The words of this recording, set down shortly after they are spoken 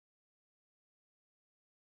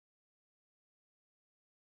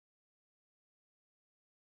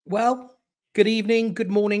Well, good evening, good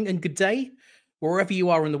morning, and good day, wherever you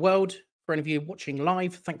are in the world. For any of you watching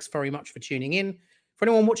live, thanks very much for tuning in. For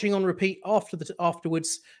anyone watching on repeat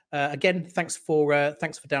afterwards, again, thanks for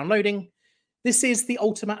downloading. This is the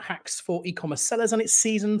ultimate hacks for e-commerce sellers, and it's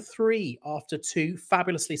season 3 after 2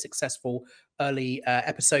 fabulously successful early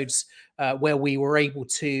episodes where we were able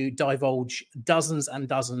to divulge dozens and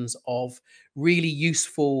dozens of really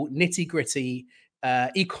useful nitty-gritty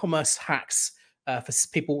e-commerce hacks for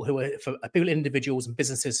people, individuals and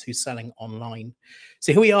businesses who are selling online.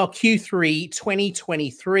 So here we are, Q3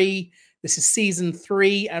 2023. This is season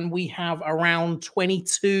 3, and we have around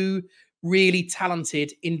 22 really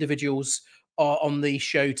talented individuals on the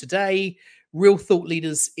show today. Real thought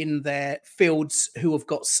leaders in their fields who have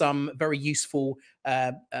got some very useful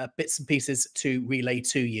bits and pieces to relay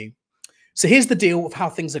to you. So here's the deal of how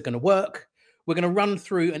things are going to work. We're going to run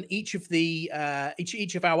through, and each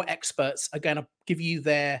of our experts are going to give you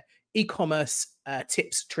their e-commerce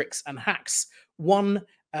tips, tricks, and hacks. One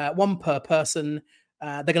per person.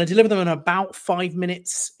 They're going to deliver them in about 5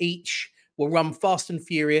 minutes each. We'll run fast and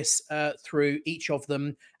furious through each of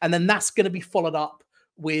them, and then that's going to be followed up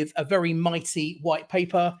with a very mighty white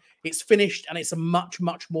paper. It's finished, and it's a much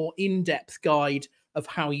more in-depth guide of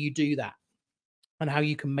how you do that and how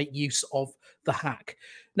you can make use of the hack.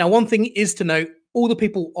 Now, one thing is to note, all the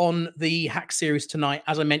people on the hack series tonight,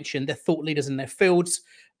 as I mentioned, they're thought leaders in their fields,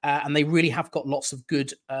 and they really have got lots of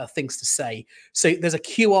good things to say. So there's a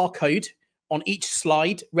QR code on each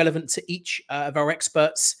slide relevant to each of our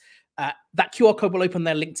experts. That QR code will open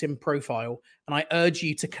their LinkedIn profile, and I urge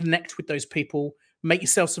you to connect with those people, make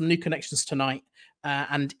yourself some new connections tonight,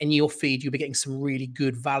 and in your feed, you'll be getting some really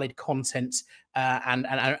good, valid content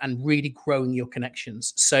and really growing your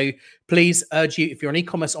connections. So please urge you, if you're an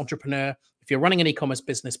e-commerce entrepreneur, if you're running an e-commerce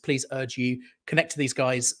business, please urge you, connect to these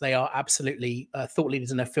guys. They are absolutely thought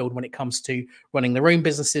leaders in their field when it comes to running their own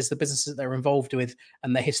businesses, the businesses they're involved with,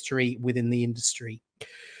 and their history within the industry.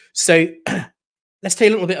 So let's tell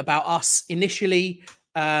you a little bit about us. Initially,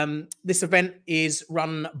 this event is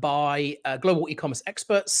run by global e-commerce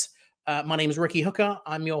experts. My name is Riki Hooker.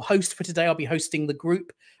 I'm your host for today. I'll be hosting the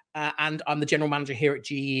group, and I'm the general manager here at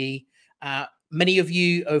GEE. Many of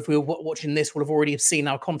you who are watching this will have already seen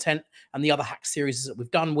our content and the other hack series that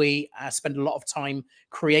we've done. We spend a lot of time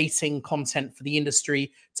creating content for the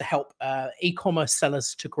industry to help e-commerce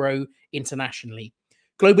sellers to grow internationally.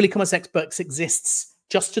 Global E-commerce Experts exists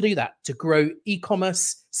just to do that, to grow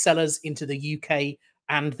e-commerce sellers into the UK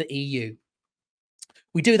and the EU.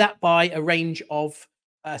 We do that by a range of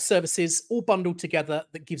services all bundled together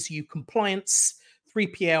that gives you compliance,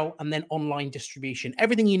 3PL, and then online distribution.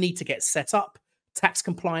 Everything you need to get set up, tax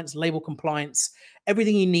compliance, label compliance,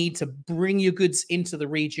 everything you need to bring your goods into the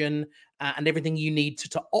region, and everything you need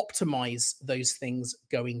to optimize those things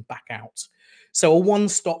going back out. So a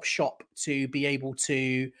one-stop shop to be able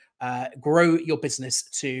to grow your business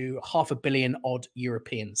to 500 million odd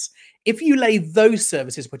Europeans. If you lay those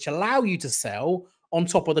services, which allow you to sell, on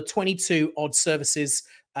top of the 22 odd services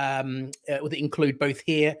that include both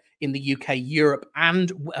here in the UK, Europe,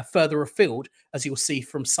 and further afield, as you'll see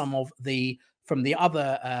from some of the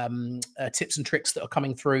other tips and tricks that are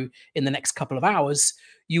coming through in the next couple of hours,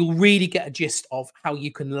 you'll really get a gist of how you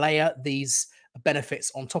can layer these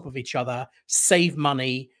benefits on top of each other, save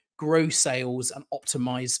money, grow sales, and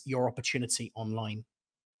optimize your opportunity online.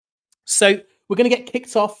 So we're going to get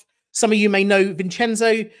kicked off. Some of you may know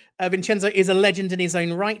Vincenzo. Vincenzo is a legend in his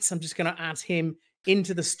own right. I'm just going to add him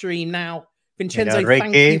into the stream now. Vincenzo,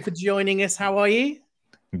 thank you for joining us. How are you?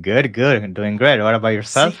 Good. I'm doing great. What about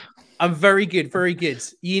yourself? I'm very good, very good.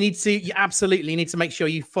 You absolutely need to make sure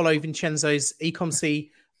you follow Vincenzo's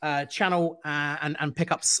Ecomcy channel and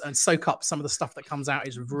pick up and soak up some of the stuff that comes out.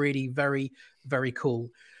 Is really very, very cool.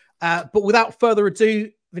 But without further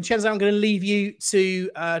ado, Vincenzo, I'm going to leave you to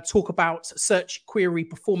talk about search query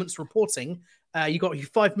performance reporting. You got your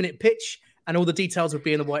 5-minute pitch, and all the details will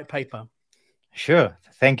be in the white paper. Sure.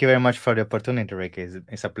 Thank you very much for the opportunity, Riki.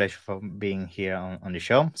 It's a pleasure for being here on the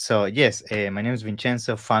show. So yes, my name is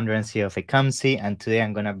Vincenzo, founder and CEO of Ecomcy, and today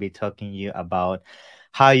I'm going to be talking to you about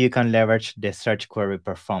how you can leverage the search query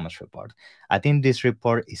performance report. I think this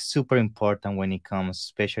report is super important when it comes,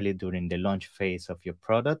 especially during the launch phase of your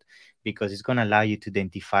product, because it's going to allow you to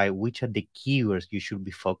identify which are the keywords you should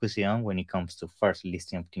be focusing on when it comes to first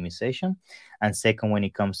listing optimization, and second, when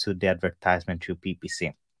it comes to the advertisement through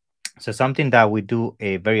PPC. So something that we do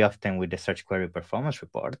very often with the search query performance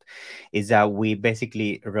report is that we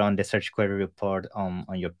basically run the search query report on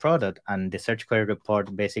your product, and the search query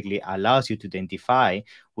report basically allows you to identify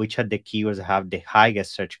which are the keywords that have the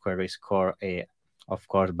highest search query score of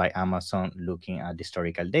course, by Amazon looking at the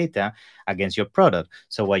historical data against your product.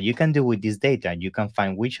 So what you can do with this data, you can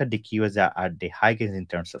find which are the keywords that are the highest in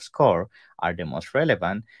terms of score, are the most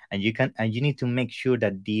relevant, and you need to make sure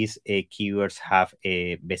that these keywords have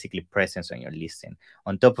a basically presence on your listing.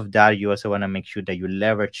 On top of that, you also want to make sure that you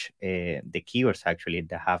leverage the keywords actually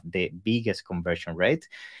that have the biggest conversion rate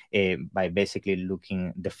by basically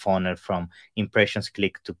looking the funnel from impressions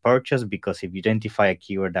click to purchase, because if you identify a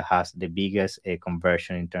keyword that has the biggest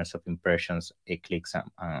conversion in terms of impressions, clicks,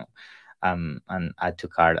 and add to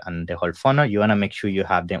cart and the whole funnel, you want to make sure you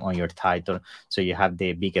have them on your title, so you have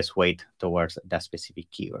the biggest weight towards that specific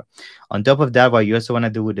keyword. On top of that, what you also want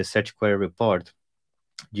to do with the search query report,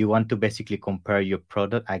 you want to basically compare your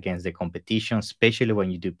product against the competition, especially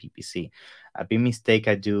when you do PPC. A big mistake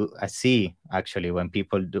I see actually when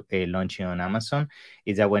people do launching on Amazon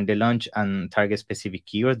is that when they launch and target specific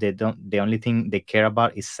keywords, the only thing they care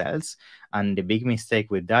about is sales. And the big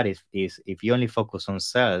mistake with that is if you only focus on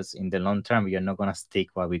sales, in the long term, you're not going to stick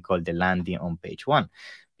what we call the landing on page one,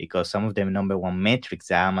 because some of the number one metrics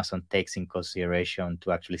that Amazon takes in consideration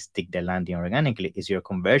to actually stick the landing organically is your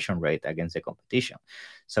conversion rate against the competition.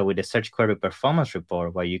 So with the search query performance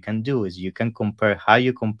report, what you can do is you can compare how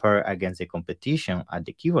you compare against the competition at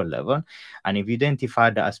the keyword level. And if you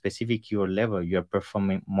identify that a specific keyword level, you're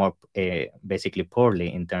performing more basically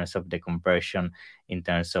poorly in terms of the conversion, in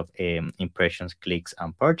terms of impressions, clicks,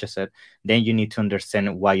 and purchases, then you need to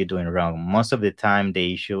understand what you're doing wrong. Most of the time,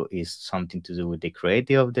 the issue is something to do with the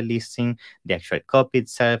creative of the listing, the actual copy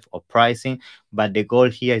itself, or pricing. But the goal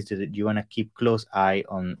here is that you want to keep close eye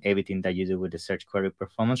on everything that you do with the search query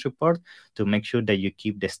performance report to make sure that you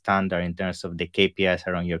keep the standard in terms of the KPIs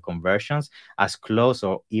around your conversions as close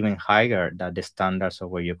or even higher than the standards of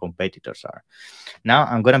where your competitors are. Now,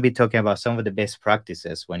 I'm going to be talking about some of the best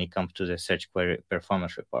practices when it comes to the search query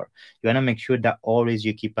performance report. You want to make sure that always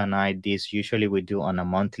you keep an eye. This usually we do on a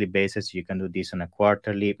monthly basis. You can do this on a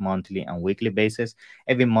quarterly, monthly, and weekly basis.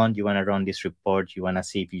 Every month, you want to run this report. You want to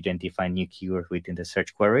see if you identify new keywords within the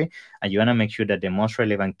search query, and you want to make sure that the most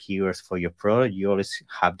relevant keywords for your product, you always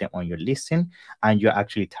have them on your listing, and you're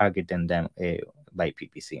actually targeting them by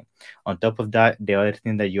PPC. On top of that, the other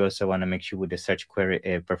thing that you also want to make sure with the search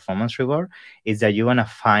query performance report is that you want to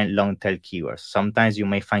find long tail keywords. Sometimes you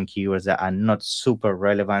may find keywords that are not super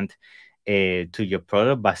relevant to your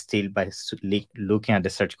product, but still by looking at the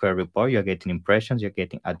search query report, you're getting impressions, you're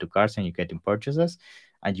getting add to carts, and you're getting purchases,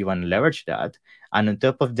 and you want to leverage that. And on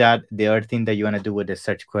top of that, the other thing that you want to do with the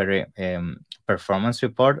search query performance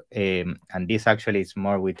report, and this actually is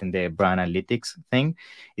more within the brand analytics thing,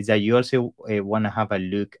 is that you also want to have a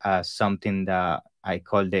look at something that I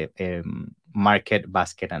call the market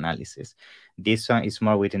basket analysis. This one is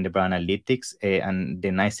more within the brand analytics, and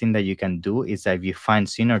the nice thing that you can do is that if you find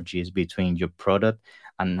synergies between your product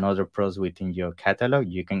and other products within your catalog,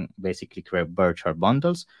 you can basically create virtual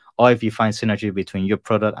bundles. Or if you find synergy between your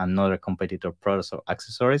product and other competitor products or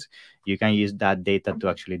accessories, you can use that data to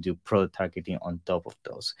actually do product targeting on top of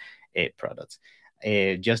those products.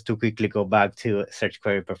 Just to quickly go back to search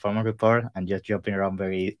query performance report and just jumping around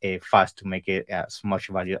very fast to make it as much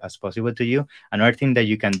value as possible to you. Another thing that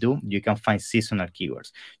you can do, you can find seasonal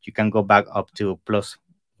keywords. You can go back up to plus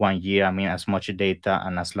 1 year, I mean, as much data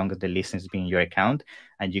and as long as the listing is being your account,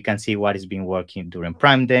 and you can see what is being working during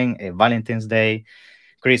Prime Day, Valentine's Day,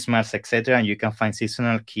 Christmas, etc. And you can find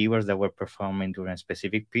seasonal keywords that were performing during a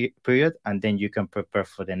specific period, and then you can prepare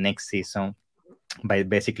for the next season by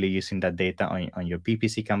basically using that data on your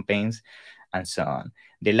PPC campaigns and so on.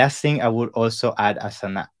 The last thing I would also add as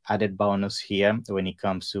an added bonus here when it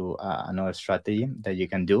comes to another strategy that you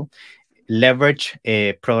can do, leverage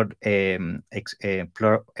a product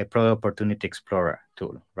opportunity explorer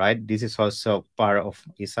tool, right? This is also part of,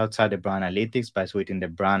 it's outside the brand analytics, but it's within the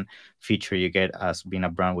brand feature you get as being a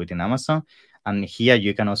brand within Amazon. And here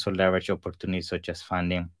you can also leverage opportunities such as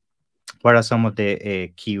finding what are some of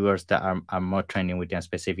the keywords that are more trending within a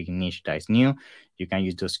specific niche that is new. You can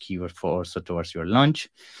use those keywords for also towards your launch.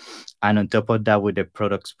 And on top of that, with the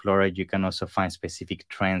Product Explorer, you can also find specific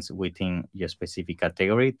trends within your specific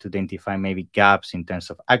category to identify maybe gaps in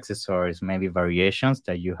terms of accessories, maybe variations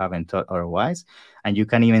that you haven't thought otherwise. And you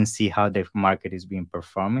can even see how the market is being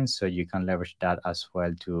performing. So you can leverage that as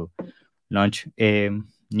well to launch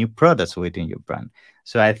new products within your brand.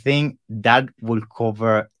 So I think that will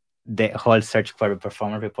cover the whole search query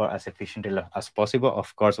performance report as efficiently as possible.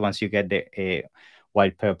 Of course, once you get the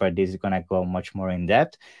white paper, this is going to go much more in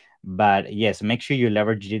depth. But yes, make sure you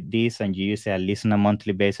leverage this and you use it at least on a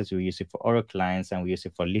monthly basis. We use it for our clients, and we use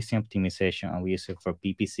it for listing optimization, and we use it for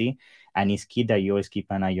PPC. And it's key that you always keep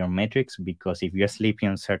an eye on your metrics, because if you're sleeping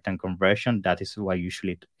on certain conversion, that is what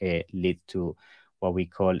usually lead to what we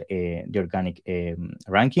call the organic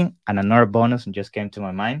ranking. And another bonus just came to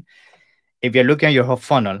my mind. If you're looking at your whole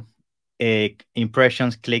funnel,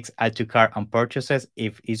 impressions, clicks, add to cart, and purchases,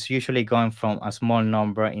 if it's usually going from a small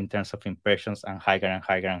number in terms of impressions and higher and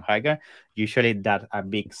higher and higher, usually that's a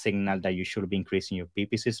big signal that you should be increasing your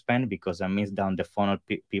PPC spend, because that means down the funnel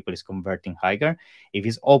people is converting higher. If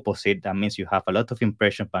it's opposite, that means you have a lot of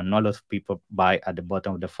impressions but not a lot of people buy at the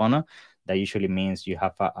bottom of the funnel. That usually means you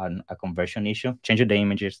have a conversion issue. Change the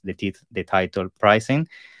images, the title, pricing.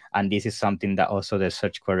 And this is something that also the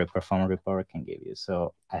search query performance report can give you.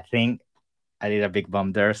 So I think I did a big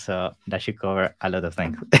bump there, so that should cover a lot of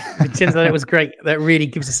things. Vincenzo, that was great. That really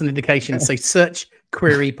gives us an indication. So search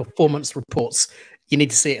query performance reports, you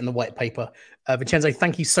need to see it in the white paper. Vincenzo,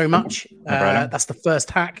 thank you so much. That's the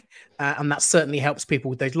first hack, and that certainly helps people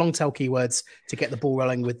with those long tail keywords to get the ball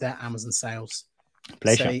rolling with their Amazon sales.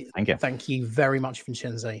 Pleasure. So, thank you. Thank you very much,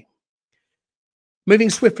 Vincenzo.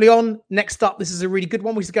 Moving swiftly on, next up, this is a really good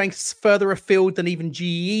one, which is going further afield than even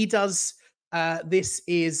GE does. This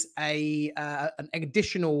is an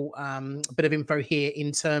additional bit of info here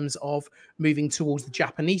in terms of moving towards the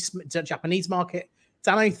Japanese market.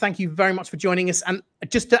 Dano, thank you very much for joining us. And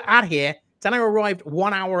just to add here, Dano arrived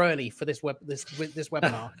 1 hour early for this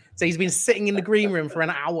webinar. So he's been sitting in the green room for an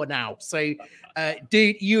hour now. So,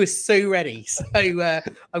 dude, you are so ready. So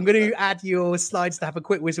I'm going to add your slides to have a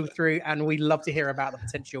quick whistle through, and we'd love to hear about the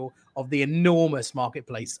potential of the enormous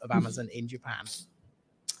marketplace of Amazon in Japan.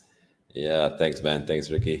 Yeah, thanks, man. Thanks,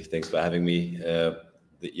 Riki. Thanks for having me.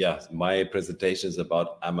 My presentation is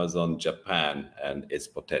about Amazon Japan and its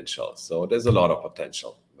potential. So there's a lot of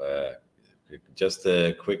potential. Just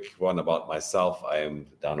a quick one about myself. I am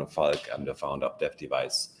Dano Falk. I'm the founder of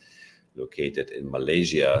DefDevice, located in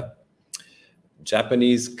Malaysia.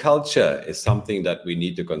 Japanese culture is something that we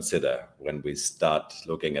need to consider when we start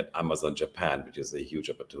looking at Amazon Japan, which is a huge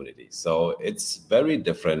opportunity. So it's very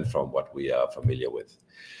different from what we are familiar with.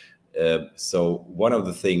 So one of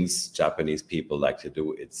the things Japanese people like to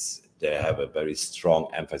do, they have a very strong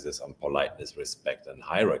emphasis on politeness, respect, and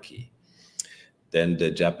hierarchy. Then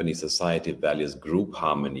the Japanese society values group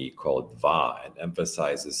harmony, called wa, and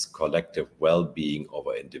emphasizes collective well-being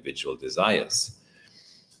over individual desires.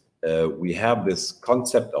 We have this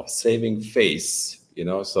concept of saving face,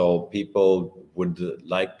 so people would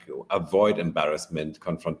avoid embarrassment,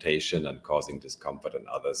 confrontation, and causing discomfort in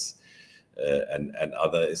others. And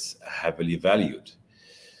other is heavily valued.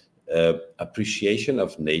 Appreciation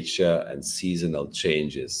of nature and seasonal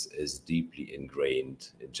changes is deeply ingrained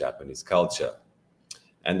in Japanese culture.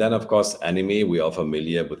 And then, of course, anime, we are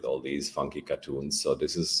familiar with all these funky cartoons. So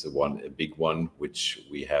this is a big one, which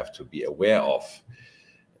we have to be aware of.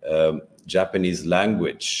 Japanese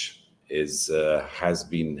language has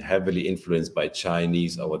been heavily influenced by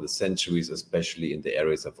Chinese over the centuries, especially in the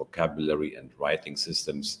areas of vocabulary and writing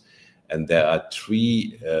systems. And there are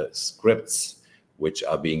 3 scripts which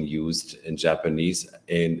are being used in Japanese,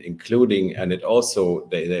 including, and they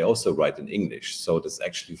also write in English. So there's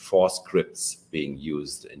actually 4 scripts being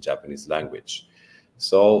used in Japanese language.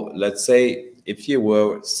 So let's say if you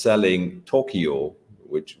were selling Tokyo,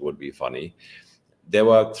 which would be funny, there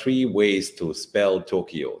were 3 ways to spell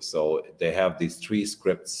Tokyo. So they have these 3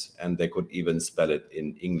 scripts, and they could even spell it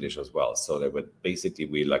in English as well. So there would basically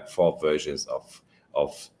be like 4 versions of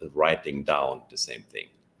writing down the same thing.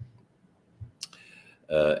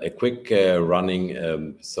 A quick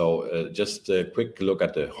just a quick look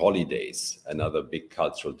at the holidays, another big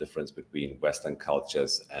cultural difference between Western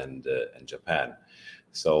cultures and Japan.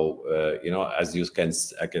 So, as you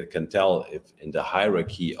can tell, if in the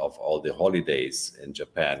hierarchy of all the holidays in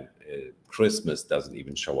Japan, Christmas doesn't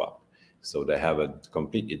even show up. So they have a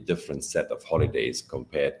completely different set of holidays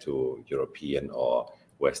compared to European or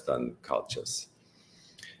Western cultures.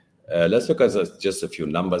 Let's look at just a few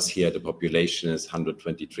numbers here. The population is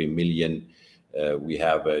 123 million. We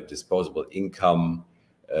have a disposable income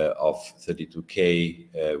of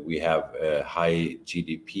 32K. We have a high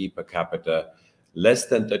GDP per capita. Less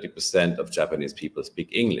than 30% of Japanese people speak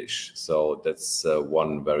English. So that's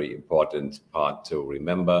one very important part to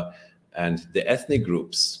remember. And the ethnic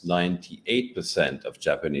groups, 98% of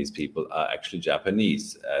Japanese people are actually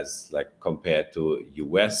Japanese, as compared to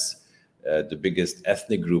US. The biggest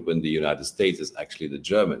ethnic group in the United States is actually the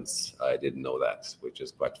Germans. I didn't know that, which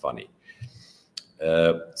is quite funny.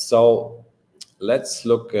 So let's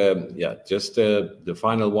look, just the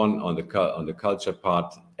final one on the culture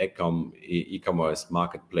part. E-commerce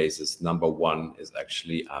marketplaces, #1 is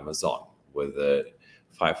actually Amazon with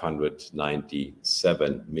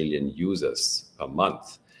 597 million users per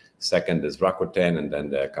month. Second is Rakuten, and then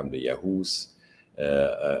there come the Yahoos.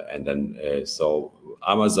 And then, so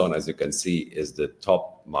Amazon, as you can see, is the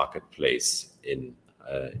top marketplace in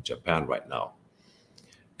Japan right now.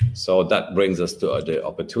 So that brings us to the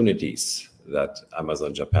opportunities that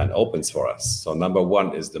Amazon Japan opens for us. So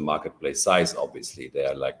 #1 is the marketplace size. Obviously, they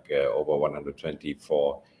are like over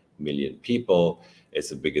 124 million people. It's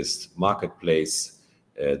the biggest marketplace.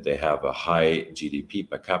 They have a high GDP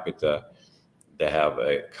per capita. They have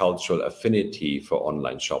a cultural affinity for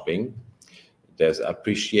online shopping. There's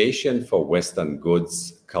appreciation for Western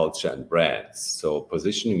goods, culture, and brands. So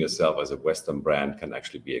positioning yourself as a Western brand can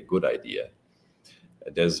actually be a good idea.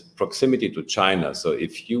 There's proximity to China. So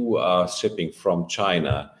if you are shipping from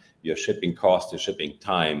China, your shipping cost, your shipping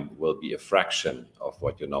time will be a fraction of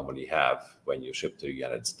what you normally have when you ship to the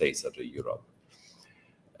United States or to Europe.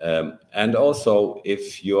 And also,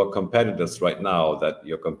 if your competitors right now that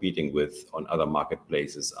you're competing with on other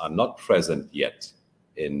marketplaces are not present yet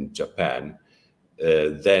in Japan,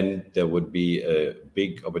 then there would be a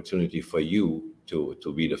big opportunity for you to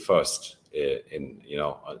be the first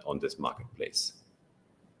on this marketplace.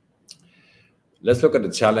 Let's look at the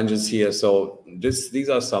challenges here. So these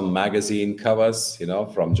are some magazine covers,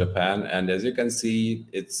 from Japan, and as you can see,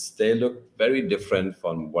 they look very different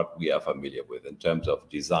from what we are familiar with in terms of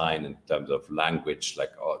design, in terms of language.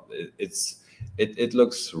 It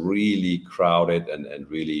looks really crowded and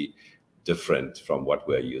really different from what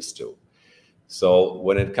we're used to. So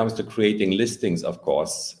when it comes to creating listings, of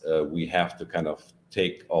course, we have to kind of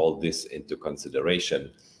take all this into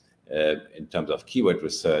consideration. In terms of keyword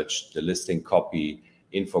research, the listing copy,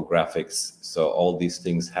 infographics. So all these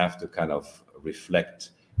things have to kind of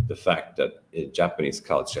reflect the fact that Japanese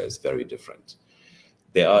culture is very different.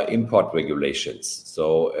 There are import regulations.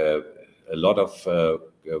 So a lot of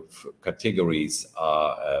categories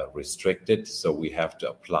are restricted. So we have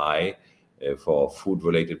to apply for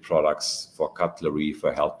food-related products, for cutlery,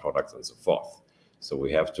 for health products, and so forth. So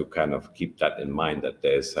we have to kind of keep that in mind, that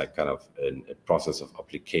there's a kind of a process of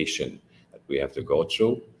application that we have to go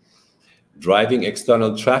through. Driving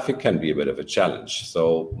external traffic can be a bit of a challenge.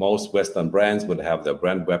 So most Western brands would have their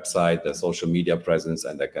brand website, their social media presence,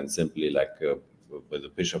 and they can simply, with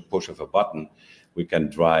a push of a button, we can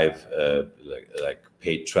drive like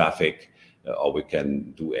paid traffic, or we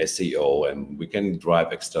can do SEO, and we can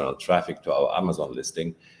drive external traffic to our Amazon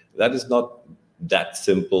listing. That is not that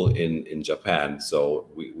simple in Japan. So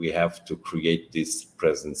we have to create this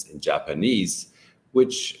presence in Japanese,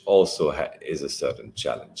 which also is a certain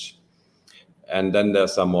challenge. And then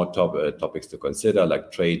there's some more topics to consider,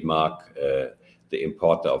 like trademark, the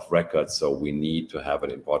importer of record. So we need to have an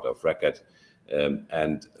importer of record.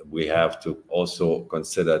 And we have to also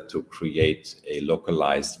consider to create a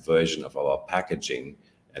localized version of our packaging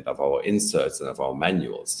and of our inserts and of our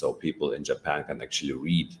manuals, so people in Japan can actually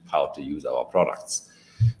read how to use our products.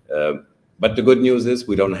 But the good news is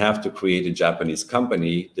we don't have to create a Japanese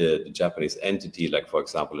company, the Japanese entity, like for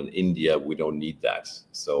example in India, we don't need that.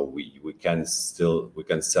 So we can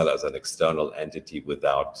sell as an external entity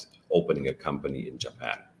without opening a company in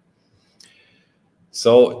Japan.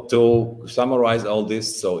 So to summarize all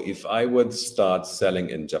this, so if I would start selling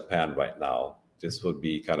in Japan right now, this would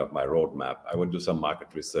be kind of my roadmap. I would do some market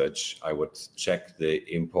research. I would check the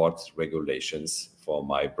import regulations for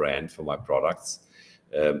my brand, for my products.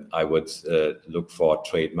 I would look for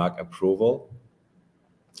trademark approval.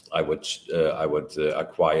 I would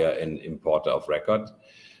acquire an importer of record.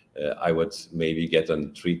 I would maybe get a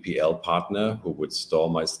 3PL partner who would store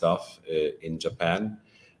my stuff in Japan,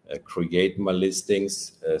 create my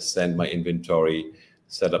listings, send my inventory,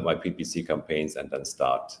 set up my PPC campaigns, and then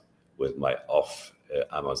start with my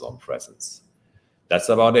Amazon presence. That's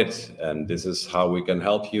about it. And this is how we can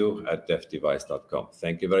help you at DefDevice.com.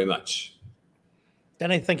 Thank you very much.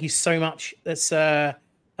 Dano, thank you so much. That's an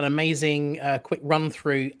amazing quick run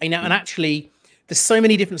through. And actually, there's so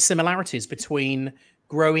many different similarities between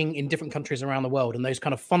growing in different countries around the world and those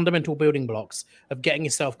kind of fundamental building blocks of getting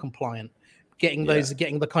yourself compliant, getting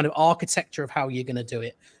the kind of architecture of how you're going to do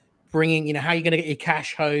it, bringing, how you're going to get your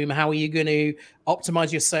cash home, how are you going to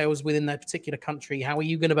optimize your sales within that particular country, how are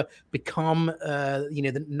you going to become,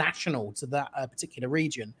 the national to that particular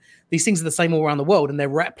region. These things are the same all around the world, and they're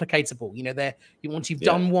replicatable. Once you've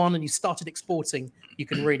done one and you started exporting, you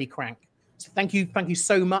can really crank. So thank you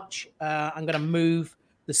so much. I'm going to move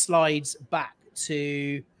the slides back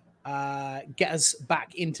to get us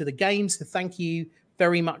back into the game. So thank you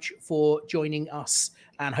very much for joining us,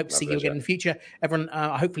 and hope to see you again in the future. Everyone,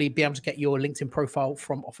 hopefully be able to get your LinkedIn profile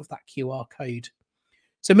from off of that QR code.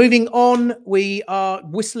 So moving on, we are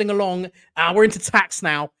whistling along. We're into tax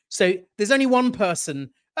now. So there's only one person.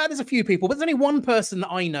 There's a few people, but there's only one person that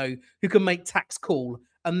I know who can make tax cool,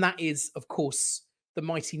 and that is, of course, the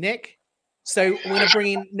mighty Nick. So we're going to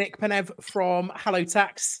bring in Nick Penev from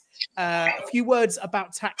HelloTax. A few words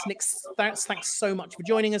about tax. Nick, thanks so much for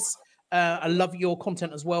joining us. I love your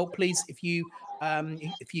content as well. Please, if you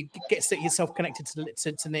get yourself connected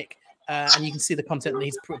to Nick, and you can see the content that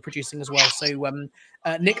he's producing as well. So,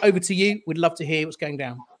 Nick, over to you. We'd love to hear what's going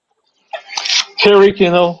down. Hey, Rick,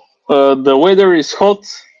 the weather is hot,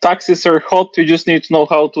 taxes are hot. You just need to know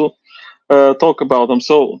how to talk about them.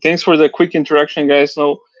 So thanks for the quick interaction, guys.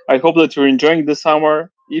 I hope that you're enjoying the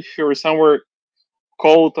summer. If you're somewhere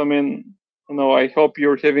cold, I hope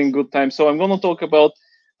you're having a good time. So I'm going to talk about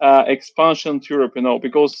expansion to Europe,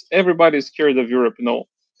 because everybody's scared of Europe,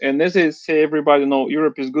 And as I say, everybody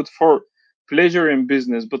Europe is good for pleasure and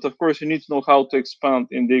business, but of course you need to know how to expand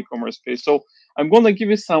in the e-commerce space. So I'm going to give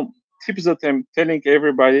you some tips that I'm telling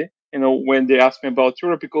everybody, when they ask me about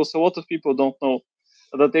Europe, because a lot of people don't know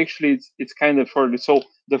that actually it's kind of early. So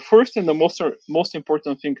the first and the most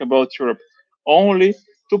important thing about Europe, only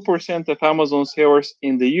 2% of Amazon sellers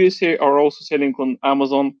in the USA are also selling on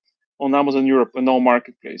Amazon Europe and all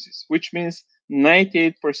marketplaces, which means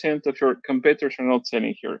 98% of your competitors are not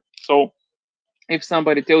selling here. So if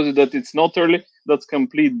somebody tells you that it's not early, that's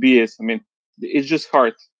complete BS. It's just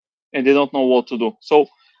hard and they don't know what to do. So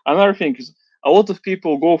another thing is, a lot of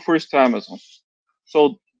people go first to Amazon.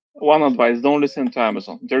 So one advice, don't listen to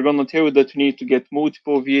Amazon. They're going to tell you that you need to get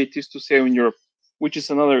multiple VATs to sell in Europe, which is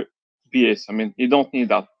another BS. You don't need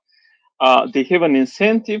that. They have an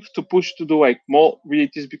incentive to push to do more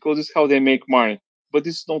VATs because it's how they make money. But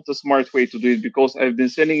it's not the smart way to do it, because I've been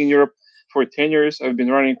selling in Europe for 10 years. I've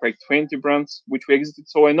been running 20 brands, which we exited.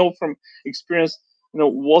 So I know from experience,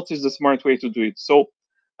 what is the smart way to do it. So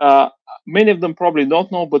many of them probably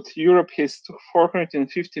don't know, but Europe has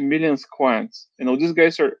 450 million clients.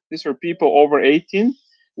 These are people over 18,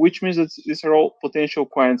 which means that these are all potential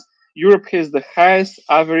clients. Europe has the highest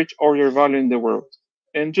average order value in the world.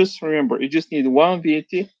 And just remember, you just need one VAT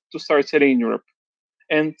to start selling in Europe.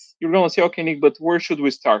 And you're going to say, okay, Nick, but where should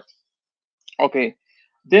we start? Okay,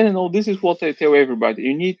 then this is what I tell everybody.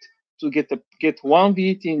 You need to get one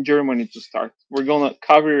VAT in Germany to start. We're going to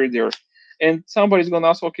cover you there. And somebody's going to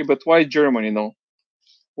ask, okay, but why Germany?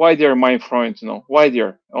 Why they're my friend? Why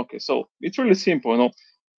they're? Okay, so it's really simple.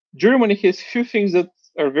 Germany has few things that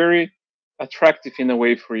are very attractive in a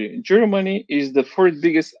way for you. Germany is the third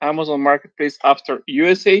biggest Amazon marketplace after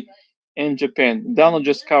USA and Japan. Dano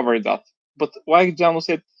just covered that. But like Dano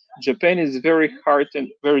said, Japan is very hard and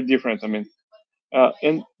very different.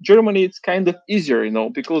 And Germany, it's kind of easier,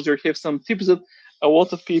 because you have some tips that a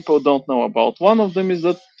lot of people don't know about. One of them is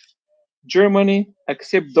that Germany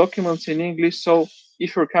accepts documents in English. So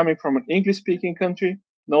if you're coming from an English-speaking country,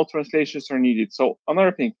 no translations are needed. So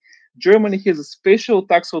another thing, Germany has a special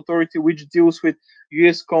tax authority which deals with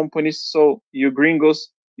US companies. So you gringos,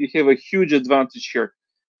 you have a huge advantage here.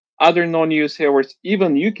 Other non-US sellers,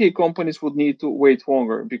 even UK companies, would need to wait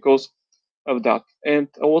longer because of that. And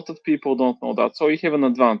a lot of people don't know that. So you have an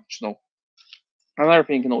advantage now. Another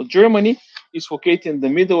thing, Germany is located in the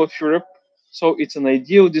middle of Europe. So it's an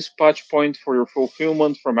ideal dispatch point for your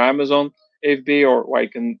fulfillment from Amazon, FBA, or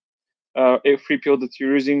an FreePO that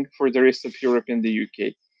you're using for the rest of Europe and the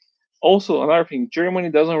UK. Also, another thing, Germany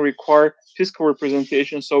doesn't require fiscal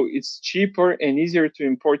representation, so it's cheaper and easier to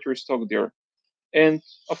import your stock there. And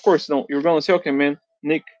of course, you're going to say, okay, man,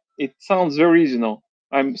 Nick, it sounds very easy now.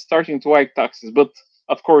 I'm starting to like taxes, but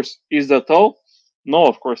of course, is that all? No,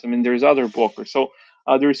 of course. There's other blockers. So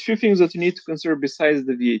there's few things that you need to consider besides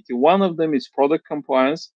the VAT. One of them is product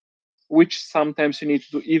compliance, which sometimes you need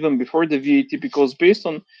to do even before the VAT, because based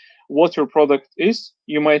on what your product is,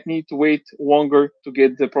 you might need to wait longer to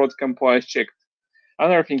get the product compliance checked.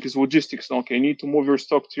 Another thing is logistics. Okay, you need to move your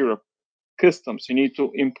stock to Europe. Customs, you need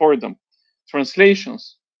to import them.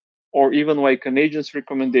 Translations, or even an agent's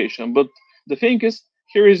recommendation. But the thing is,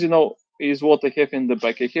 here is what I have in the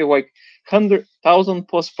back. I have 100,000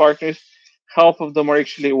 plus partners. Half of them are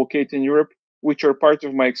actually located in Europe, which are part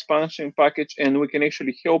of my expansion package, and we can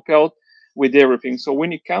actually help out with everything. So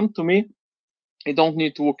when you come to me, you don't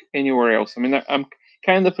need to look anywhere else. I'm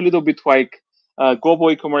kind of a little bit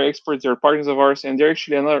global e-commerce experts. They're partners of ours, and they're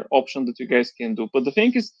actually another option that you guys can do. But the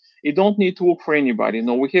thing is, you don't need to look for anybody.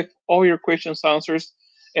 We have all your questions answered,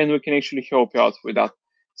 and we can actually help you out with that.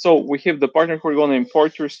 So we have the partner who are going to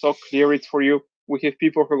import your stock, clear it for you. We have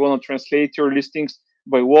people who are going to translate your listings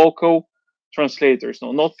by Walco translators.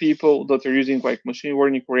 No, not people that are using like machine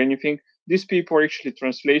learning or anything. These people are actually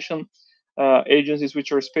translation agencies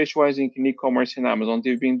which are specializing in e-commerce in Amazon.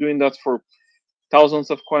 They've been doing that for thousands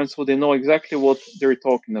of coins, so they know exactly what they're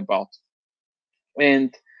talking about.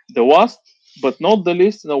 And the last, but not the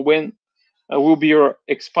least, when will be your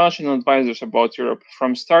expansion advisors about Europe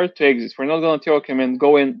from start to exit. We're not going to tell you, okay, man,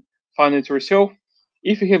 go and find it yourself.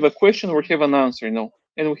 If you have a question, we have an answer, and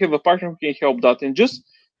we have a partner who can help that. And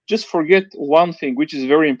just forget one thing, which is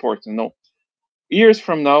very important. Years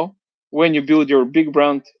from now, when you build your big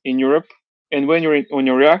brand in Europe, and when you're on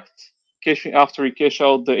your React, after you cash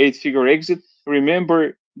out the 8-figure exit,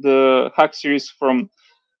 remember the hack series from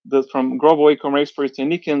Global Ecommerce Experts,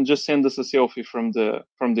 and you can just send us a selfie from the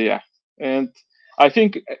Yacht. And I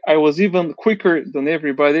think I was even quicker than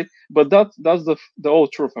everybody, but that's the whole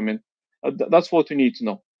truth. I mean, that's what you need to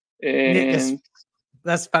know. And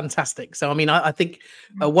that's fantastic. So, I mean, I think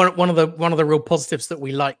one of the real positives that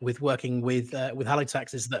we like with working with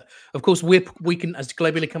hellotax is that, of course, we can, as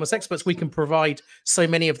global e-commerce experts, we can provide so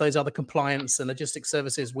many of those other compliance and logistics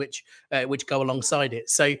services which go alongside it.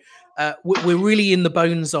 So we're really in the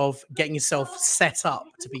bones of getting yourself set up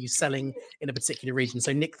to be selling in a particular region.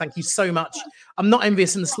 So, Nick, thank you so much. I'm not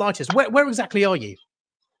envious in the slightest. Where exactly are you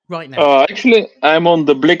right now? Actually, I'm on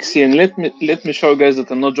the Black Sea, and let me show you guys that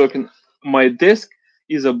I'm not joking. My desk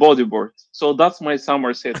is a bodyboard, so that's my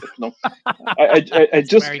summer setup. I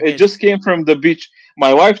just came from the beach.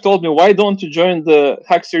 My wife told me, why don't you join the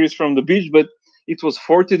hack series from the beach? But it was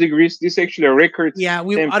 40 degrees. This is actually a record. Yeah,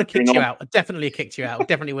 I'd have kicked you out. I'd definitely kicked you out.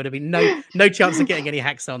 Definitely would have been no chance of getting any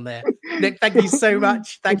hacks on there. Nick, thank you so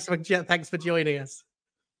much. Thanks for joining us.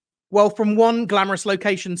 Well, from one glamorous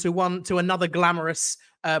location to another glamorous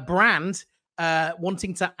brand,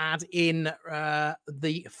 wanting to add in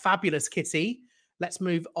the fabulous Kitty. Let's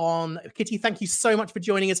move on. Kitty, thank you so much for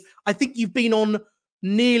joining us. I think you've been on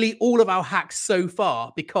nearly all of our hacks so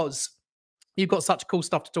far because you've got such cool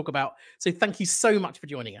stuff to talk about. So thank you so much for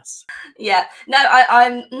joining us. Yeah, no,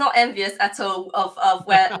 I'm not envious at all of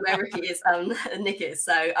where Riki is, Nick is.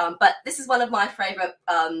 So, but this is one of my favorite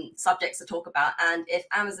subjects to talk about. And if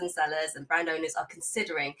Amazon sellers and brand owners are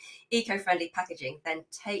considering eco-friendly packaging, then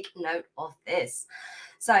take note of this.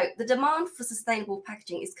 So the demand for sustainable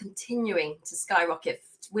packaging is continuing to skyrocket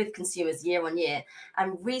with consumers year on year.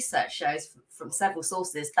 And research shows from several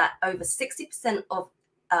sources that over 60% of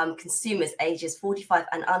consumers ages 45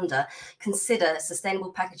 and under consider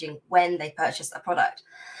sustainable packaging when they purchase a product.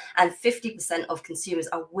 And 50% of consumers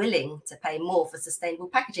are willing to pay more for sustainable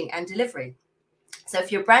packaging and delivery. So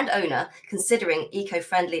if you're a brand owner considering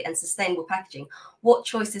eco-friendly and sustainable packaging, what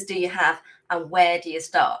choices do you have and where do you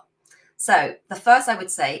start? So the first I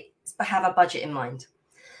would say is to have a budget in mind.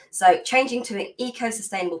 So changing to an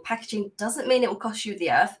eco-sustainable packaging doesn't mean it will cost you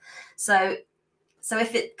the earth. So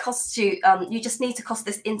if it costs you, you just need to cost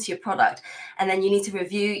this into your product, and then you need to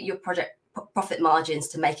review your project profit margins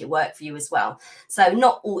to make it work for you as well. So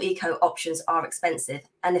not all eco options are expensive.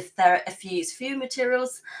 And if you use few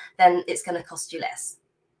materials, then it's going to cost you less.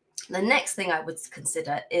 The next thing I would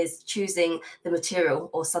consider is choosing the material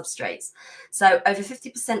or substrates. So over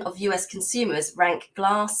 50% of US consumers rank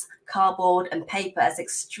glass, cardboard, and paper as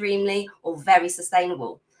extremely or very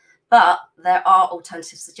sustainable. But there are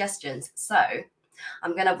alternative suggestions. So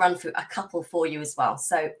I'm going to run through a couple for you as well.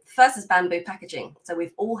 So first is bamboo packaging. So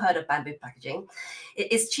we've all heard of bamboo packaging.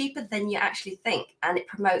 It is cheaper than you actually think, and it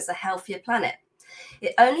promotes a healthier planet.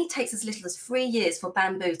 It only takes as little as 3 years for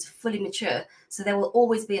bamboo to fully mature, so there will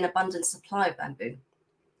always be an abundant supply of bamboo.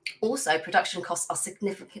 Also, production costs are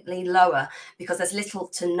significantly lower because there's little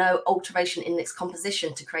to no alteration in its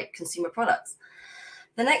composition to create consumer products.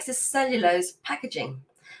 The next is cellulose packaging.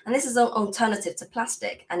 And this is an alternative to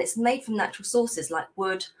plastic, and it's made from natural sources like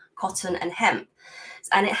wood, cotton, and hemp.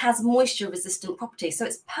 And it has moisture-resistant properties, so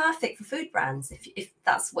it's perfect for food brands if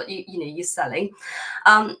that's what you're selling.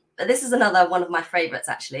 This is another one of my favorites,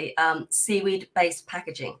 actually, seaweed-based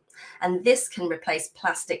packaging. And this can replace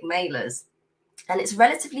plastic mailers. And it's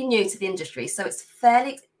relatively new to the industry, so it's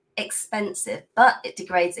fairly expensive, but it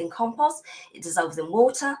degrades in compost, it dissolves in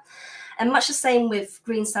water. And much the same with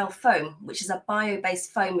green cell foam, which is a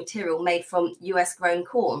bio-based foam material made from US-grown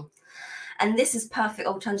corn. And this is perfect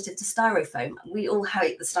alternative to styrofoam. We all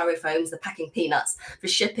hate the styrofoams, the packing peanuts for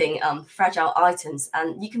shipping fragile items,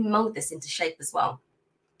 and you can mold this into shape as well.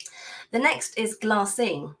 The next is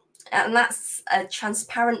glassine, and that's a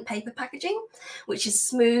transparent paper packaging, which is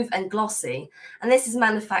smooth and glossy. And this is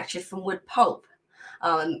manufactured from wood pulp.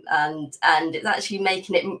 and it's actually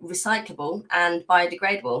making it recyclable and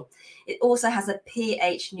biodegradable. It also has a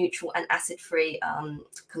pH neutral and acid-free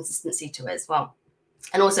consistency to it as well.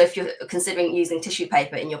 And also, if you're considering using tissue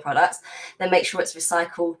paper in your products, then make sure it's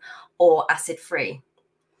recycled or acid-free.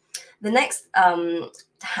 The next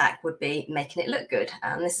hack would be making it look good.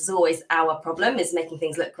 And this is always our problem, is making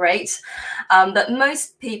things look great. But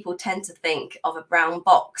most people tend to think of a brown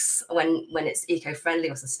box when it's eco-friendly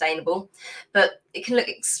or sustainable. But it can look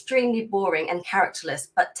extremely boring and characterless,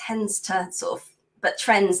 but tends to but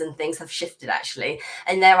trends and things have shifted actually,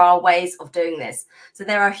 and there are ways of doing this. So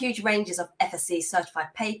there are huge ranges of FSC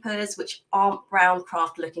certified papers which aren't brown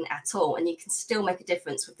craft looking at all, and you can still make a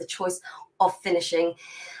difference with the choice of finishing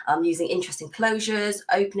using interesting closures,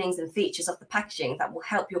 openings and features of the packaging that will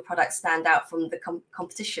help your product stand out from the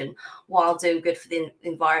competition while doing good for the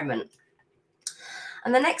environment.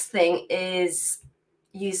 And the next thing is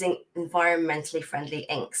using environmentally friendly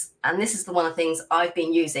inks. And this is one of the things I've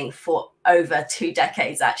been using for over 2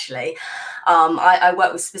 decades, actually. I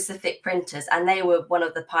work with specific printers, and they were one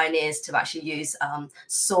of the pioneers to actually use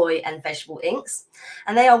soy and vegetable inks.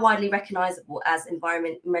 And they are widely recognizable as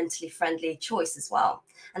environmentally friendly choice as well,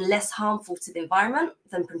 and less harmful to the environment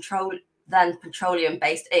than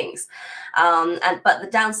petroleum-based inks. But the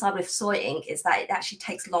downside with soy ink is that it actually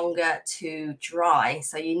takes longer to dry.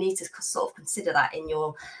 So you need to sort of consider that in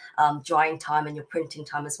your drying time and your printing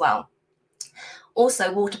time as well.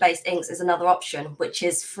 Also, water-based inks is another option, which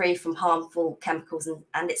is free from harmful chemicals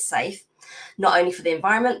and it's safe, not only for the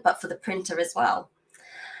environment, but for the printer as well.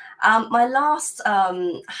 My last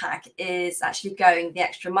hack is actually going the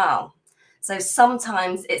extra mile. So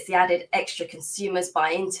sometimes it's the added extra consumers buy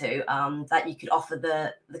into that you could offer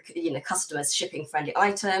the customers shipping friendly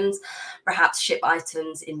items, perhaps ship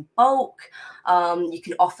items in bulk. You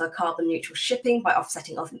can offer carbon neutral shipping by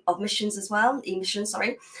offsetting of emissions as well,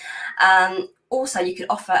 sorry. Also, you could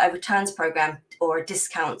offer a returns program or a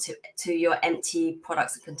discount to your empty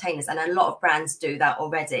products and containers, and a lot of brands do that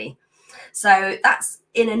already. So that's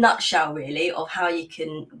in a nutshell, really, of how you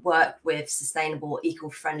can work with sustainable,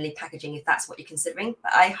 eco-friendly packaging if that's what you're considering.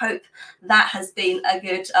 But I hope that has been a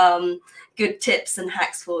good tips and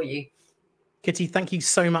hacks for you. Kitty, thank you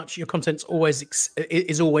so much. Your content's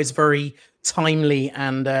is always very timely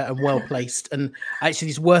and well placed. And actually,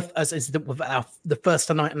 it's worth as the first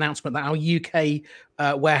announcement that our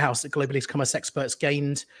UK warehouse at Global E-commerce Experts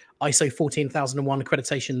gained ISO 14001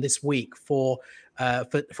 accreditation this week for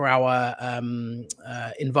our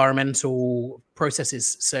environmental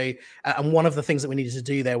processes. So, and one of the things that we needed to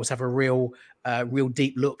do there was have a real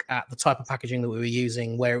deep look at the type of packaging that we were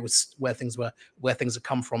using, where things had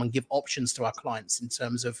come from, and give options to our clients in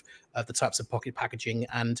terms of the types of pocket packaging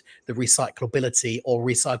and the recyclability or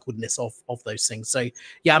recycledness of those things. So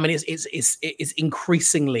yeah, I mean, it's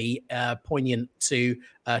increasingly poignant to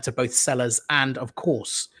both sellers and of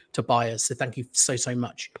course to buyers. So thank you so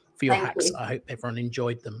much for your hacks. I hope everyone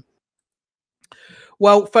enjoyed them.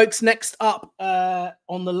 Well, folks, next up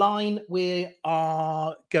on the line, we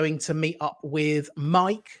are going to meet up with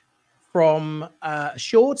Mike from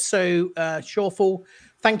Assured. So Assureful,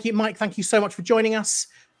 thank you, Mike. Thank you so much for joining us.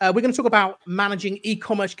 We're going to talk about managing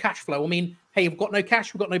e-commerce cash flow. I mean, hey, we've got no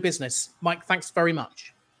cash, we've got no business. Mike, thanks very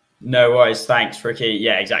much. No worries. Thanks, Riki.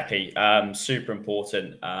 Yeah, exactly. Super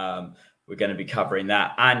important. We're going to be covering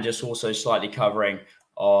that, and just also slightly covering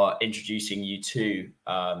or introducing you to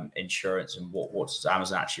insurance and what does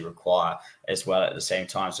Amazon actually require as well at the same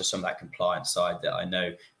time. So some of that compliance side that I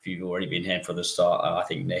know if you've already been here from the start, I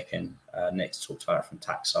think Nick's talked about it from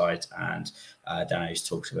tax side, and Dano's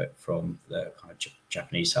talked about it from the kind of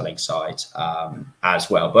Japanese selling side as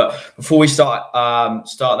well. But before we start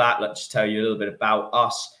that, let's just tell you a little bit about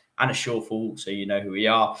us and Assureful, so you know who we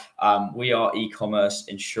are. We are e-commerce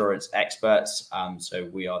insurance experts. So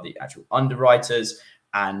we are the actual underwriters,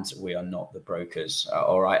 and we are not the brokers.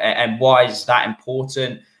 All right. And why is that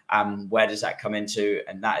important? Where does that come into?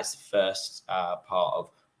 And that is the first part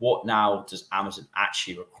of what now does Amazon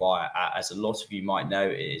actually require? As a lot of you might know,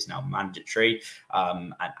 it is now mandatory.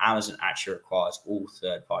 And Amazon actually requires all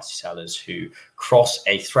third-party sellers who cross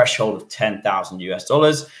a threshold of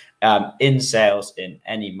 $10,000 in sales in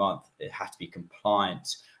any month. It has to be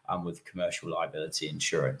compliant with commercial liability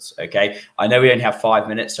insurance. Okay, I know we only have 5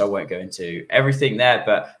 minutes, so I won't go into everything there,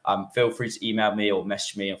 but feel free to email me or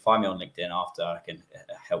message me and find me on LinkedIn after. I can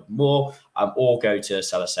help more, or go to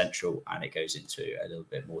Seller Central and it goes into a little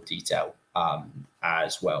bit more detail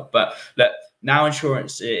as well. But look, now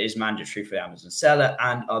insurance is mandatory for the Amazon seller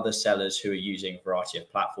and other sellers who are using a variety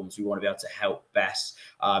of platforms. We want to be able to help best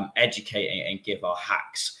educate and give our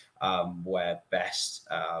hacks where best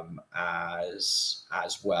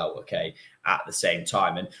as well, okay, at the same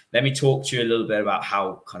time. And let me talk to you a little bit about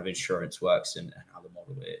how kind of insurance works and how the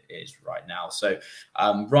model is right now. So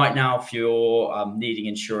right now, if you're needing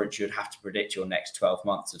insurance, you'd have to predict your next 12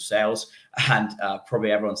 months of sales. And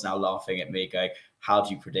probably everyone's now laughing at me going, how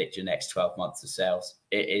do you predict your next 12 months of sales?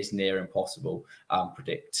 It is near impossible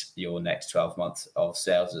predict your next 12 months of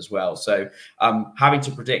sales as well. So having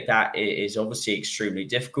to predict that is obviously extremely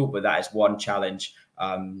difficult, but that is one challenge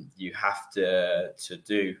you have to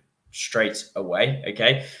do straight away.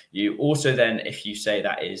 Okay. You also then, if you say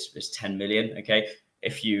that is 10 million, okay,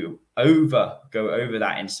 if you go over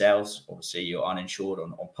that in sales, obviously you're uninsured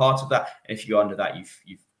on part of that. And if you're under that,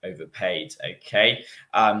 you've overpaid. Okay.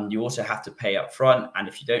 You also have to pay up front. And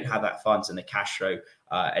if you don't have that funds and the cash flow,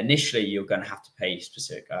 initially you're going to have to pay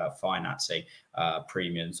specific financing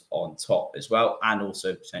premiums on top as well, and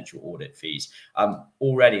also potential audit fees.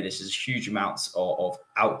 Already this is huge amounts of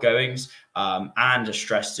outgoings and a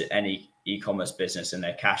stress to any e-commerce business and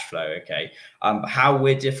their cash flow. Okay. How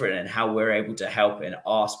we're different and how we're able to help in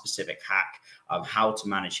our specific hack, how to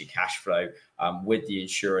manage your cash flow with the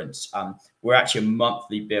insurance. We're actually a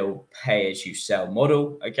monthly bill pay as you sell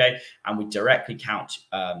model. Okay. And we directly connect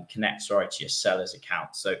to your seller's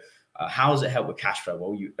account. So how does it help with cash flow?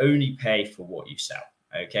 Well, you only pay for what you sell.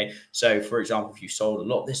 Okay. So for example, if you sold a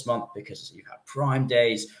lot this month because you've had Prime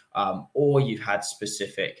days, or you've had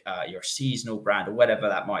specific, your seasonal brand or whatever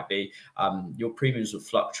that might be, your premiums will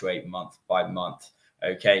fluctuate month by month.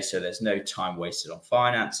 Okay, so there's no time wasted on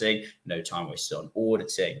financing, no time wasted on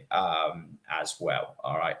auditing as well.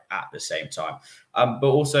 All right, at the same time. But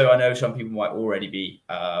also, I know some people might already be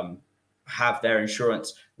have their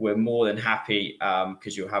insurance. We're more than happy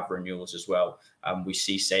because you'll have renewals as well. We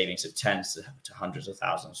see savings of tens to hundreds of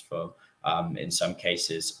thousands for in some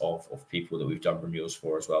cases of people that we've done renewals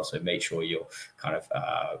for as well. So make sure you're kind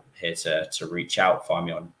of here to reach out. Find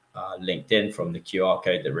me on LinkedIn from the QR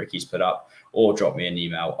code that Ricky's put up, or drop me an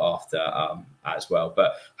email after as well.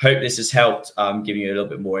 But hope this has helped giving you a little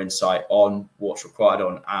bit more insight on what's required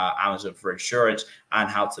on Amazon for insurance and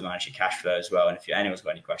how to manage your cash flow as well. And if anyone's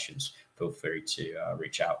got any questions, feel free to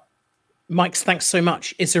reach out. Mike, thanks so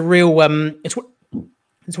much. It's a real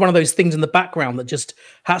it's one of those things in the background that just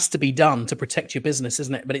has to be done to protect your business,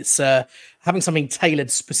 isn't it? But it's having something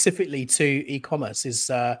tailored specifically to e-commerce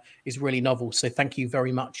is really novel. So thank you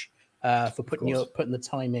very much for putting the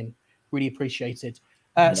time in. Really appreciated.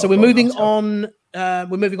 So we're moving on.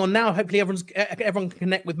 We're moving on now. Hopefully everyone can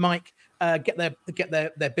connect with Mike, get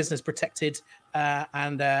their business protected,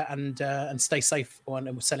 and stay safe when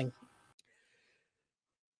we're selling.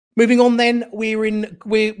 Moving on, then we're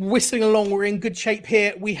whistling along. We're in good shape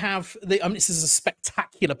here. We have this is a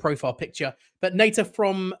spectacular profile picture. But Nata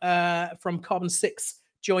from Carbon 6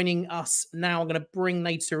 joining us now. I'm going to bring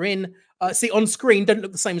Nata in. See on screen, don't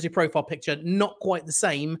look the same as your profile picture. Not quite the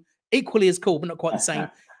same. Equally as cool, but not quite the same.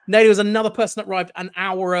 Nata was another person that arrived an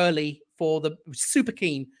hour early super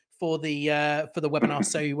keen for the webinar.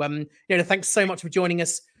 So Nata, thanks so much for joining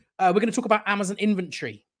us. We're going to talk about Amazon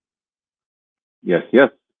inventory. Yes.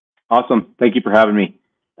 Awesome. Thank you for having me.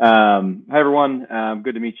 Hi, everyone.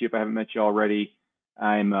 Good to meet you if I haven't met you already.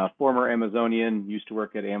 I'm a former Amazonian, used to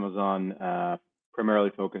work at Amazon,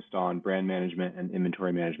 primarily focused on brand management and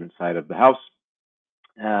inventory management side of the house.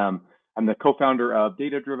 I'm the co-founder of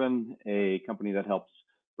Data Driven, a company that helps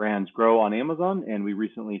brands grow on Amazon. And we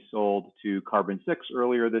recently sold to Carbon 6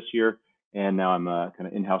 earlier this year. And now I'm a kind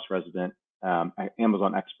of in-house resident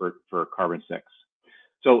Amazon expert for Carbon 6.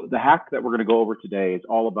 So the hack that we're going to go over today is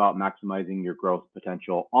all about maximizing your growth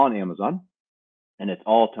potential on Amazon, and it's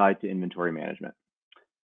all tied to inventory management.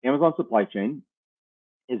 Amazon supply chain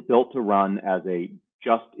is built to run as a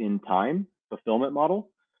just-in-time fulfillment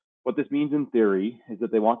model. What this means in theory is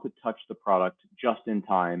that they want to touch the product just in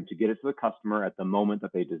time to get it to the customer at the moment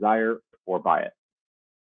that they desire or buy it.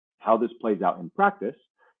 How this plays out in practice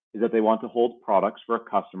is that they want to hold products for a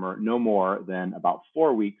customer no more than about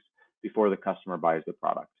 4 weeks before the customer buys the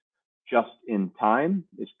product. Just in time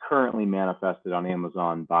is currently manifested on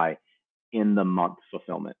Amazon by in the month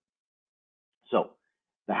fulfillment. So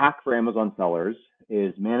the hack for Amazon sellers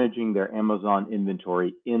is managing their Amazon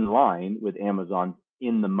inventory in line with Amazon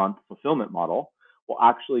in the month fulfillment model will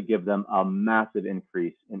actually give them a massive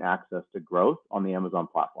increase in access to growth on the Amazon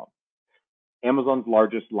platform. Amazon's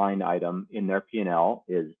largest line item in their P&L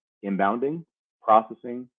is inbounding,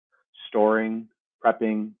 processing, storing,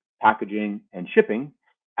 prepping, packaging, and shipping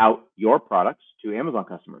out your products to Amazon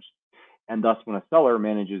customers. And thus, when a seller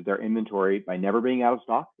manages their inventory by never being out of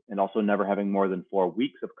stock and also never having more than 4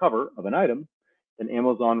 weeks of cover of an item, then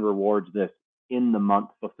Amazon rewards this in the month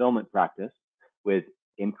fulfillment practice with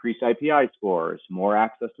increased IPI scores, more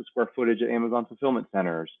access to square footage at Amazon fulfillment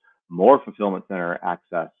centers, more fulfillment center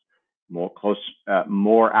access,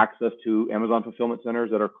 more access to Amazon fulfillment centers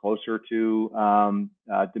that are closer to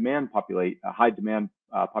high demand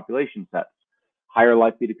population sets, higher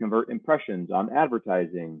likely to convert impressions on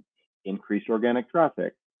advertising, increased organic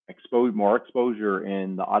traffic, more exposure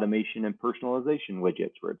in the automation and personalization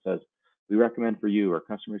widgets where it says, we recommend for you, or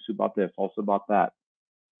customers who bought this also bought that.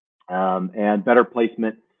 And better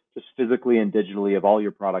placement just physically and digitally of all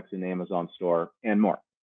your products in the Amazon store and more.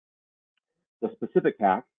 The specific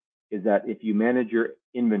hack is that if you manage your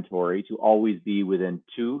inventory to always be within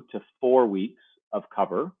 2 to 4 weeks of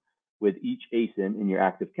cover with each ASIN in your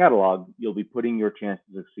active catalog, you'll be putting your chance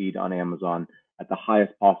to succeed on Amazon at the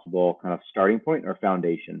highest possible kind of starting point or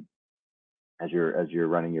foundation as you're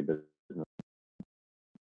running your business.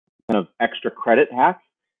 Kind of extra credit hack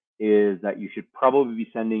is that you should probably be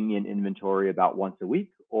sending in inventory about once a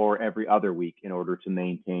week or every other week in order to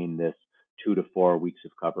maintain this 2 to 4 weeks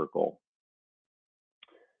of cover goal.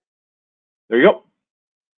 There you go.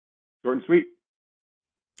 Short and sweet.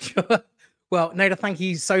 Well, Nader, thank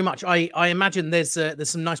you so much. I imagine there's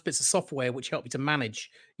some nice bits of software which help you to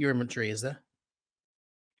manage your inventory, is there?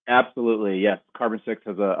 Absolutely, yes. Carbon6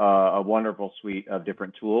 has a wonderful suite of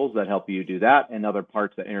different tools that help you do that and other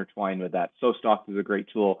parts that intertwine with that. SoStock is a great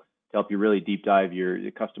tool to help you really deep dive your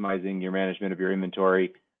customizing your management of your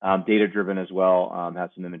inventory. Data-driven as well, has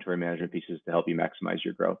some inventory management pieces to help you maximize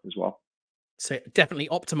your growth as well. So definitely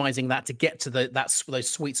optimizing that to get to those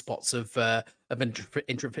sweet spots of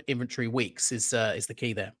inventory weeks is the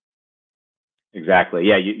key there. Exactly.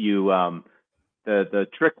 Yeah. The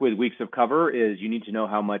trick with weeks of cover is you need to know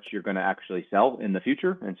how much you're going to actually sell in the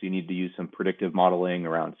future, and so you need to use some predictive modeling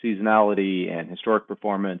around seasonality and historic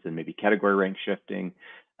performance and maybe category rank shifting.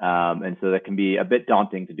 And so that can be a bit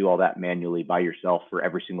daunting to do all that manually by yourself for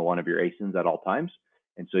every single one of your ASINs at all times.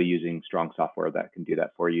 And so using strong software that can do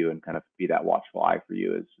that for you and kind of be that watchful eye for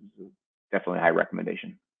you is definitely a high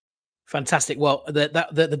recommendation. Fantastic. Well,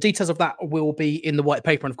 the details of that will be in the white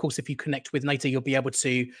paper, and of course, if you connect with Nader, you'll be able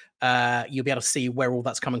to see where all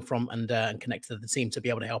that's coming from and connect to the team to be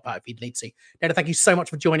able to help out if you need to. Nader, thank you so much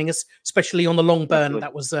for joining us, especially on the long burn. Absolutely.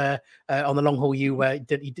 That was on the long haul. You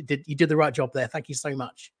did the right job there. Thank you so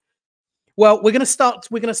much. Well, we're going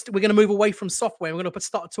to move away from software. We're going to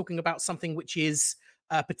start talking about something which is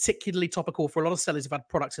particularly topical for a lot of sellers who've had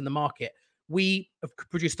products in the market. We have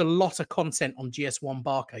produced a lot of content on GS1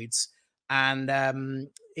 barcodes, and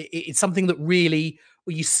it's something that really,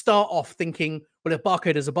 well, you start off thinking, well, a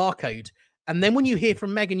barcode is a barcode. And then when you hear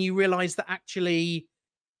from Megan, you realize that actually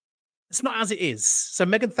it's not as it is. So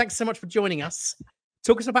Megan, thanks so much for joining us.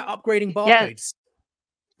 Talk us about upgrading barcodes.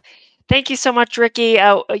 Yeah. Thank you so much, Riki.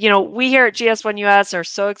 We here at GS1 US are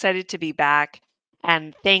so excited to be back.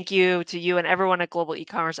 And thank you to you and everyone at Global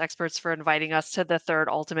E-commerce Experts for inviting us to the third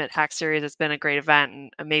Ultimate Hack Series. It's been a great event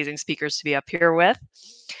and amazing speakers to be up here with.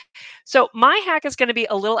 So my hack is going to be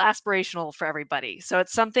a little aspirational for everybody. So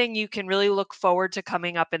it's something you can really look forward to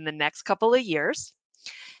coming up in the next couple of years.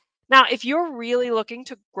 Now, if you're really looking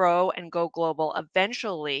to grow and go global,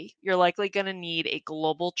 eventually you're likely going to need a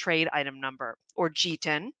global trade item number, or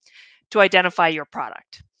GTIN, to identify your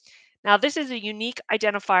product. Now, this is a unique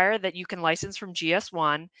identifier that you can license from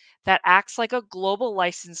GS1 that acts like a global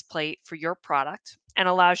license plate for your product and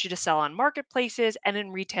allows you to sell on marketplaces and in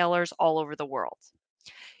retailers all over the world.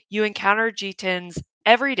 You encounter GTINs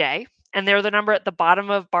every day, and they're the number at the bottom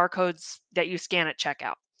of barcodes that you scan at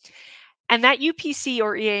checkout. And that UPC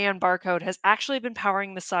or EAN barcode has actually been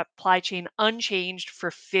powering the supply chain unchanged for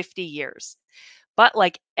 50 years. But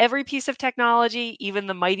like every piece of technology, even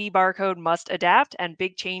the mighty barcode must adapt, and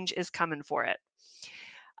big change is coming for it.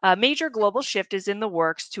 A major global shift is in the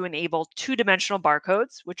works to enable two-dimensional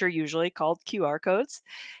barcodes, which are usually called QR codes,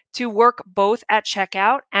 to work both at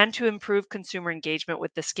checkout and to improve consumer engagement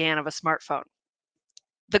with the scan of a smartphone.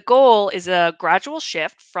 The goal is a gradual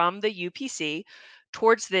shift from the UPC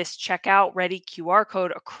towards this checkout-ready QR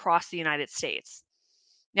code across the United States.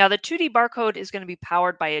 Now, the 2D barcode is going to be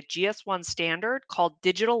powered by a GS1 standard called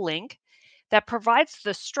Digital Link that provides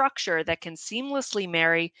the structure that can seamlessly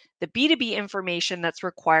marry the B2B information that's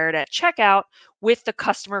required at checkout with the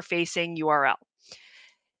customer-facing URL.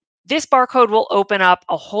 This barcode will open up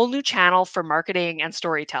a whole new channel for marketing and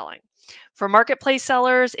storytelling. For marketplace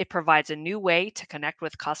sellers, it provides a new way to connect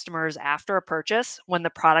with customers after a purchase when the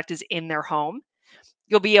product is in their home.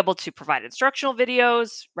 You'll be able to provide instructional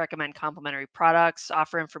videos, recommend complementary products,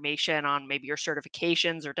 offer information on maybe your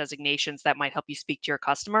certifications or designations that might help you speak to your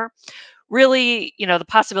customer. Really, the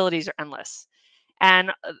possibilities are endless.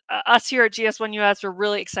 And us here at GS1 US, we're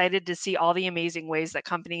really excited to see all the amazing ways that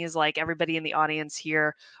companies like everybody in the audience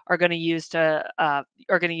here are going to use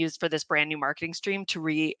for this brand new marketing stream to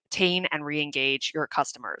retain and re-engage your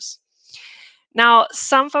customers. Now,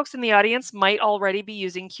 some folks in the audience might already be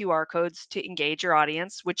using QR codes to engage your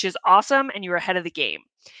audience, which is awesome, and you're ahead of the game.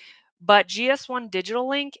 But GS1 Digital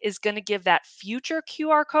Link is going to give that future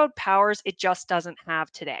QR code powers it just doesn't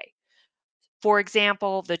have today. For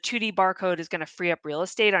example, the 2D barcode is going to free up real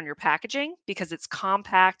estate on your packaging because it's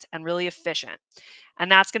compact and really efficient.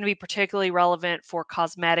 And that's going to be particularly relevant for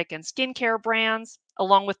cosmetic and skincare brands,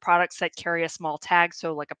 along with products that carry a small tag,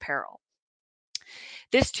 so like apparel.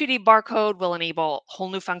 This 2D barcode will enable whole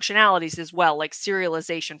new functionalities as well, like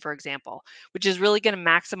serialization, for example, which is really going to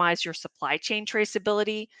maximize your supply chain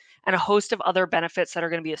traceability and a host of other benefits that are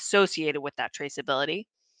going to be associated with that traceability.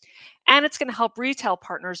 And it's going to help retail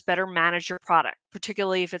partners better manage your product,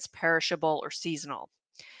 particularly if it's perishable or seasonal.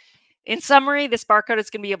 In summary, this barcode is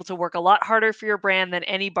going to be able to work a lot harder for your brand than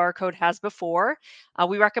any barcode has before.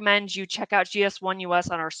 We recommend you check out GS1 US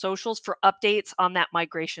on our socials for updates on that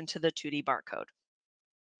migration to the 2D barcode.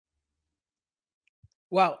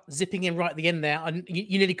 Well, zipping in right at the end there,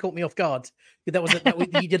 you nearly caught me off guard. That was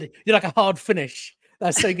you did like a hard finish.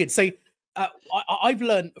 That's so good. So I've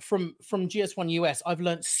learned from GS1 US. I've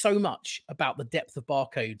learned so much about the depth of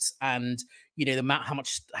barcodes and how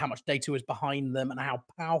much data is behind them and how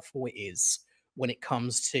powerful it is when it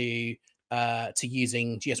comes to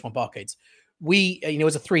using GS1 barcodes. We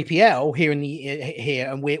as a 3PL here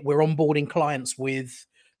and we're onboarding clients with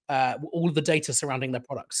all of the data surrounding their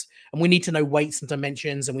products, and we need to know weights and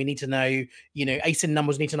dimensions, and we need to know ASIN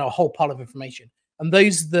numbers. We need to know a whole pile of information. And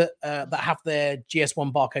those that have their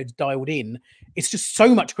GS1 barcodes dialed in, it's just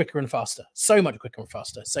so much quicker and faster. So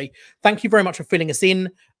thank you very much for filling us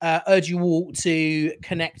in. Urge you all to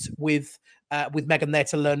connect with Megan there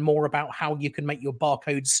to learn more about how you can make your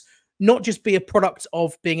barcodes not just be a product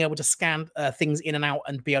of being able to scan things in and out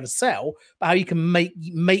and be able to sell, but how you can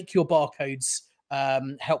make your barcodes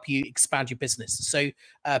help you expand your business. So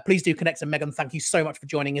please do connect. And Megan, thank you so much for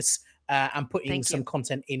joining us and putting some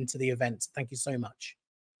content into the event. Thank you so much.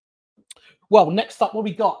 Well, next up, what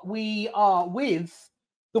we got? We are with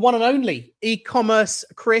the one and only e-commerce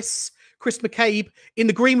Chris McCabe in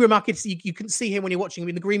the green room. You can see him when you're watching him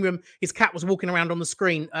in the green room. His cat was walking around on the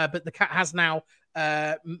screen, but the cat has now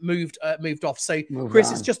moved off. So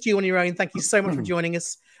Chris, it's just you on your own. Thank you so much for joining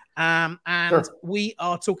us. And we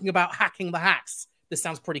are talking about hacking the hacks. This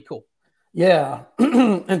sounds pretty cool. Yeah.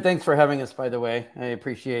 And thanks for having us, by the way. I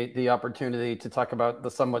appreciate the opportunity to talk about the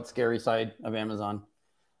somewhat scary side of Amazon.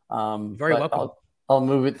 Very welcome. I'll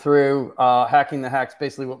move it through. Hacking the hacks,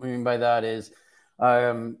 basically what we mean by that is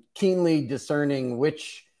keenly discerning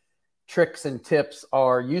which tricks and tips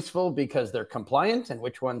are useful because they're compliant and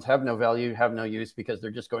which ones have no value, have no use because they're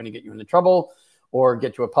just going to get you into trouble or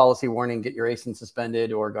get you a policy warning, get your ASIN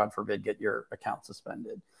suspended, or God forbid, get your account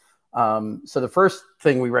suspended. So the first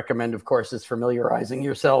thing we recommend, of course, is familiarizing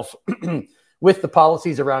yourself with the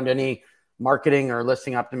policies around any marketing or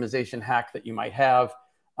listing optimization hack that you might have.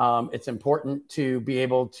 It's important to be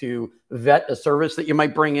able to vet a service that you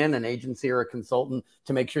might bring in, an agency or a consultant,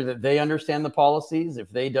 to make sure that they understand the policies. If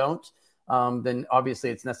they don't, then obviously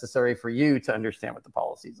it's necessary for you to understand what the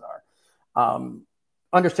policies are.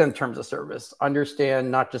 Understand terms of service.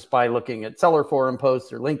 Understand not just by looking at seller forum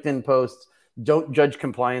posts or LinkedIn posts. Don't judge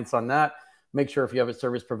compliance on that. Make sure if you have a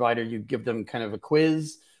service provider, you give them kind of a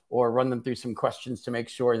quiz or run them through some questions to make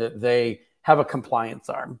sure that they have a compliance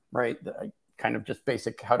arm, right? Kind of just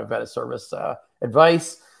basic how to vet a service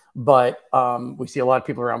advice. But we see a lot of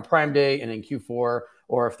people around Prime Day and in Q4,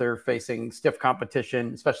 or if they're facing stiff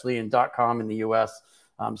competition, especially in .com in the US,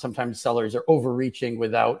 sometimes sellers are overreaching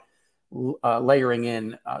without layering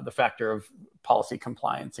in the factor of policy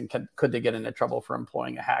compliance and could they get into trouble for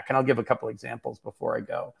employing a hack. And I'll give a couple examples before I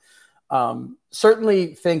go.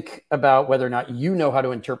 Certainly think about whether or not you know how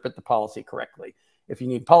to interpret the policy correctly. If you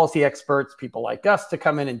need policy experts, people like us to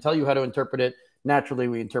come in and tell you how to interpret it, naturally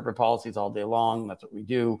we interpret policies all day long. That's what we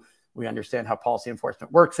do. We understand how policy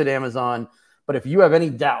enforcement works at Amazon. But if you have any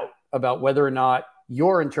doubt about whether or not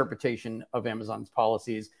your interpretation of Amazon's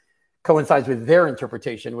policies coincides with their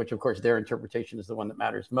interpretation, which of course their interpretation is the one that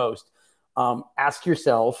matters most, ask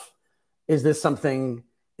yourself, is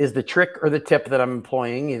the trick or the tip that I'm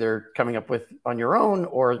employing, either coming up with on your own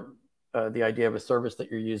or the idea of a service that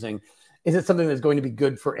you're using, is it something that's going to be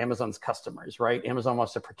good for Amazon's customers, right? Amazon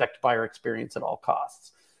wants to protect buyer experience at all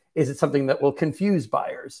costs. Is it something that will confuse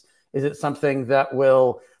buyers? Is it something that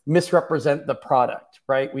will misrepresent the product,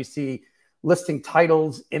 right? We see listing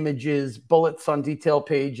titles, images, bullets on detail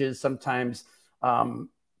pages, sometimes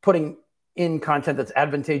putting in content that's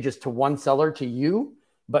advantageous to one seller, to you,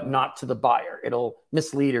 but not to the buyer. It'll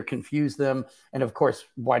mislead or confuse them. And of course,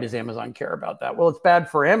 why does Amazon care about that? Well, it's bad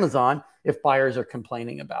for Amazon if buyers are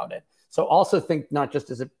complaining about it. So also think not just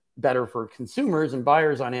is it better for consumers and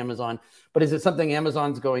buyers on Amazon, but is it something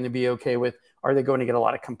Amazon's going to be okay with? Are they going to get a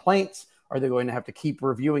lot of complaints? Are they going to have to keep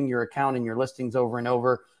reviewing your account and your listings over and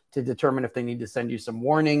over to determine if they need to send you some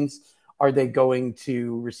warnings? Are they going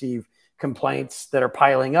to receive complaints that are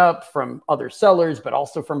piling up from other sellers, but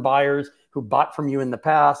also from buyers who bought from you in the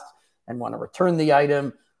past and want to return the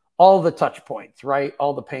item? All the touch points, right?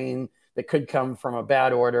 All the pain that could come from a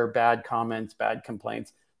bad order, bad comments, bad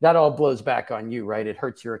complaints. That all blows back on you, right? It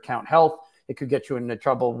hurts your account health. It could get you into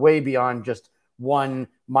trouble way beyond just one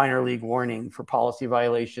minor league warning for policy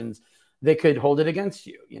violations. They could hold it against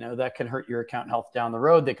you. You know, that can hurt your account health down the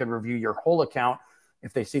road. They could review your whole account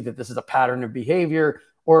if they see that this is a pattern of behavior,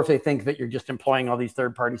 or if they think that you're just employing all these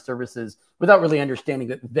third-party services without really understanding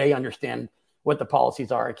that they understand what the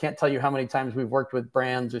policies are. I can't tell you how many times we've worked with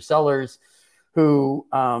brands or sellers who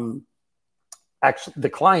actually, the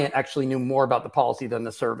client actually knew more about the policy than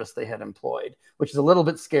the service they had employed, which is a little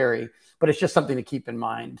bit scary, but it's just something to keep in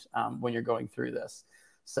mind when you're going through this.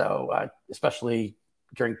 So especially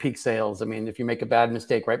during peak sales, I mean, if you make a bad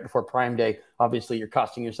mistake right before Prime Day, obviously you're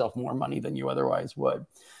costing yourself more money than you otherwise would.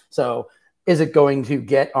 So is it going to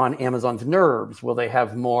get on Amazon's nerves? Will they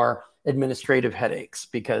have more administrative headaches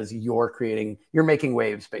because you're making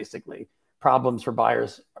waves, basically? Problems for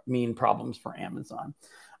buyers mean problems for Amazon.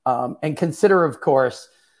 And consider, of course,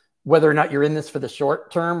 whether or not you're in this for the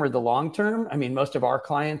short term or the long term. I mean, most of our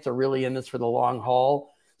clients are really in this for the long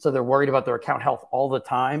haul. So they're worried about their account health all the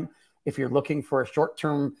time. If you're looking for a short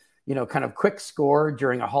term, you know, kind of quick score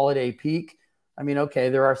during a holiday peak, I mean, okay,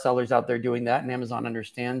 there are sellers out there doing that and Amazon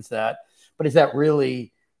understands that. But is that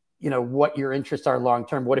really, you know, what your interests are long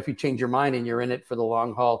term? What if you change your mind and you're in it for the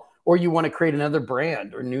long haul? Or you want to create another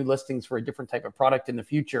brand or new listings for a different type of product in the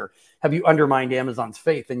future? Have you undermined Amazon's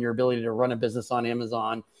faith in your ability to run a business on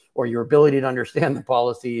Amazon, or your ability to understand the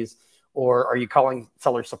policies? Or are you calling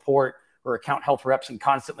seller support or account health reps and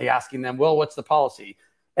constantly asking them, well, what's the policy?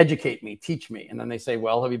 Educate me, teach me. And then they say,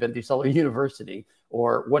 well, have you been through Seller University?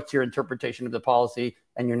 Or what's your interpretation of the policy?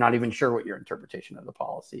 And you're not even sure what your interpretation of the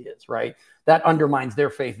policy is, right? That undermines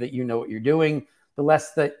their faith that you know what you're doing. The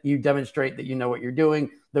less that you demonstrate that you know what you're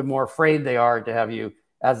doing, the more afraid they are to have you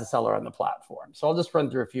as a seller on the platform. So I'll just run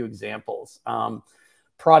through a few examples.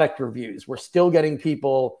 Product reviews. We're still getting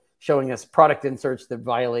people showing us product inserts that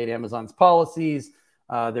violate Amazon's policies.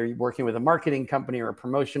 They're working with a marketing company or a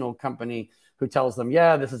promotional company who tells them,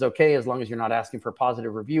 yeah, this is okay. As long as you're not asking for a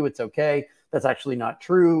positive review, it's okay. That's actually not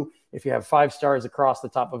true. If you have 5 stars across the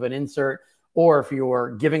top of an insert, or if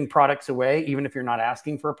you're giving products away, even if you're not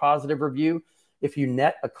asking for a positive review, if you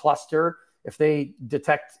net a cluster, if they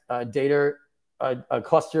detect a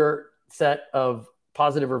cluster set of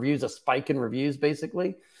positive reviews, a spike in reviews,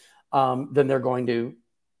 basically, then they're going to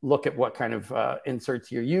look at what kind of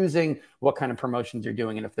inserts you're using, what kind of promotions you're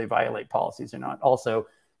doing, and if they violate policies or not. Also,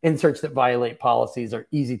 inserts that violate policies are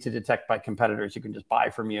easy to detect by competitors who can just buy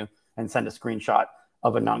from you and send a screenshot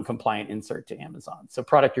of a non-compliant insert to Amazon. So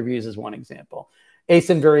product reviews is one example.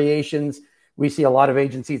 ASIN variations. We see a lot of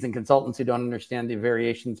agencies and consultants who don't understand the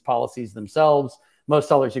variations policies themselves. Most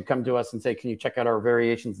sellers who come to us and say, can you check out our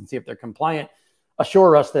variations and see if they're compliant,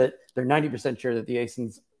 assure us that they're 90% sure that the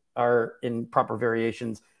ASINs are in proper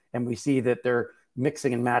variations. And we see that they're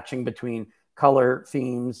mixing and matching between color,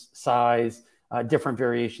 themes, size, different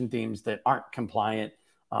variation themes that aren't compliant.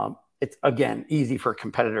 It's, again, easy for a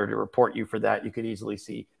competitor to report you for that. You could easily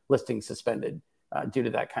see listings suspended due to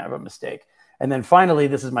that kind of a mistake. And then finally,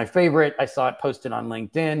 this is my favorite. I saw it posted on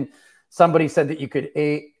LinkedIn. Somebody said that you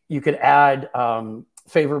could add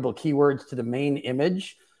favorable keywords to the main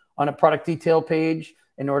image on a product detail page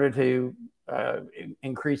in order to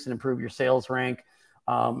increase and improve your sales rank.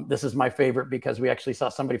 This is my favorite because we actually saw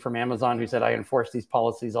somebody from Amazon who said, I enforce these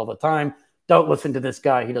policies all the time. Don't listen to this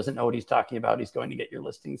guy. He doesn't know what he's talking about. He's going to get your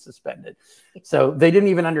listing suspended. So they didn't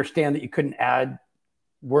even understand that you couldn't add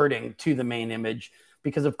wording to the main image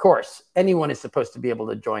because, of course, anyone is supposed to be able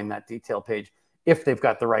to join that detail page if they've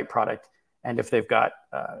got the right product and if they've got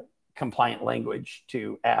compliant language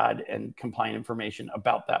to add and compliant information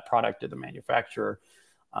about that product or the manufacturer.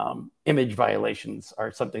 Image violations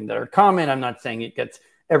are something that are common. I'm not saying it gets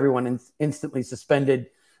everyone instantly suspended,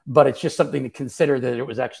 but it's just something to consider that it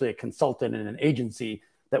was actually a consultant and an agency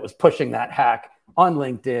that was pushing that hack on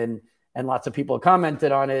LinkedIn, and lots of people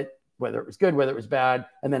commented on it, whether it was good, whether it was bad.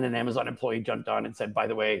 And then an Amazon employee jumped on and said, by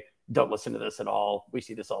the way, don't listen to this at all. We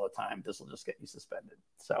see this all the time. This will just get you suspended.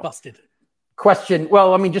 So busted. question.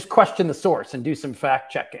 Well, I mean, just question the source and do some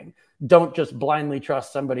fact checking. Don't just blindly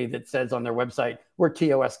trust somebody that says on their website, we're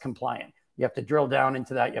TOS compliant. You have to drill down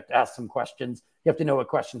into that. You have to ask some questions. You have to know what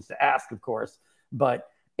questions to ask, of course. But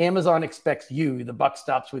Amazon expects you, the buck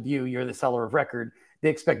stops with you. You're the seller of record. They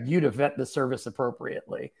expect you to vet the service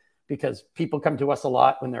appropriately, because people come to us a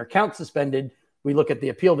lot when their account's suspended. We look at the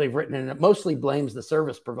appeal they've written, and it mostly blames the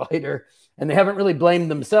service provider, and they haven't really blamed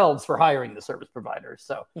themselves for hiring the service provider.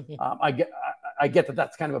 So I get that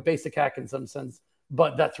that's kind of a basic hack in some sense,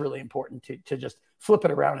 but that's really important to just flip it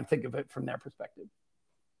around and think of it from their perspective.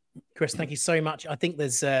 Chris, thank you so much. I think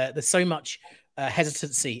there's so much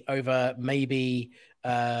hesitancy over maybe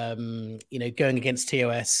going against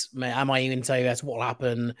TOS. Am I in TOS? What will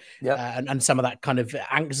happen? Yeah, and some of that kind of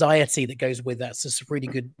anxiety that goes with that. So it's a really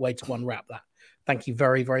good way to unwrap that. Thank you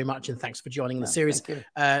very, very much, and thanks for joining the series.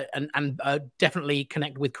 And definitely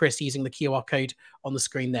connect with Chris using the QR code on the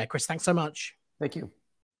screen there. Chris, thanks so much. Thank you.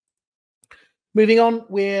 Moving on,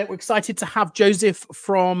 we're excited to have Joseph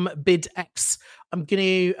from BidX. I'm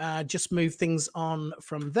going to just move things on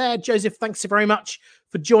from there. Joseph, thanks so very much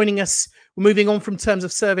for joining us. We're moving on from terms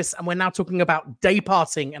of service, and we're now talking about day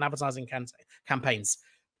parting and advertising campaigns.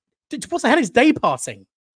 What the hell is day parting?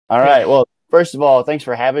 All right. Well, first of all, thanks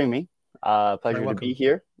for having me. Pleasure to be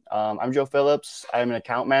here. I'm Joe Phillips. I'm an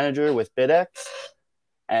account manager with BidX,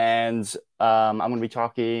 and I'm going to be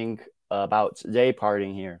talking about day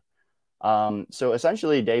parting here. So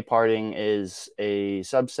essentially, day parting is a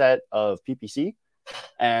subset of PPC.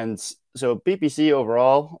 And so PPC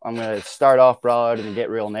overall, I'm going to start off broad and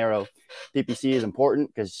get real narrow. PPC is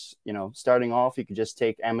important because, starting off, you could just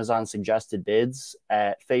take Amazon suggested bids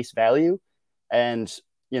at face value and,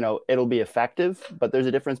 it'll be effective, but there's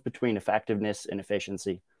a difference between effectiveness and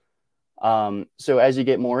efficiency. So as you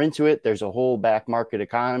get more into it, there's a whole back market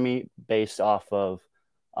economy based off of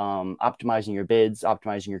optimizing your bids,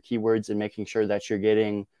 optimizing your keywords, and making sure that you're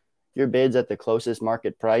getting your bids at the closest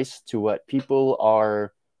market price to what people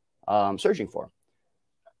are searching for.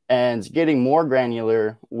 And getting more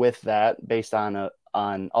granular with that based on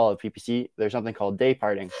all of PPC, there's something called day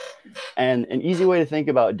parting. And an easy way to think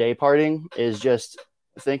about day parting is just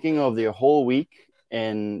thinking of your whole week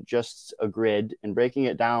in just a grid and breaking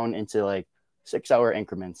it down into like 6-hour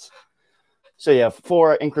increments. So you have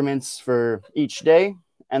 4 increments for each day.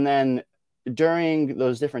 And then during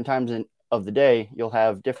those different times of the day, you'll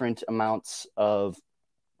have different amounts of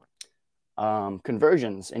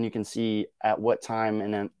conversions, and you can see at what time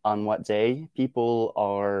and on what day people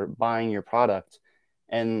are buying your product.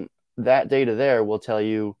 And that data there will tell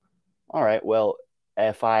you, all right, well,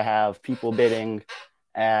 if I have people bidding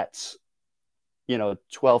at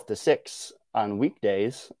 12 to 6 on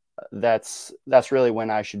weekdays, that's really when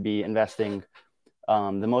I should be investing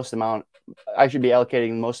the most amount. I should be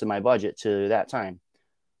allocating most of my budget to that time.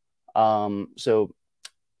 So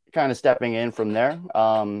kind of stepping in from there,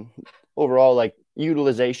 overall, like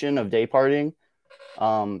utilization of day parting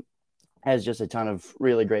has just a ton of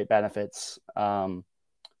really great benefits.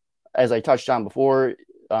 As I touched on before,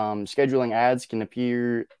 scheduling ads can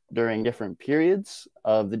appear during different periods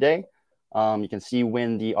of the day. You can see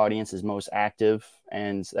when the audience is most active,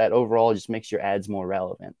 and that overall just makes your ads more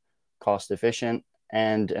relevant, cost efficient,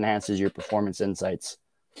 and enhances your performance insights.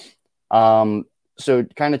 So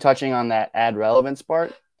kind of touching on that ad relevance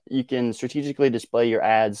part, you can strategically display your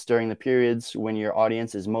ads during the periods when your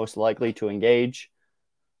audience is most likely to engage,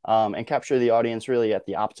 and capture the audience really at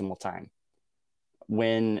the optimal time.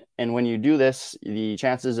 When you do this, the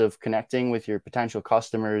chances of connecting with your potential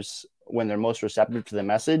customers when they're most receptive to the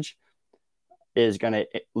message is going to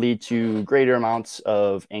lead to greater amounts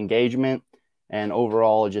of engagement and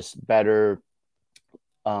overall just better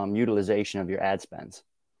utilization of your ad spends.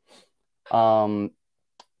 So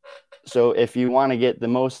if you want to get the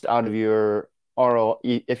most out of your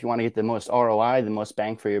if you want to get the most ROI, the most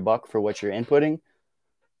bang for your buck for what you're inputting,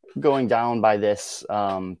 going down by this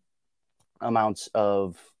amounts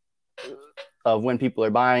of when people are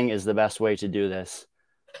buying is the best way to do this.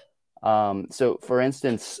 So for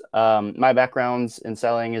instance, my background in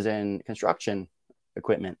selling is in construction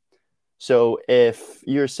equipment. So if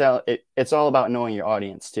you're it's all about knowing your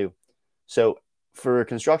audience too. So for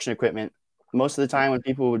construction equipment, most of the time when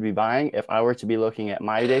people would be buying, if I were to be looking at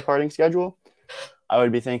my day parting schedule, I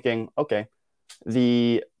would be thinking, okay,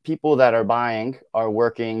 the people that are buying are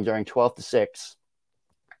working during 12 to 6,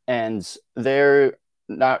 and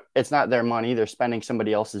it's not their money. They're spending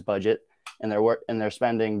somebody else's budget, and they're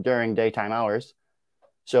spending during daytime hours.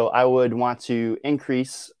 So I would want to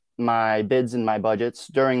increase my bids and my budgets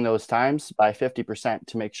during those times by 50%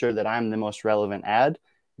 to make sure that I'm the most relevant ad,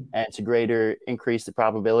 and to greater increase the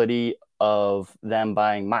probability of them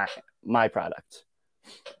buying my product.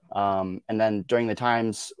 And then during the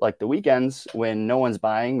times like the weekends when no one's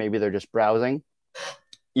buying, maybe they're just browsing,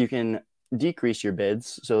 you can decrease your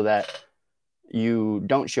bids so that you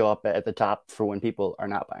don't show up at the top for when people are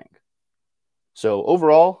not buying. So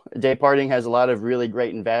overall, day parting has a lot of really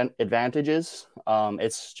great advantages.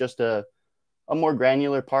 It's just a more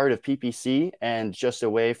granular part of PPC and just a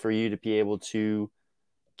way for you to be able to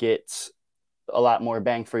get a lot more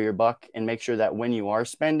bang for your buck and make sure that when you are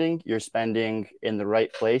spending, you're spending in the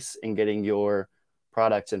right place and getting your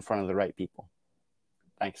products in front of the right people.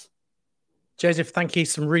 Thanks. Joseph, thank you.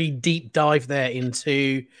 Some really deep dive there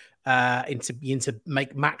into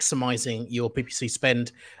maximizing your PPC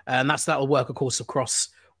spend, and that'll work, of course, across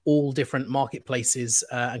all different marketplaces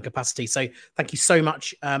and capacity. So thank you so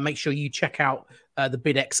much. Make sure you check out the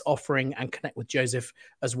BidX offering and connect with Joseph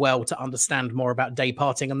as well to understand more about day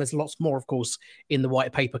parting. And there's lots more, of course, in the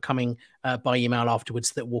white paper coming by email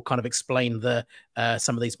afterwards that will kind of explain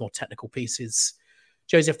some of these more technical pieces.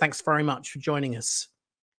 Joseph, thanks very much for joining us.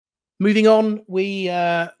 Moving on,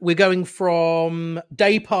 we're going from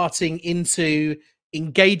day parting into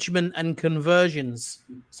engagement and conversions.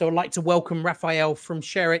 So I'd like to welcome Rafael from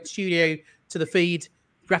Share It Studio to the feed.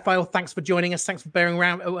 Rafael, thanks for joining us. Thanks for bearing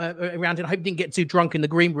around it. I hope you didn't get too drunk in the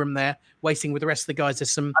green room there, waiting with the rest of the guys.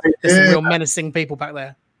 There's some real menacing people back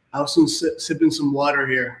there. I was sipping some water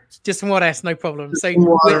here. Just some water, no problem. So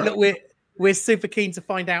we're super keen to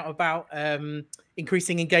find out about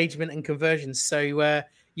increasing engagement and conversions. So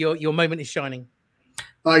your moment is shining.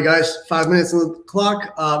 All right, guys, 5 minutes on the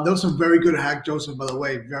clock. That was a very good hack, Joseph, by the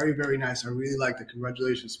way. Very, very nice. I really liked it.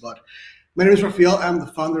 Congratulations, bud. My name is Rafael. I'm the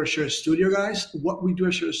founder of Share Studio, guys. What we do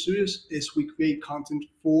at Share Studios is we create content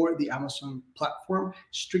for the Amazon platform,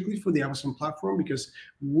 strictly for the Amazon platform, because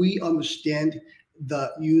we understand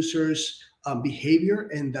the user's behavior,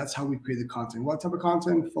 and that's how we create the content. What type of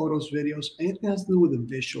content? Photos, videos, anything that has to do with the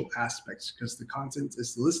visual aspects, because the content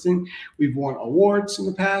is the listing. We've won awards in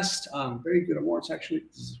the past, very good awards actually.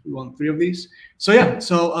 We won 3 of these. So yeah,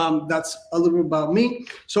 that's a little bit about me.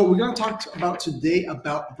 So we're going to talk about today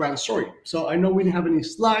about brand story. So I know we didn't have any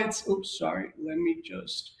slides. Oops, sorry. Let me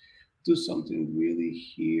just do something really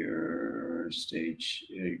here. Stage.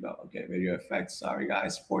 There you go. Okay, video effects. Sorry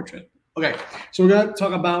guys. Portrait. Okay, so we're going to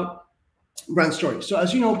talk about brand story. So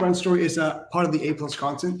as you know, brand story is a part of the A+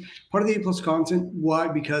 content. Part of the A+ content. Why?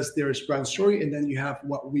 Because there is brand story, and then you have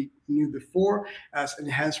what we knew before as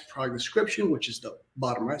enhanced product description, which is the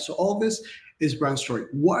bottom, right? So all this is brand story.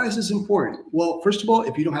 Why is this important? Well, first of all,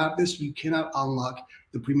 if you don't have this, you cannot unlock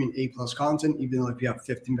the premium A+ content, even though if you have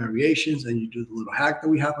 15 variations and you do the little hack that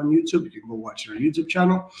we have on YouTube, you can go watch it on our YouTube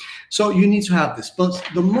channel. So you need to have this. But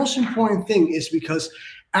the most important thing is because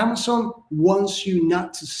Amazon wants you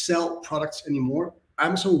not to sell products anymore.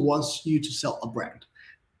 Amazon wants you to sell a brand.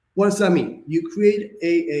 What does that mean? You create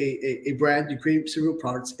a brand, you create several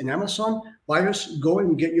products in Amazon, buyers go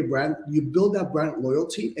and get your brand, you build that brand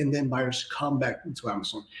loyalty, and then buyers come back into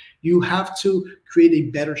Amazon. You have to create a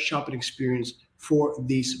better shopping experience for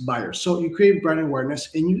these buyers. So you create brand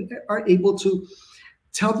awareness, and you are able to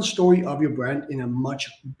tell the story of your brand in a much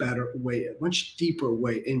better way, a much deeper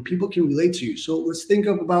way, and people can relate to you. So let's think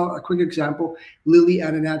about a quick example, Lily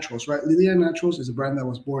Anna Naturals, right? Lily Anna Naturals is a brand that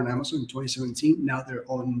was born on Amazon in 2017. Now they're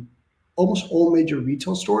on almost all major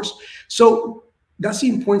retail stores. So that's the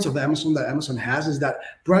importance of Amazon that Amazon has, is that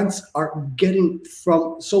brands are getting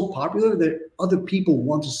so popular that other people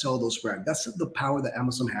want to sell those brands. That's the power that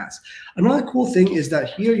Amazon has. Another cool thing is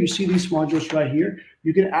that here you see these modules right here.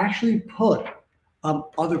 You can actually put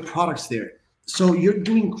other products there. So you're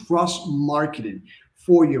doing cross marketing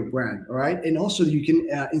for your brand, all right? And also you can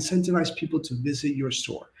incentivize people to visit your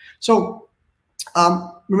store. So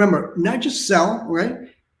remember, not just sell, right?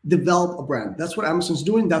 Develop a brand. That's what Amazon's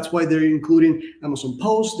doing. That's why they're including Amazon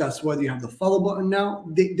Post. That's why you have the follow button now.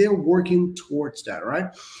 They're working towards that,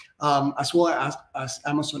 right? As well as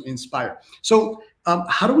Amazon Inspire. So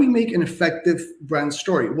how do we make an effective brand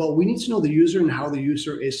story? Well, we need to know the user and how the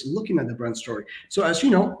user is looking at the brand story. So as you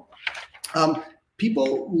know,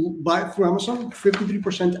 people buy through Amazon,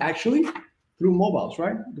 53% actually through mobiles,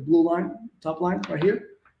 right? The blue line, top line right here.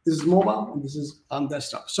 This is mobile and this is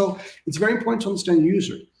desktop. So it's very important to understand the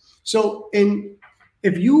user. So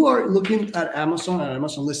if you are looking at Amazon and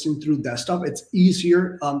Amazon listing through desktop, it's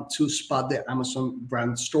easier to spot the Amazon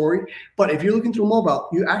brand story. But if you're looking through mobile,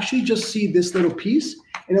 you actually just see this little piece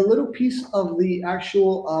and a little piece of the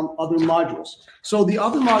actual other modules. So the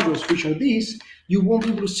other modules, which are these, you won't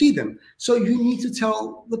be able to see them. So you need to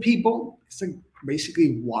tell the people, it's like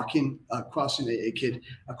basically crossing a kid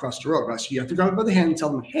across the road, right? So you have to grab them by the hand and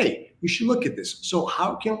tell them, hey, you should look at this. So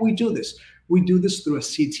how can we do this? We do this through a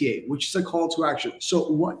CTA, which is a call to action.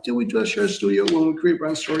 So what do we do at Share Studio when we create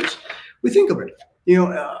brand stories? We think of it.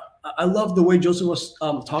 I love the way Joseph was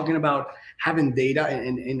talking about having data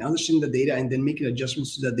and understanding the data and then making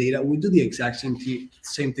adjustments to the data. We do the exact same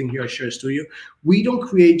thing here at Share Studio. We don't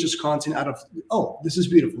create just content out of, oh, this is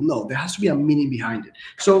beautiful. No, there has to be a meaning behind it.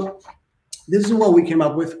 So this is what we came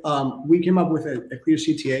up with. We came up with a clear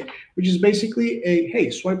CTA, which is basically a, hey,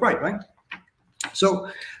 swipe right? So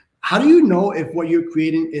how do you know if what you're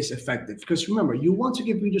creating is effective? Because remember, you want to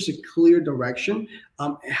give readers a clear direction,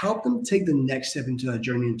 help them take the next step into that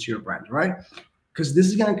journey into your brand, right? Because this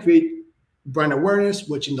is going to create brand awareness,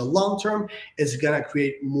 which in the long term is going to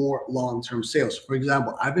create more long-term sales. For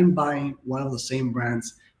example, I've been buying one of the same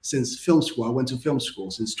brands since film school. I went to film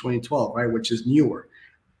school since 2012, right, which is newer.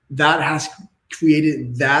 That has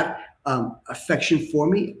created that affection for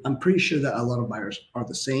me. I'm pretty sure that a lot of buyers are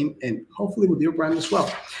the same, and hopefully with your brand as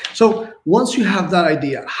well. So once you have that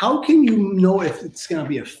idea, how can you know if it's going to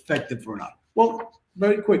be effective or not? Well,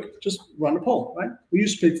 very quick, just run a poll, right? We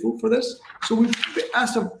use Pitful for this. So we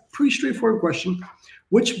asked a pretty straightforward question.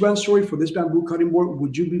 Which brand story for this bamboo cutting board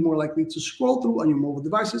would you be more likely to scroll through on your mobile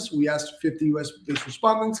devices? We asked 50 US-based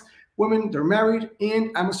respondents, women, they're married, and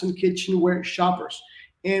Amazon kitchenware shoppers.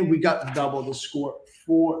 And we got double the score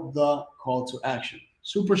for the call to action.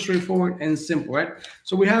 Super straightforward and simple, right?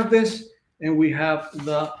 So we have this and we have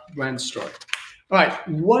the brand story. All right,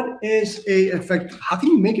 what is how can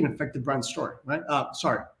you make an effective brand story, right?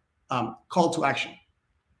 Call to action.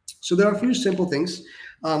 So there are a few simple things.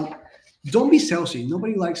 Don't be salesy.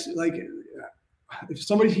 Nobody likes, if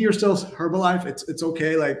somebody here sells Herbalife, it's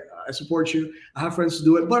okay. Like, I support you. I have friends to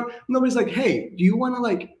do it, but nobody's like, hey, do you want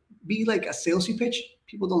to be like a salesy pitch?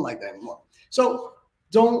 People don't like that anymore. So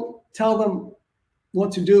don't tell them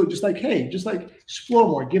what to do. Just explore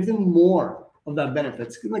more, give them more of that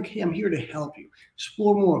benefits. Like, hey, I'm here to help you.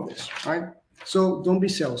 Explore more of this, right? So don't be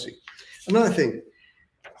salesy. Another thing,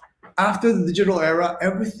 after the digital era,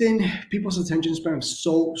 people's attention span is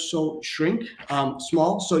so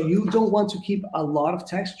small. So you don't want to keep a lot of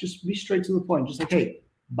text. Just be straight to the point. Just like, hey,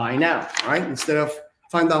 buy now, right? Instead of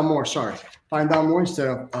find out more, find out more instead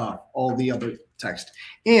of all the other text.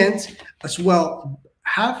 And as well,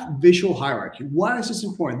 have visual hierarchy. Why is this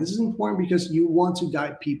important? This is important because you want to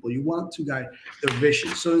guide people. You want to guide their vision.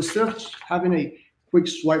 So instead of having a quick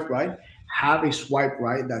swipe right, have a swipe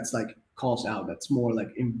right that's like calls out. That's more like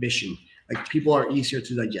ambition. Like, people are easier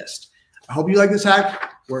to digest. I hope you like this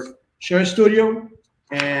hack. We're Share Studio.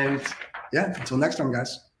 And yeah, until next time,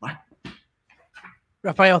 guys. Bye.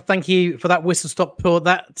 Rafael, thank you for that whistle stop tour.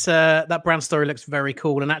 That brand story looks very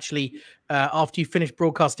cool. And actually, after you finish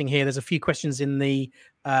broadcasting here, there's a few questions in the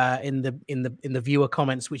viewer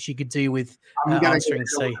comments which you could do with answering.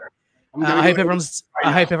 So I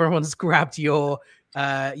hope everyone's grabbed your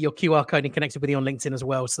QR code and connected with you on LinkedIn as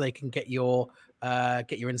well, so they can get your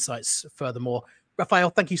insights furthermore. Rafael,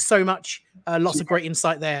 thank you so much. Lots of great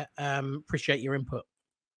insight there. Appreciate your input.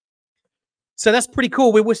 So that's pretty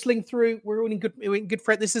cool. We're whistling through. We're in good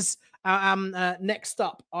thread. This is next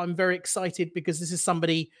up. I'm very excited because this is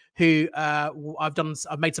somebody who I've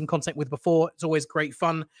made some content with before. It's always great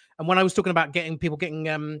fun. And when I was talking about getting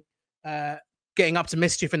up to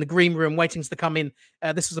mischief in the green room, waiting to come in,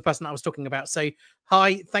 this was the person I was talking about. So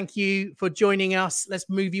hi, thank you for joining us. Let's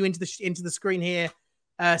move you into the screen here.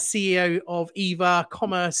 CEO of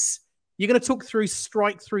Ecommerce. You're going to talk through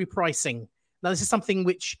strike-through pricing. Now, this is something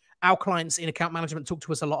which our clients in account management talk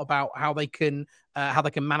to us a lot about, how they can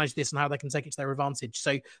manage this and how they can take it to their advantage.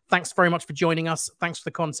 So thanks very much for joining us. Thanks for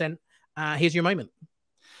the content. Here's your moment.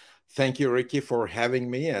 Thank you, Riki, for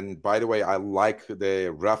having me. And by the way, I like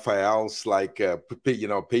the Rafael's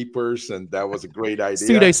papers, and that was a great idea.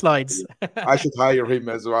 Pseudo slides. I should hire him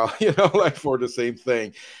as well, for the same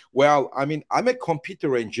thing. Well, I mean, I'm a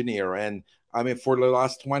computer engineer, and I mean, for the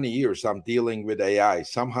last 20 years, I'm dealing with AI.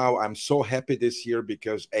 Somehow, I'm so happy this year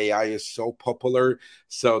because AI is so popular.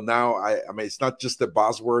 So now, I mean, it's not just a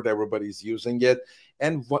buzzword; everybody's using it.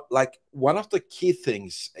 And one of the key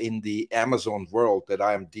things in the Amazon world that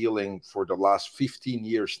I'm dealing for the last 15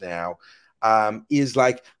 years now is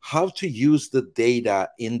how to use the data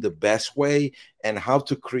in the best way and how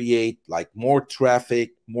to create more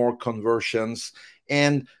traffic, more conversions.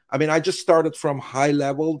 And I mean, I just started from high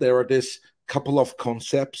level. There are this couple of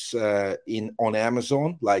concepts on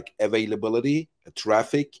Amazon, like availability,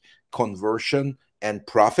 traffic, conversion, and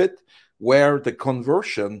profit, where the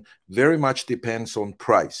conversion very much depends on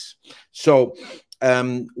price. So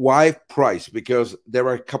why price? Because there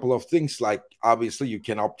are a couple of things, like obviously you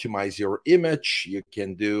can optimize your image, you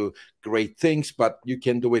can do great things, but you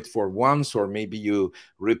can do it for once, or maybe you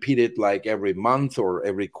repeat it like every month or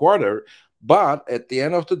every quarter. But at the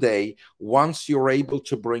end of the day, once you're able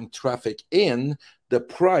to bring traffic in, the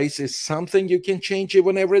price is something you can change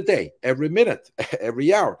even every day, every minute,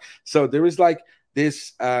 every hour. So there is like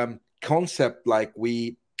this concept, like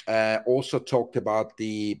we also talked about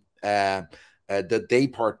the day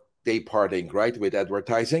parting, right, with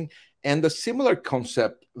advertising. And the similar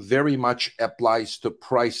concept very much applies to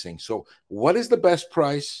pricing. So what is the best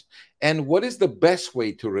price and what is the best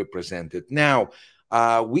way to represent it? Now,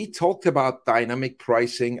 we talked about dynamic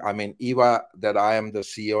pricing. I mean, Eva, that I am the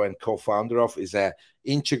CEO and co-founder of, is an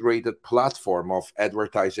integrated platform of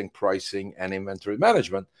advertising, pricing, and inventory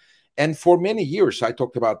management. And for many years, I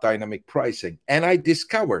talked about dynamic pricing. And I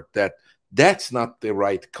discovered that that's not the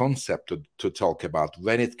right concept to talk about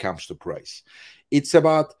when it comes to price. It's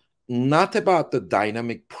not about the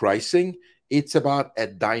dynamic pricing. It's about a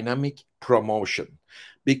dynamic promotion.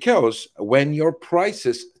 Because when your price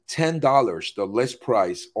is $10, the list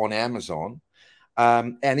price on Amazon,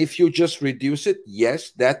 and if you just reduce it,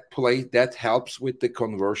 yes, that helps with the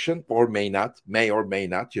conversion, or may or may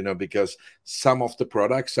not, you know, because some of the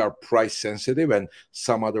products are price sensitive and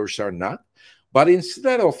some others are not. But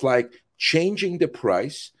instead of like changing the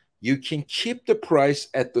price, you can keep the price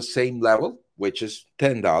at the same level, which is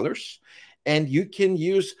 $10, and you can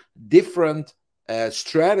use different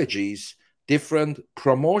strategies, different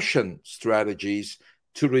promotion strategies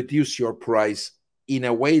to reduce your price in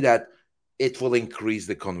a way that it will increase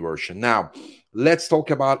the conversion. Now, let's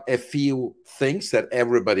talk about a few things that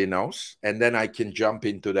everybody knows, and then I can jump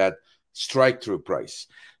into that strike-through price.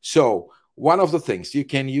 So one of the things, you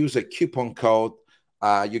can use a coupon code.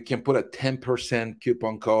 You can put a 10%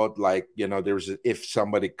 coupon code, like, you know, if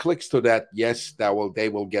somebody clicks to that, yes, they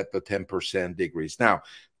will get the 10% decrease. Now,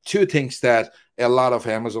 two things that a lot of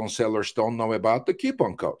Amazon sellers don't know about the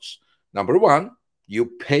coupon codes. Number one, you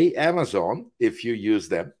pay Amazon if you use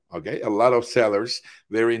them. Okay, a lot of sellers,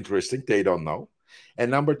 very interesting, they don't know.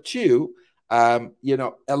 And number two, you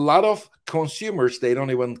know, a lot of consumers, they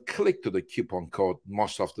don't even click to the coupon code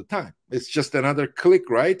most of the time. It's just another click,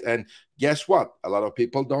 right? And guess what? A lot of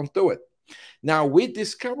people don't do it. Now, we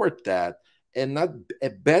discovered that a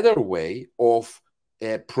better way of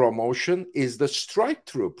promotion is the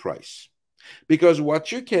strike-through price. Because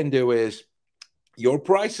what you can do is, your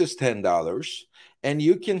price is $10, and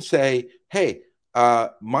you can say, hey,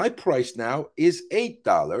 my price now is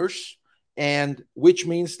 $8, and which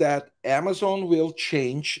means that Amazon will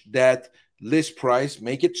change that list price,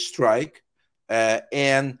 make it strike,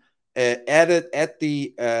 and add it at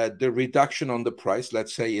the reduction on the price.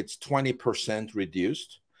 Let's say it's 20%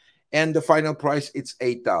 reduced, and the final price, it's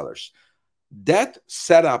 $8. That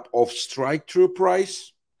setup of strike-through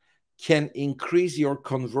price can increase your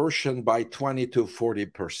conversion by 20 to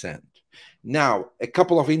 40%. Now, a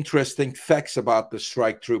couple of interesting facts about the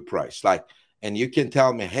strike-through price, and you can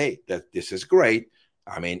tell me, hey, that this is great.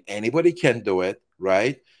 I mean, anybody can do it,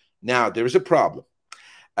 right? Now, there's a problem,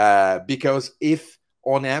 because if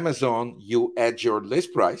on Amazon you add your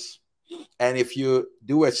list price, and if you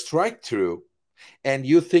do a strike-through, and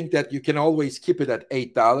you think that you can always keep it at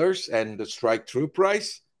 $8 and the strike-through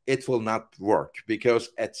price, it will not work, because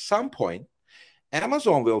at some point,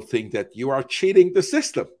 Amazon will think that you are cheating the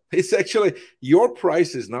system. It's actually, your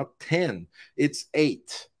price is not 10, it's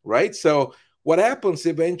 8, right? So what happens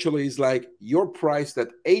eventually is like your price at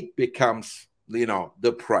 8 becomes, you know,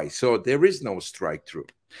 the price. So there is no strike-through.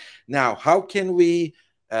 Now, how can we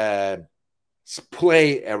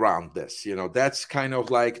play around this? You know, that's kind of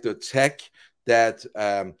like the tech that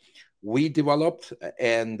we developed,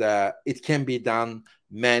 and it can be done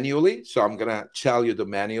manually. So I'm going to tell you the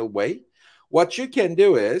manual way. What you can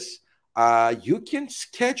do is you can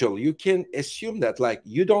schedule, you can assume that like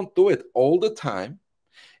you don't do it all the time,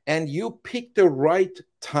 and you pick the right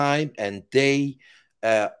time and day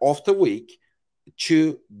of the week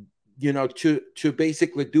to, you know, to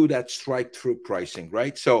basically do that strike-through pricing,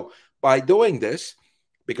 right? So by doing this,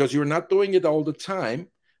 because you're not doing it all the time,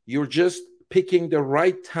 you're just picking the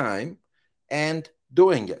right time and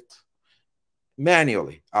doing it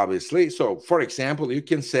manually, obviously. So for example, you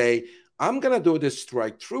can say, I'm going to do this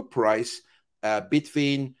strike-through price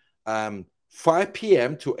between 5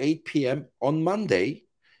 p.m. to 8 p.m. on Monday.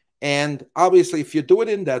 And obviously, if you do it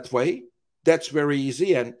in that way, that's very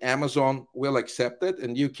easy, and Amazon will accept it,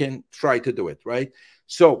 and you can try to do it, right?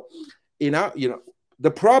 So, you know,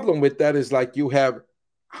 the problem with that is like you have,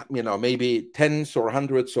 you know, maybe tens or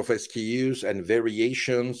hundreds of SKUs and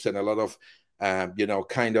variations and a lot of you know,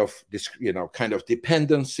 kind of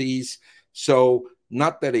dependencies. So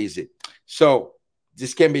not that easy. So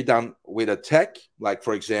this can be done with a tech, like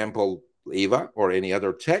for example, Eva or any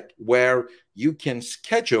other tech, where you can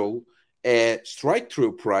schedule a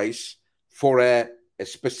strike-through price for a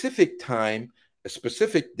specific time, a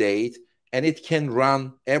specific date, and it can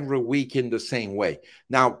run every week in the same way.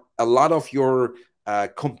 Now, a lot of your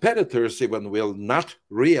competitors even will not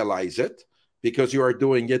realize it because you are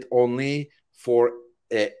doing it only for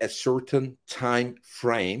a certain time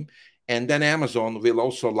frame. And then Amazon will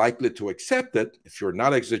also likely to accept it if you're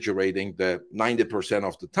not exaggerating the 90%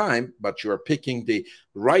 of the time, but you're picking the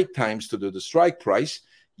right times to do the strike price.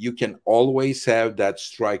 You can always have that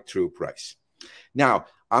strike-through price. Now,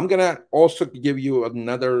 I'm going to also give you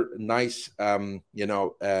another nice,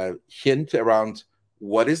 hint around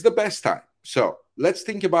what is the best time. So let's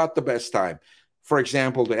think about the best time. For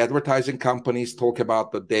example, the advertising companies talk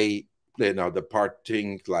about the day, the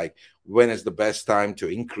parting, like when is the best time to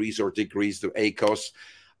increase or decrease the ACOS.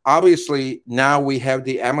 Obviously, now we have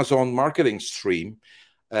the Amazon marketing stream,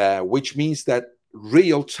 which means that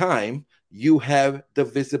real time, you have the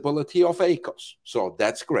visibility of ACOS. So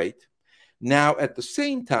that's great. Now, at the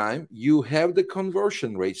same time, you have the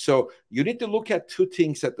conversion rate. So you need to look at two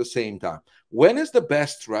things at the same time. When is the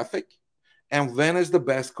best traffic and when is the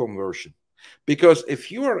best conversion? Because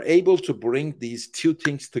if you are able to bring these two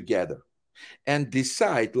things together and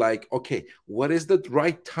decide like, okay, what is the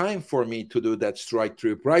right time for me to do that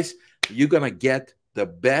strike-through price, you're going to get the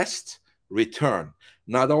best return,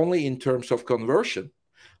 not only in terms of conversion,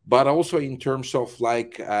 but also in terms of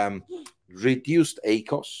like reduced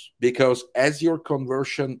ACOS, because as your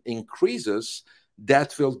conversion increases,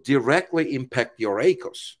 that will directly impact your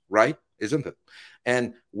ACOS, right? Isn't it?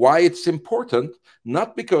 And why it's important,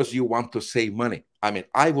 not because you want to save money. I mean,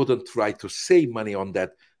 I wouldn't try to save money on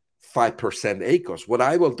that 5% ACOS. What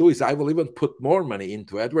I will do is I will even put more money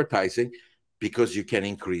into advertising because you can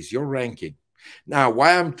increase your ranking. Now,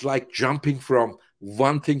 why I'm like jumping from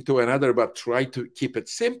one thing to another, but try to keep it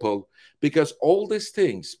simple, because all these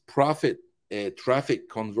things, profit, traffic,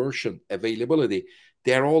 conversion, availability,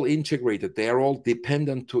 they're all integrated. They're all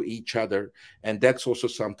dependent to each other. And that's also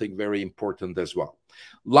something very important as well.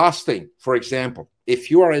 Last thing, for example,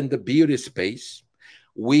 if you are in the beauty space,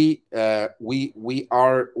 we have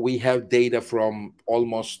data from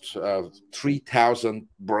almost 3,000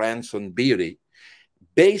 brands on beauty.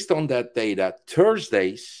 Based on that data,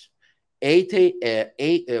 Thursdays, 5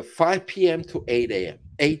 p.m. to 8 a.m.,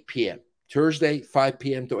 8 p.m. Thursday, 5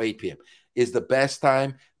 p.m. to 8 p.m. is the best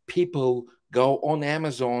time people go on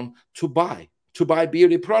Amazon to buy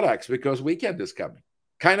beauty products, because weekend is coming.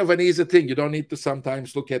 Kind of an easy thing. You don't need to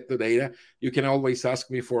sometimes look at the data. You can always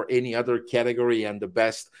ask me for any other category and the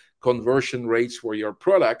best conversion rates for your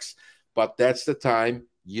products, but that's the time.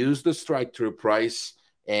 Use the strike-through price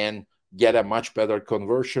and get a much better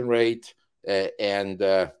conversion rate and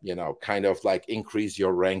kind of like increase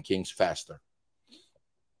your rankings faster.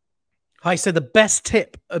 Hi, so the best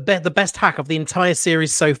tip, the best hack of the entire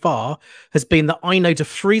series so far has been that I know to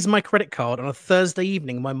freeze my credit card on a Thursday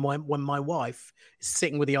evening when my wife is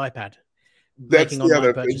sitting with the iPad. That's making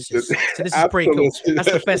online purchases. So this is pretty cool.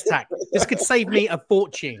 That's the best hack. This could save me a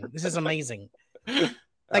fortune. This is amazing.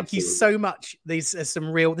 Thank you so much. These are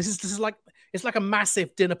some real. This is like, it's like a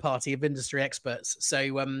massive dinner party of industry experts. So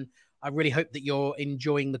I really hope that you're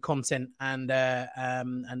enjoying the content, and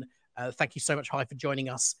thank you so much, Hi, for joining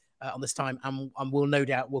us on this time, and we'll no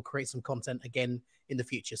doubt we'll create some content again in the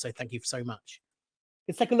future. So thank you so much.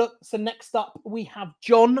 Let's take a look. So next up we have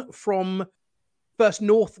John from First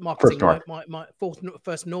North Marketing.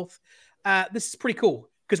 First North. This is pretty cool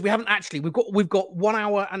because we haven't actually, we've got 1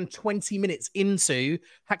 hour and 20 minutes into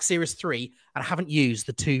Hack Series 3 and I haven't used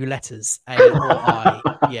the two letters A or I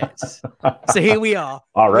yet. So here we are.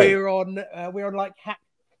 All right. We're on like Hack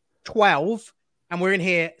 12 and we're in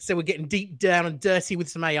here. So we're getting deep down and dirty with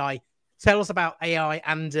some AI. Tell us about AI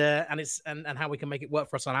and how we can make it work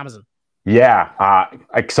for us on Amazon. Yeah,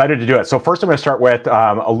 excited to do it. So first I'm going to start with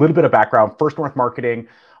a little bit of background. First North Marketing,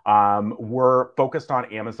 we're focused on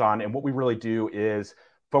Amazon, and what we really do is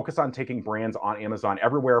focus on taking brands on Amazon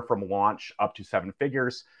everywhere from launch up to 7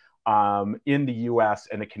 figures in the US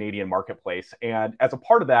and the Canadian marketplace. And as a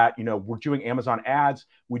part of that, we're doing Amazon ads,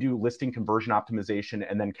 we do listing conversion optimization,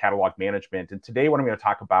 and then catalog management. And today what I'm going to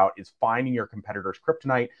talk about is finding your competitor's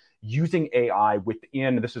kryptonite using AI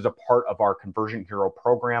within, this is a part of our Conversion Hero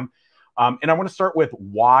program. And I want to start with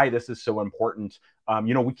why this is so important.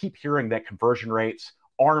 We keep hearing that conversion rates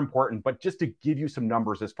are important, but just to give you some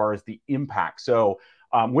numbers as far as the impact. So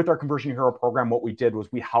With our Conversion Hero program, what we did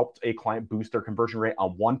was we helped a client boost their conversion rate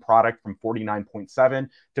on one product from 49.7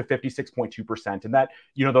 to 56.2%. And that,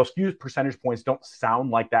 those few percentage points don't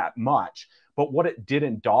sound like that much, but what it did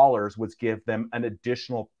in dollars was give them an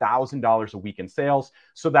additional $1,000 a week in sales.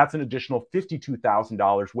 So that's an additional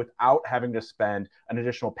 $52,000 without having to spend an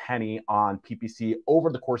additional penny on PPC over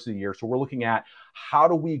the course of the year. So we're looking at how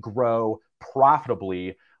do we grow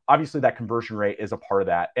profitably. Obviously, that conversion rate is a part of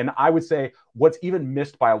that. And I would say what's even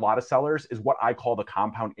missed by a lot of sellers is what I call the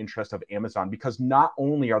compound interest of Amazon, because not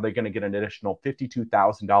only are they going to get an additional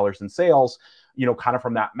 $52,000 in sales, kind of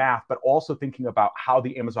from that math, but also thinking about how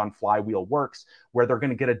the Amazon flywheel works, where they're going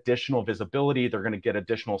to get additional visibility, they're going to get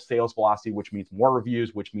additional sales velocity, which means more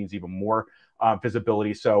reviews, which means even more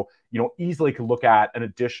visibility. So, easily could look at an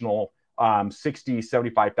additional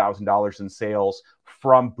 $60,000, $75,000 in sales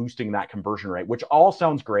from boosting that conversion rate, which all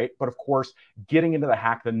sounds great. But of course, getting into the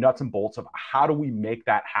hack, the nuts and bolts of how do we make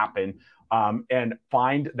that happen and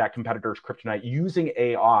find that competitor's kryptonite using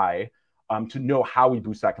AI to know how we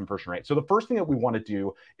boost that conversion rate. So the first thing that we want to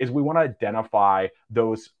do is we want to identify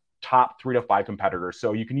those top 3 to 5 competitors.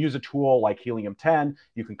 So you can use a tool like Helium 10.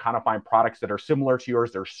 You can kind of find products that are similar to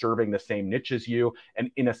yours. They're serving the same niche as you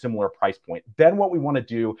and in a similar price point. Then what we want to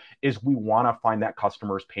do is we want to find that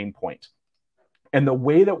customer's pain point. And the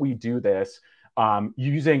way that we do this,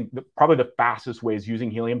 using probably the fastest way is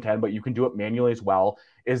using Helium 10, but you can do it manually as well,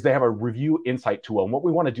 is they have a review insight tool. And what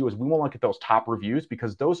we want to do is we want to look at those top reviews,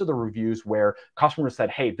 because those are the reviews where customers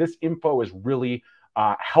said, hey, this info is really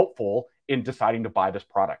helpful in deciding to buy this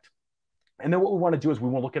product. And then what we want to do is we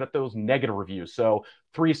want to look at those negative reviews. So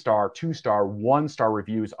 3-star, 2-star, 1-star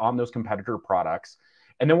reviews on those competitor products.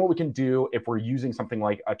 And then what we can do if we're using something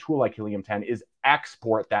like a tool like Helium 10 is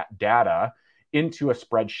export that data into a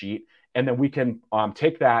spreadsheet. And then we can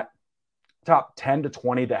take that top 10 to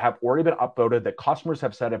 20 that have already been upvoted, that customers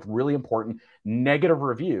have said have really important negative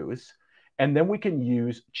reviews. And then we can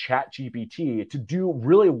use ChatGPT to do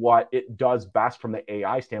really what it does best from the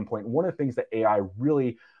AI standpoint. One of the things that AI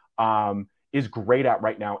really is great at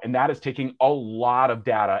right now, and that is taking a lot of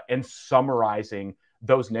data and summarizing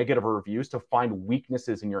those negative reviews to find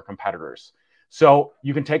weaknesses in your competitors. So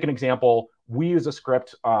you can take an example. We use a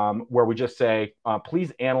script where we just say,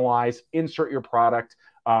 please analyze, insert your product,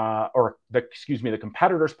 the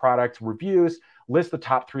competitor's product reviews, list the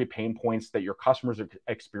top 3 pain points that your customers are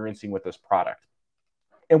experiencing with this product.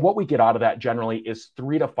 And what we get out of that generally is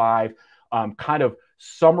 3 to 5 kind of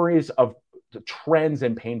summaries of the trends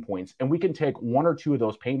and pain points. And we can take 1 or 2 of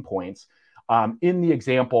those pain points in the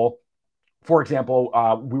example. For example,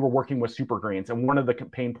 we were working with super greens, and one of the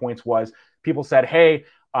pain points was people said, hey,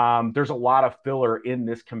 there's a lot of filler in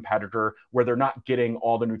this competitor where they're not getting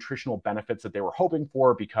all the nutritional benefits that they were hoping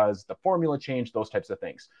for because the formula changed, those types of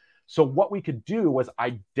things. So what we could do was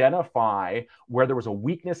identify where there was a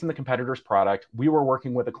weakness in the competitor's product. We were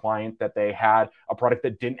working with a client that they had a product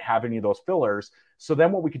that didn't have any of those fillers. So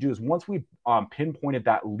then what we could do is once we pinpointed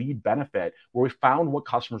that lead benefit, where we found what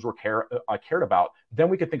customers were cared about, then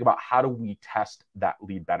we could think about how do we test that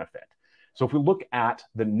lead benefit. So if we look at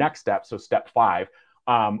the next step, so step 5,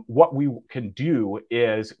 what we can do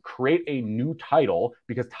is create a new title,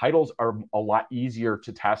 because titles are a lot easier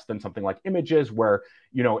to test than something like images, where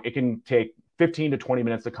it can take 15 to 20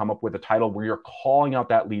 minutes to come up with a title where you're calling out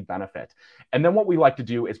that lead benefit. And then what we like to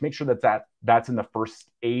do is make sure that that's in the first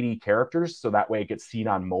 80 characters, so that way it gets seen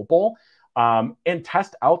on mobile, and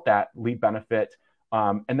test out that lead benefit.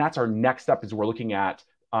 And that's our next step, is we're looking at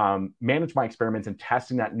manage my experiments and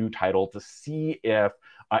testing that new title to see if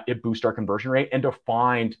it boosts our conversion rate, and to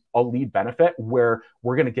find a lead benefit where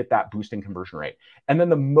we're going to get that boost in conversion rate. And then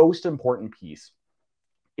the most important piece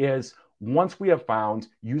is, once we have found,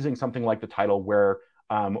 using something like the title, where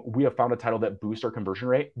we have found a title that boosts our conversion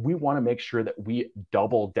rate, we want to make sure that we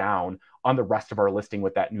double down on the rest of our listing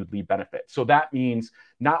with that new lead benefit. So that means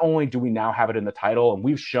not only do we now have it in the title, and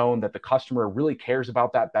we've shown that the customer really cares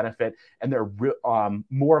about that benefit, and they're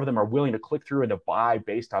more of them are willing to click through and to buy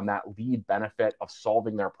based on that lead benefit of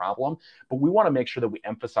solving their problem, but we want to make sure that we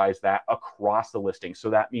emphasize that across the listing. So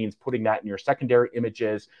that means putting that in your secondary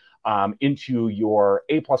images, into your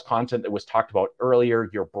A+ content that was talked about earlier,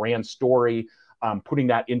 your brand story, putting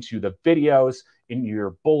that into the videos, in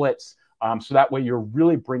your bullets, so that way you're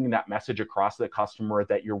really bringing that message across to the customer,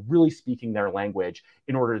 that you're really speaking their language,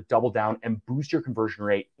 in order to double down and boost your conversion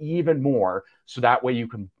rate even more, so that way you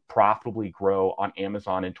can profitably grow on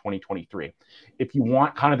Amazon in 2023. If you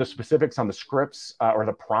want kind of the specifics on the scripts or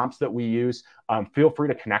the prompts that we use, feel free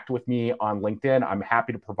to connect with me on LinkedIn. I'm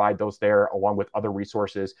happy to provide those there, along with other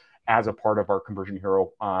resources as a part of our Conversion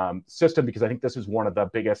Hero system, because I think this is one of the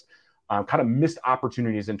biggest kind of missed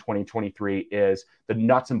opportunities in 2023 is the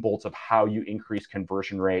nuts and bolts of how you increase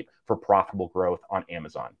conversion rate for profitable growth on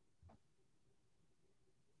Amazon.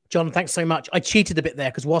 John, thanks so much. I cheated a bit there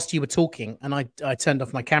because whilst you were talking and I turned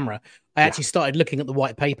off my camera, I actually started looking at the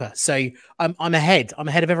white paper. So I'm ahead. I'm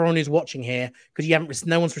ahead of everyone who's watching here because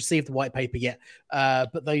no one's received the white paper yet.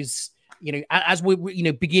 But those, as we're,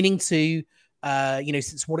 beginning to,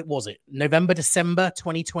 since what was it? November, December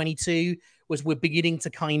 2022 we're beginning to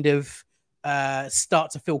kind of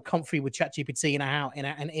start to feel comfy with ChatGPT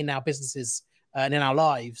in our businesses and in our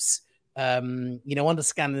lives.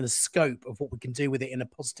 Understanding the scope of what we can do with it in a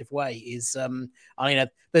positive way is,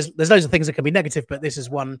 there's loads of things that can be negative, but this is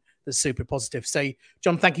one that's super positive. So,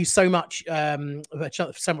 John, thank you so much,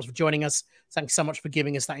 for joining us. Thank you so much for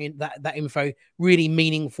giving us that info. Really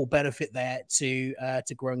meaningful benefit there to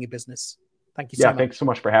growing your business. Thank you so much. Thanks so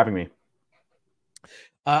much for having me.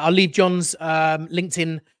 I'll leave John's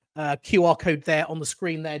LinkedIn QR code there on the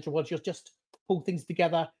screen there, George. Just pull things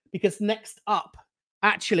together because next up,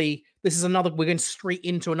 actually, we're going straight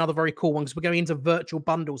into another very cool one because we're going into virtual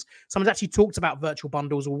bundles. Someone's actually talked about virtual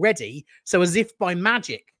bundles already. So as if by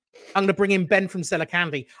magic, I'm going to bring in Ben from Seller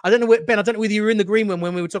Candy. Ben, I don't know whether you were in the green room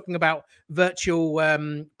when we were talking about virtual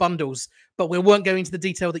bundles, but we weren't going into the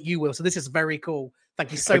detail that you will. So this is very cool.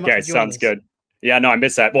 Thank you so much for joining us. Okay, sounds good. Yeah, no, I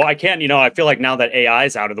missed that. Well, I can't, I feel like now that AI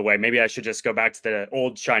is out of the way, maybe I should just go back to the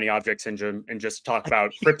old shiny object syndrome and just talk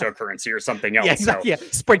about cryptocurrency or something else. Yeah, exactly. So,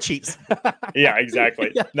 spreadsheets. Yeah,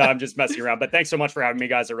 exactly. No, I'm just messing around. But thanks so much for having me,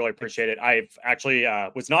 guys. I really appreciate it. I've actually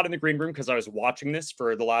was not in the green room because I was watching this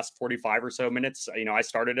for the last 45 or so minutes. I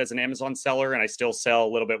started as an Amazon seller and I still sell a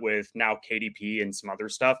little bit with now KDP and some other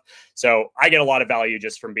stuff. So I get a lot of value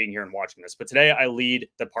just from being here and watching this. But today I lead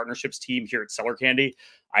the partnerships team here at Seller Candy.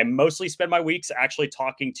 I mostly spend my weeks actually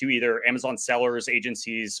talking to either Amazon sellers,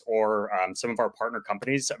 agencies, or some of our partner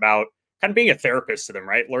companies about kind of being a therapist to them,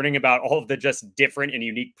 right? Learning about all of the just different and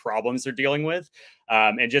unique problems they're dealing with,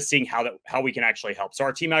 and just seeing how we can actually help. So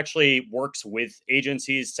our team actually works with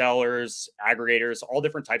agencies, sellers, aggregators, all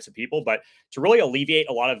different types of people, but to really alleviate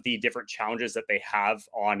a lot of the different challenges that they have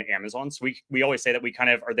on Amazon. So we always say that we kind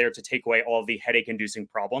of are there to take away all of the headache-inducing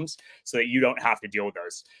problems so that you don't have to deal with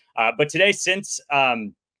those. But today, since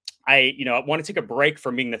I want to take a break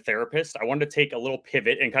from being the therapist, I wanted to take a little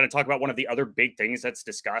pivot and kind of talk about one of the other big things that's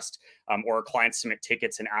discussed or our clients submit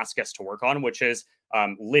tickets and ask us to work on, which is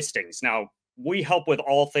listings. Now, we help with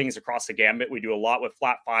all things across the gambit. We do a lot with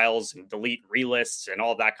flat files and delete relists and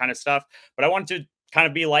all that kind of stuff. But I wanted to kind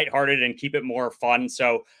of be lighthearted and keep it more fun.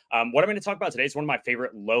 So what I'm going to talk about today is one of my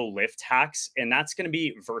favorite low lift hacks, and that's going to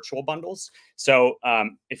be virtual bundles. So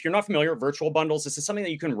if you're not familiar with virtual bundles, this is something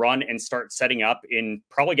that you can run and start setting up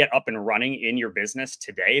probably get up and running in your business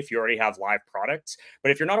today if you already have live products.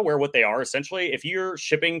 But if you're not aware what they are, essentially, if you're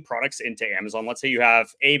shipping products into Amazon, let's say you have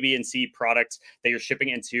A, B, and C products that you're shipping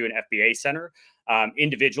into an FBA center,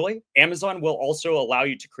 individually, Amazon will also allow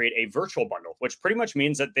you to create a virtual bundle, which pretty much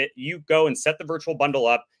means that you go and set the virtual bundle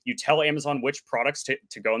up. You tell Amazon which products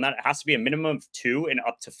to go in that. It has to be a minimum of 2 and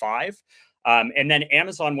up to 5. And then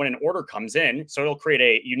Amazon, when an order comes in, so it'll create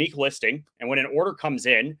a unique listing. And when an order comes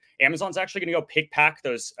in, Amazon's actually going to go pick pack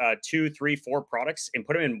those 2, 3, 4 products and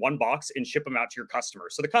put them in one box and ship them out to your customer.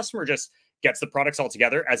 So the customer just gets the products all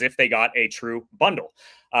together as if they got a true bundle.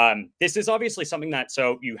 This is obviously something that,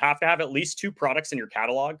 so you have to have at least 2 products in your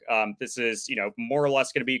catalog. This is, more or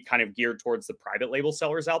less going to be kind of geared towards the private label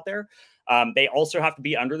sellers out there. They also have to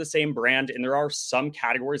be under the same brand, and there are some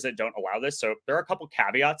categories that don't allow this. So there are a couple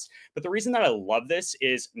caveats, but the reason that I love this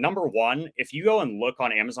is, number one, if you go and look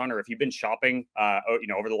on Amazon, or if you've been shopping,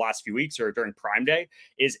 over the last few weeks or during Prime Day,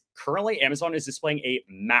 is currently Amazon is displaying a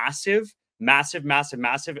massive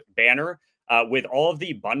banner with all of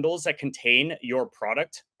the bundles that contain your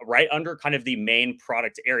product right under kind of the main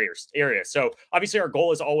product area. So obviously our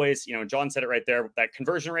goal is always, John said it right there, that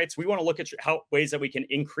conversion rates, we want to look at ways that we can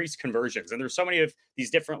increase conversions. And there's so many of these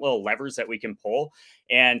different little levers that we can pull.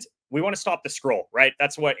 And we want to stop the scroll, right?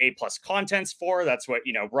 That's what A+ content's for. That's what,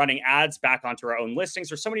 running ads back onto our own listings.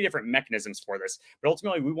 There's so many different mechanisms for this, but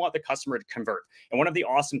ultimately we want the customer to convert. And one of the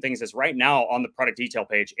awesome things is right now on the product detail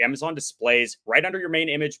page, Amazon displays right under your main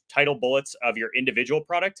image title bullets of your individual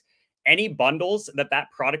product, any bundles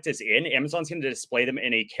that product is in, Amazon's going to display them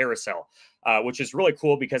in a carousel, which is really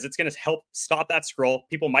cool because it's going to help stop that scroll.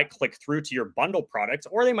 People might click through to your bundle product,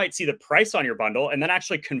 or they might see the price on your bundle and then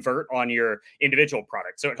actually convert on your individual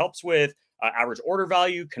product. So it helps with average order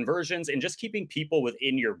value, conversions, and just keeping people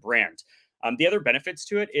within your brand. The other benefits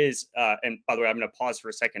to it is, and by the way, I'm going to pause for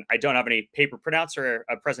a second. I don't have any paper printouts or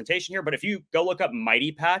a presentation here, but if you go look up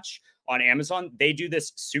Mighty Patch on Amazon, they do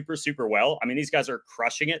this super, super well. I mean, these guys are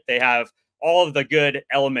crushing it. They have all of the good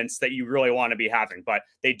elements that you really want to be having, but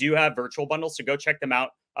they do have virtual bundles. So go check them out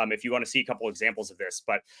if you want to see a couple examples of this.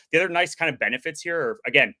 But the other nice kind of benefits here are,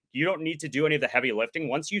 again, you don't need to do any of the heavy lifting.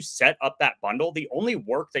 Once you set up that bundle, the only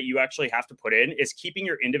work that you actually have to put in is keeping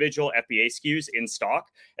your individual FBA SKUs in stock.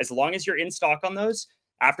 As long as you're in stock on those,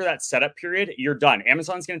 after that setup period, you're done.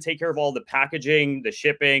 Amazon's going to take care of all the packaging, the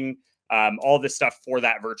shipping, all this stuff for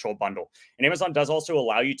that virtual bundle. And Amazon does also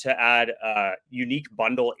allow you to add unique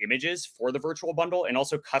bundle images for the virtual bundle and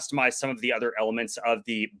also customize some of the other elements of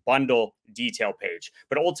the bundle detail page.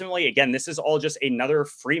 But ultimately, again, this is all just another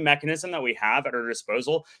free mechanism that we have at our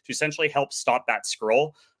disposal to essentially help stop that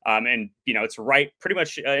scroll. And, you know, it's right pretty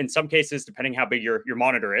much in some cases, depending how big your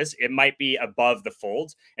monitor is, it might be above the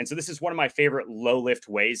fold. And so this is one of my favorite low lift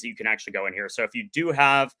ways that you can actually go in here. So if you do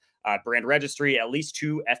have brand registry, at least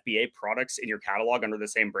 2 FBA products in your catalog under the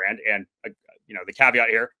same brand. And, you know, the caveat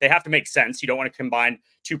here, they have to make sense. You don't want to combine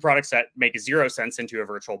 2 products that make 0 sense into a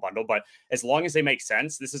virtual bundle. But as long as they make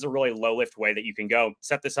sense, this is a really low lift way that you can go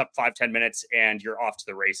set this up 5-10 minutes and you're off to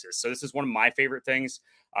the races. So this is one of my favorite things.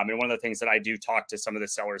 And one of the things that I do talk to some of the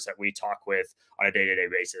sellers that we talk with on a day-to-day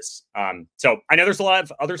basis. So I know there's a lot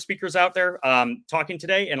of other speakers out there talking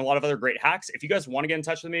today and a lot of other great hacks. If you guys want to get in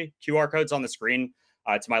touch with me, QR code's on the screen.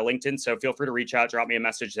 To my LinkedIn. So feel free to reach out, drop me a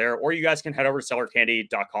message there, or you guys can head over to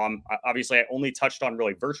sellercandy.com. Obviously, I only touched on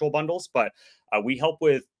really virtual bundles, but we help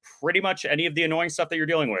with pretty much any of the annoying stuff that you're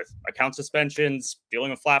dealing with. Account suspensions, dealing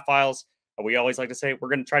with flat files. We always like to say, we're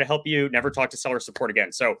going to try to help you never talk to seller support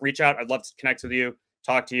again. So reach out. I'd love to connect with you,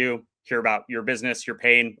 talk to you, hear about your business, your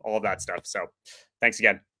pain, all of that stuff. So thanks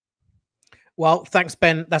again. Well, thanks,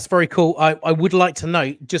 Ben. That's very cool. I would like to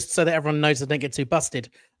note, just so that everyone knows I don't get too busted,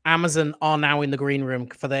 Amazon are now in the green room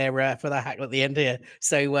for their hack at the end here.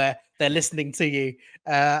 So they're listening to you.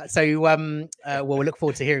 Well, we'll look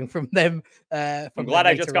forward to hearing from them. I'm glad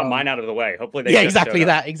I just got mine out of the way. Hopefully they exactly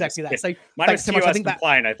that. So mine was so much. I think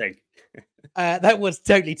compliant, I think. That was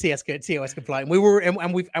totally TOS compliant. We were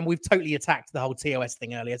and we've totally attacked the whole TOS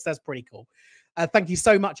thing earlier. So that's pretty cool. Thank you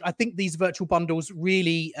so much. I think these virtual bundles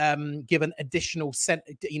really give an additional set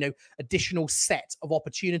of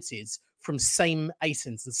opportunities from same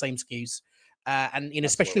ASINs, the same SKUs, and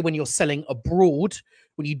especially when you're selling abroad,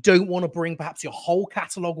 when you don't want to bring perhaps your whole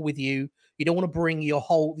catalog with you, you don't want to bring your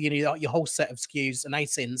whole your whole set of SKUs and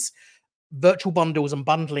ASINs. Virtual bundles and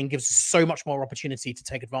bundling gives us so much more opportunity to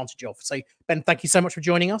take advantage of. So Ben, thank you so much for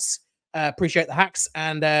joining us. Appreciate the hacks,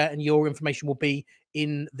 and your information will be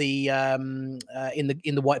in the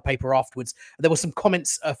white paper afterwards. There were some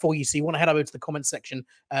comments for you, so you want to head over to the comment section.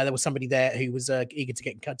 There was somebody there who was eager to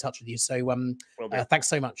get in touch with you. So thanks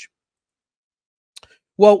so much.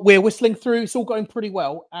 Well, we're whistling through. It's all going pretty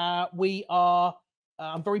well.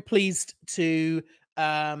 I'm very pleased to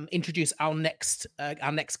introduce our next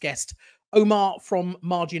guest. Omar from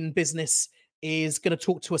Margin Business is going to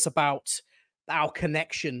talk to us about our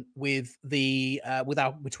connection with between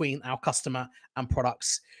our customer and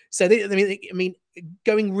products. So I mean,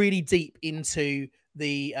 going really deep into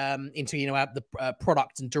the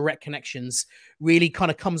product and direct connections really kind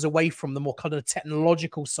of comes away from the more kind of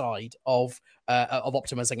technological side of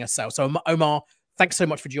optimizing a sale. So Omar, thanks so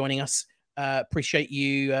much for joining us. Appreciate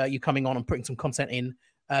you coming on and putting some content in.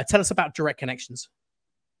 Tell us about direct connections.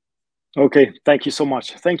 Okay, thank you so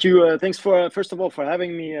much. Thank you. Thanks for first of all for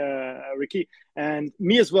having me, Riki, and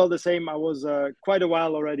me as well. The same. I was quite a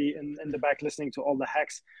while already in the back listening to all the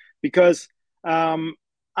hacks because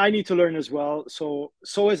I need to learn as well. So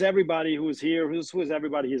is everybody who is here. Who is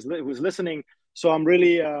everybody who's listening. So I'm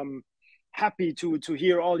really happy to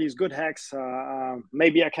hear all these good hacks.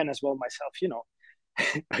 Maybe I can as well myself. You know,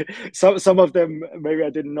 some of them maybe I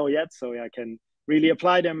didn't know yet, so I can really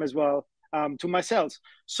apply them as well to myself.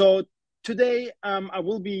 So today, I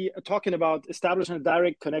will be talking about establishing a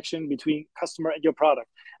direct connection between customer and your product.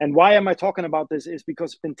 And why am I talking about this is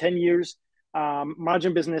because it's been 10 years.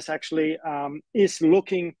 Margin Business actually is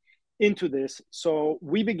looking into this. So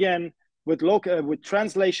we began with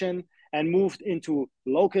translation and moved into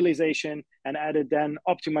localization and added then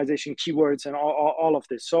optimization keywords and all of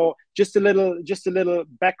this. So just a little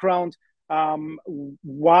background.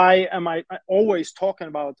 Why am I always talking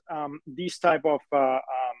about these type of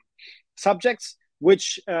subjects,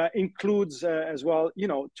 which includes as well, you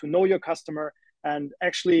know, to know your customer and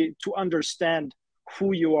actually to understand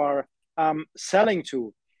who you are selling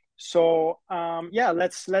to. So yeah,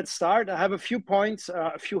 let's start. I have a few points,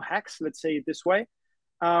 a few hacks, let's say it this way.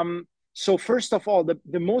 So first of all,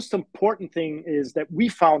 the most important thing is that we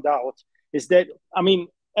found out is that, I mean,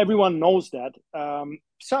 everyone knows that.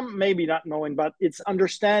 Some maybe not knowing, but it's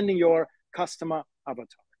understanding your customer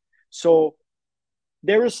avatar. So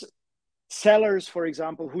there is sellers, for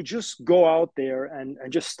example, who just go out there and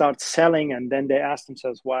just start selling, and then they ask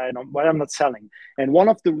themselves why I'm not selling. And one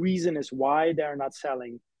of the reasons is why they're not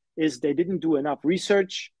selling is they didn't do enough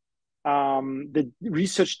research, the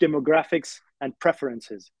research demographics and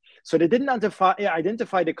preferences. So they didn't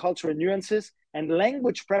identify the cultural nuances and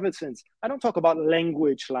language preferences. I don't talk about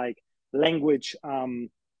language like language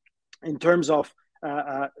in terms of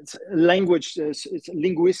language, it's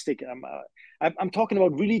linguistic. I'm talking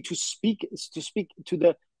about really to speak to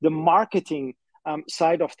the marketing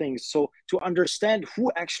side of things. So to understand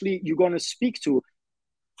who actually you're going to speak to,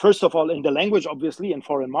 first of all, in the language, obviously, in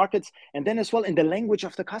foreign markets, and then as well in the language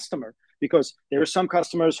of the customer, because there are some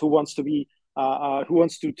customers who wants to be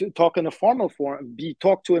talk in a formal form, be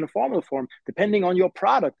talked to in a formal form, depending on your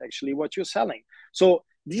product, actually, what you're selling. So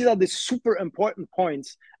these are the super important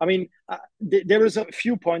points. I mean, there is a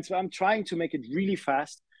few points, but I'm trying to make it really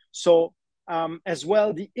fast. So as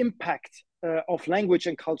well, the impact of language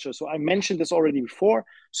and culture. So I mentioned this already before.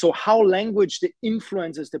 So how language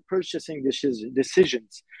influences the purchasing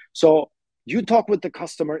decisions. So you talk with the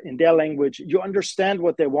customer in their language, you understand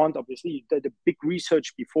what they want. Obviously, you did the big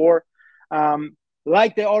research before.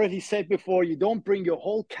 Like they already said before, you don't bring your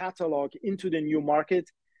whole catalog into the new market.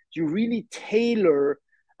 You really tailor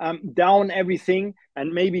down everything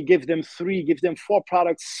and maybe give them 4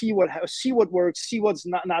 products, see what works, see what's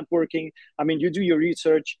not working. I mean, you do your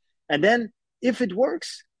research, and then if it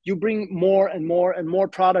works, you bring more and more and more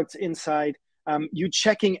products inside. You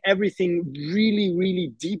checking everything really,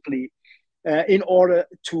 really deeply in order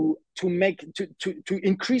to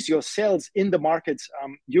increase your sales in the markets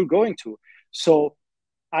you're going to. So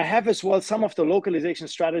I have as well some of the localization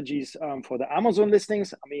strategies for the Amazon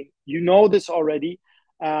listings. I mean, you know this already.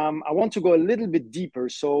 I want to go a little bit deeper.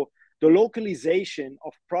 So the localization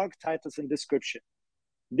of product titles and description.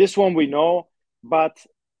 This one we know, but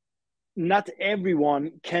not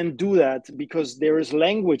everyone can do that because there is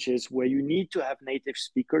languages where you need to have native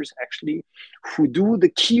speakers actually who do the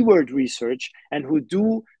keyword research and who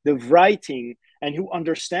do the writing and who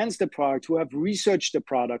understands the product, who have researched the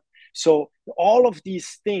product. So all of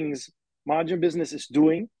these things Margin Business is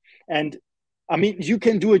doing. And I mean, you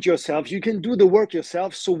can do it yourself. You can do the work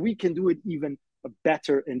yourself. So we can do it even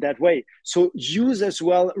better in that way. So use as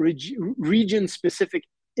well region-specific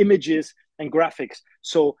images and graphics.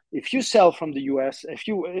 So if you sell from the US, if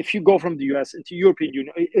you go from the US into European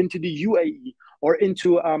Union, into the UAE, or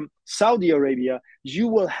into Saudi Arabia, you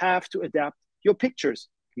will have to adapt your pictures.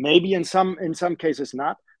 Maybe in some cases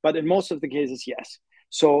not, but in most of the cases, yes.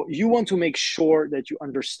 So you want to make sure that you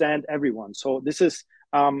understand everyone. So this is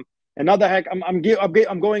another hack. I'm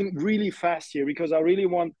going really fast here because I really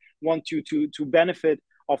want you to benefit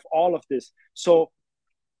of all of this. So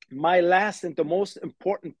my last and the most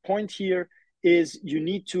important point here is you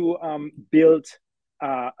need to build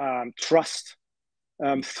trust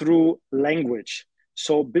through language.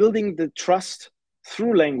 So building the trust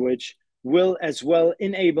through language will as well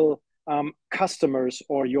enable customers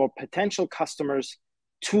or your potential customers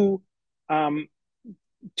to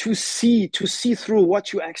see through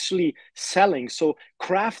what you're actually selling. So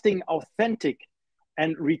crafting authentic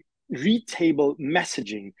and readable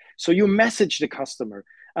messaging. So you message the customer.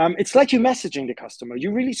 It's like you're messaging the customer.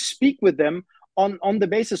 You really speak with them on the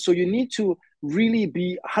basis. So you need to really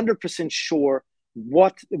be 100% sure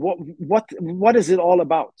what is it all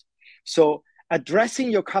about. So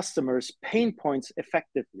addressing your customers' pain points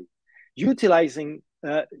effectively, utilizing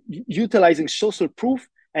social proof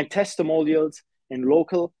and testimonials in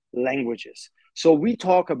local languages. So we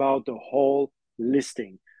talk about the whole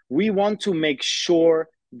listing. We want to make sure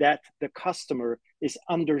that the customer is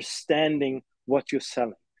understanding what you're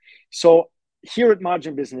selling. So here at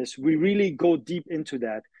Margin Business, we really go deep into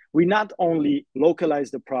that. We not only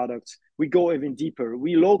localize the products, we go even deeper.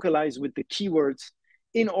 We localize with the keywords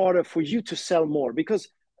in order for you to sell more. Because,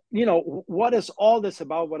 you know, what is all this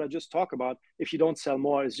about, what I just talked about, if you don't sell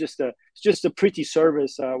more? It's just a pretty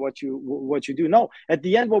service, what you do. No, at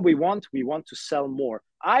the end, what we want to sell more.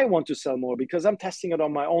 I want to sell more because I'm testing it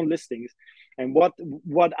on my own listings. And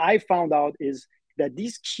what I found out is that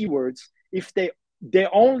these keywords, if they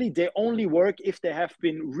only work if they have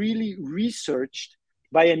been really researched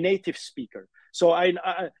by a native speaker. So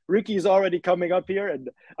Riki is already coming up here, and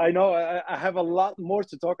I know I have a lot more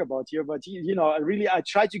to talk about here, but I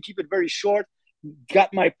try to keep it very short.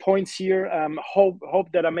 Got my points here.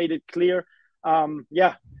 Hope that I made it clear.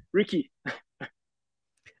 Yeah, Riki.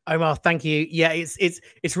 Omar, thank you. Yeah,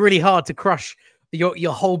 it's really hard to crush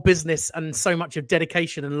your whole business and so much of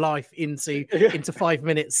dedication and life into 5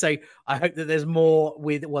 minutes. So I hope that there's more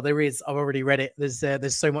with, well, there is. I've already read it.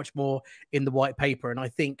 There's so much more in the white paper, and I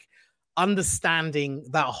think understanding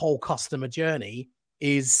that whole customer journey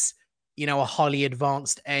is, you know, a highly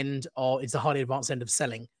advanced end, or it's a highly advanced end of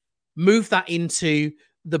selling. Move that into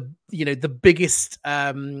the biggest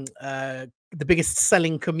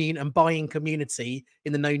selling community and buying community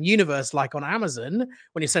in the known universe, like on Amazon,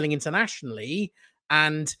 when you're selling internationally,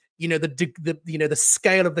 and the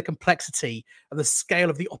scale of the complexity and the scale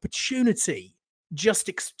of the opportunity just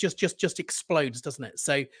explodes, doesn't it?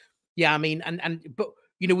 So yeah, I mean, but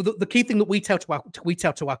you know, the key thing that we tell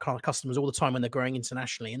to our customers all the time when they're growing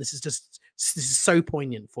internationally, and this is so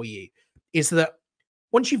poignant for you, is that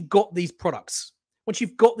once you've got these products, once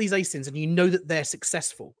you've got these ASINs and you know that they're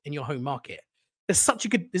successful in your home market,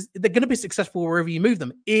 they're going to be successful wherever you move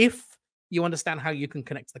them if you understand how you can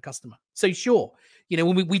connect to the customer. So sure, you know,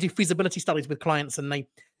 when we do feasibility studies with clients and they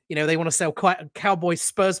want to sell cowboy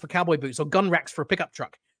spurs for cowboy boots or gun racks for a pickup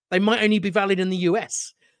truck, they might only be valid in the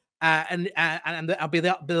US. And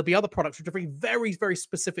there'll be other products which are very, very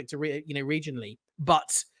specific to regionally,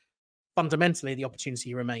 but fundamentally the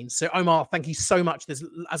opportunity remains. So Omar, thank you so much. As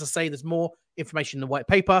I say, there's more information in the white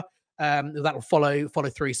paper that will follow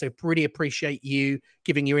through. So really appreciate you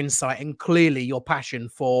giving your insight, and clearly your passion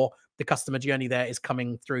for the customer journey there is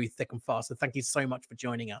coming through thick and fast. So thank you so much for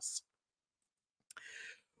joining us.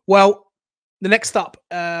 Well, the next up,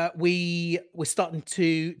 we're starting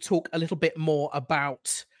to talk a little bit more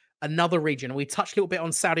about another region. We touched a little bit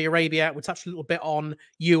on Saudi Arabia. We touched a little bit on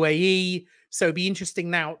UAE. So it'd be interesting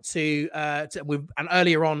now and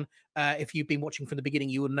earlier on, if you've been watching from the beginning,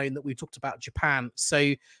 you would have known that we talked about Japan.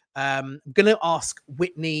 So I'm going to ask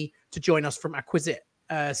Whitney to join us from Acquisit.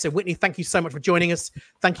 So Whitney, thank you so much for joining us.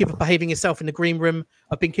 Thank you for behaving yourself in the green room.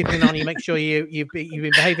 I've been keeping an eye on you. Make sure you've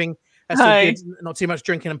been behaving. So good, not too much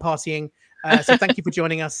drinking and partying. So thank you for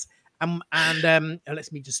joining us. And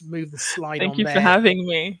let me just move the slide on there. Thank you for having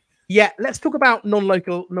me. Yeah, let's talk about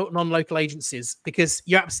non-local agencies, because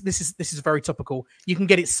this is very topical. You can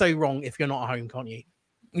get it so wrong if you're not at home, can't you?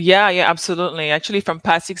 Yeah, absolutely. Actually, from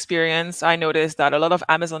past experience, I noticed that a lot of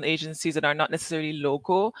Amazon agencies that are not necessarily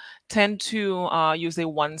local tend to use a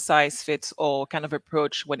one-size-fits-all kind of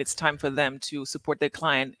approach when it's time for them to support their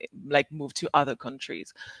client, like move to other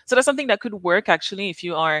countries. So that's something that could work, actually, if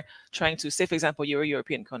you are trying to, say, for example, you're a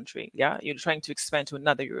European country. Yeah, you're trying to expand to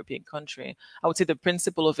another European country. I would say the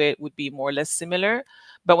principle of it would be more or less similar.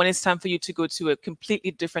 But when it's time for you to go to a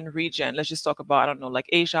completely different region, let's just talk about, I don't know, like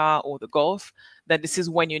Asia or the Gulf, then this is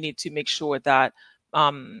when you need to make sure that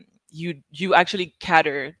you actually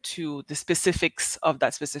cater to the specifics of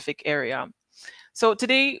that specific area. So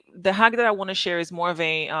today, the hack that I want to share is more of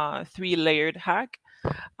a 3-layered hack.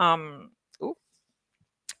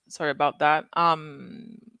 Sorry about that.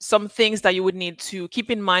 Some things that you would need to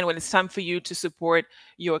keep in mind when it's time for you to support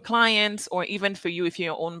your clients, or even for you if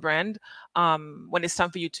you're your own brand, when it's time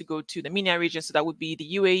for you to go to the MENA region. So that would be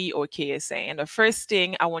the UAE or KSA. And the first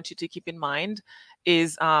thing I want you to keep in mind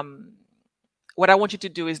is what I want you to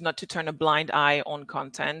do is not to turn a blind eye on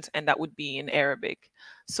content, and that would be in Arabic.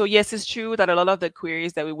 So yes, it's true that a lot of the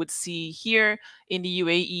queries that we would see here in the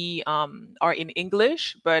UAE are in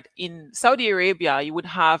English, but in Saudi Arabia, you would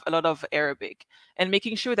have a lot of Arabic. And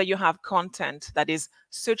making sure that you have content that is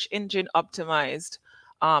search engine optimized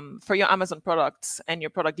for your Amazon products and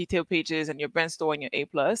your product detail pages and your brand store and your A+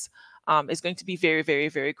 is going to be very, very,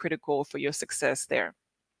 very critical for your success there.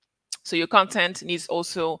 So your content needs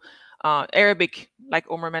also Arabic, like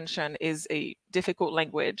Omar mentioned, is a difficult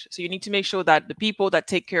language. So you need to make sure that the people that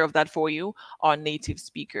take care of that for you are native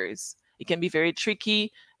speakers. It can be very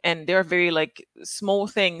tricky, and there are very small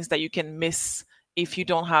things that you can miss if you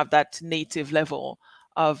don't have that native level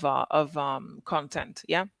of content.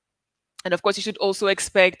 Yeah. And of course, you should also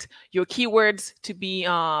expect your keywords to be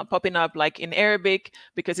popping up like in Arabic,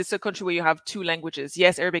 because it's a country where you have 2 languages.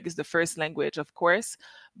 Yes, Arabic is the first language, of course,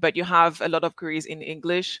 but you have a lot of queries in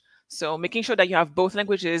English. So making sure that you have both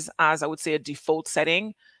languages as, I would say, a default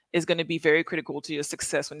setting is going to be very critical to your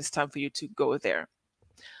success when it's time for you to go there.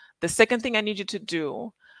 The second thing I need you to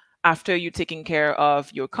do after you're taking care of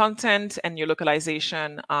your content and your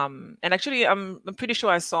localization, and actually I'm pretty sure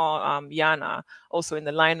I saw Yana also in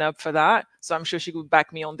the lineup for that, so I'm sure she would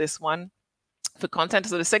back me on this one for content.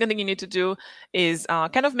 So the second thing you need to do is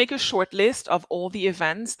kind of make a short list of all the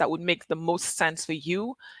events that would make the most sense for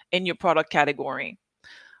you in your product category.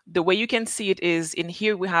 The way you can see it is in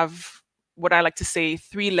here we have what I like to say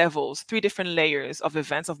 3 levels, 3 different layers of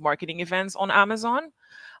events, of marketing events on Amazon.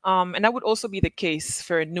 And that would also be the case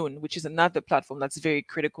for Noon, which is another platform that's very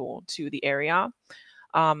critical to the area.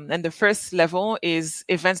 And the first level is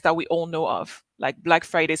events that we all know of, like Black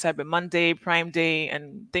Friday, Cyber Monday, Prime Day,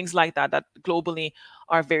 and things like that, that globally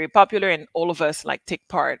are very popular, and all of us like take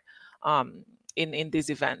part in these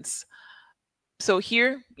events. So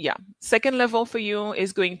here, yeah, second level for you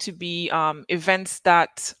is going to be events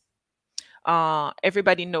that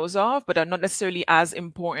everybody knows of, but are not necessarily as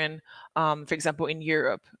important, for example, in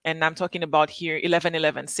Europe. And I'm talking about here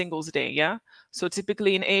 11/11, Singles Day, yeah? So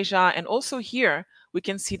typically in Asia, and also here, we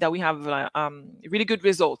can see that we have really good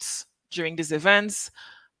results during these events.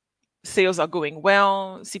 Sales are going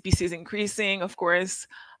well, CPC is increasing, of course.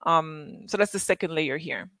 So that's the second layer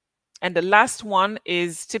here. And the last one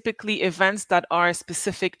is typically events that are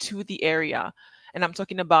specific to the area. And I'm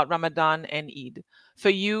talking about Ramadan and Eid. For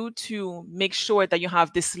you to make sure that you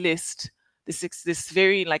have this list, this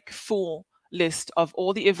very like full list of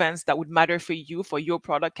all the events that would matter for you, for your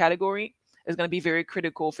product category, is going to be very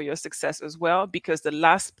critical for your success as well. Because the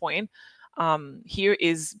last point here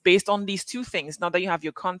is based on these two things. Now that you have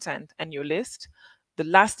your content and your list, the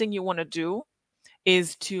last thing you want to do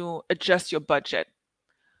is to adjust your budget.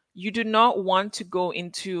 You do not want to go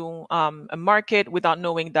into a market without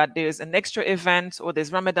knowing that there's an extra event, or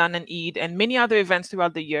there's Ramadan and Eid and many other events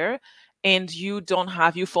throughout the year, and you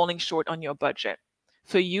falling short on your budget.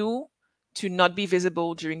 For you to not be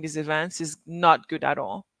visible during these events is not good at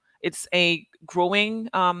all. It's a growing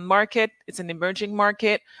market. It's an emerging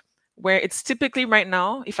market where it's typically right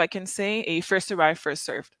now, if I can say, a first arrived, first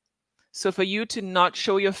served. So for you to not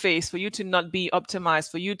show your face, for you to not be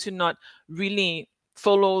optimized, for you to not really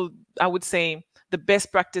follow, I would say, the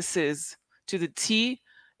best practices to the T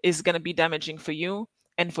is going to be damaging for you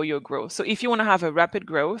and for your growth. So if you want to have a rapid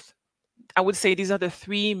growth, I would say these are the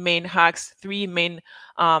three main hacks, three main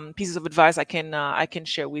pieces of advice I can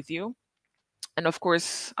share with you. And of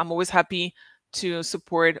course, I'm always happy to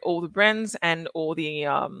support all the brands and all the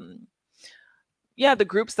the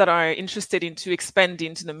groups that are interested into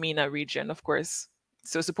expanding to the MENA region, of course.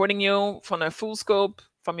 So supporting you from a full scope,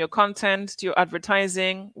 from your content to your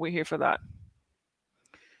advertising, we're here for that.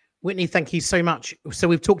 Whitney, thank you so much. So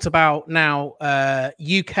we've talked about now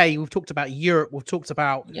UK, we've talked about Europe, we've talked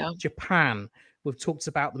about Japan, we've talked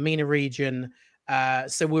about the MENA region.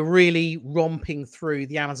 So we're really romping through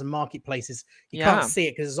the Amazon marketplaces. You can't see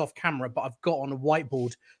it because it's off camera, but I've got on a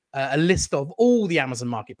whiteboard a list of all the Amazon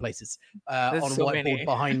marketplaces on a whiteboard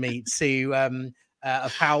behind me to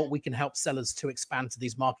of how we can help sellers to expand to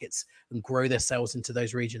these markets and grow their sales into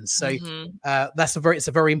those regions. So it's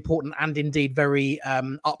a very important and indeed very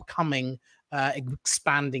upcoming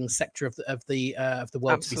expanding sector of the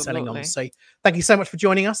world to be selling on. So thank you so much for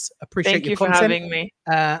joining us. Appreciate your content. Thank you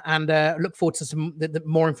for having me. And look forward to some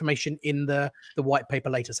more information in the white paper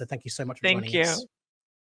later. So thank you so much for joining us.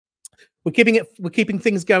 We're keeping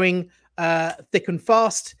things going thick and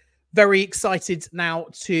fast. Very excited now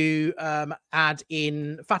to add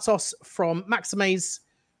in Fatos from maxamaze.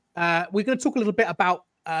 We're going to talk a little bit about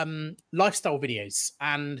lifestyle videos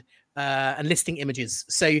and listing images.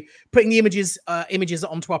 So putting the images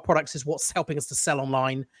onto our products is what's helping us to sell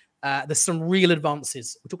online. There's some real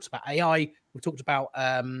advances. We talked about AI. We talked about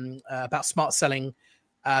smart selling.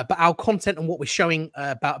 But our content and what we're showing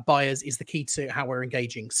about buyers is the key to how we're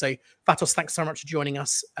engaging. So Fatos, thanks so much for joining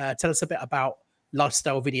us. Tell us a bit about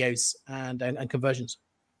lifestyle videos and conversions.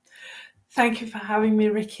 Thank you for having me,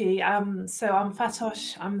 Riki. So I'm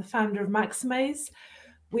Fatos. I'm the founder of maxamaze.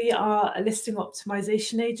 We are a listing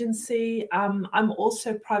optimization agency. I'm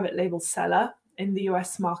also a private label seller in the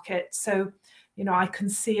US market. So, you know, I can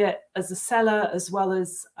see it as a seller as well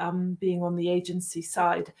as being on the agency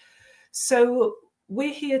side. So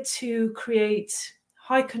we're here to create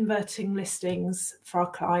high converting listings for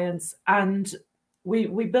our clients, and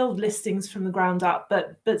we build listings from the ground up,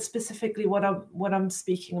 but specifically what I'm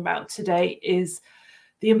speaking about today is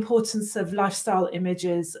the importance of lifestyle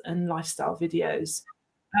images and lifestyle videos.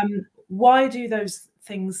 Why do those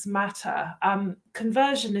things matter?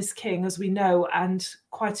 Conversion is king, as we know, and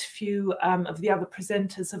quite a few of the other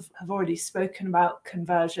presenters have already spoken about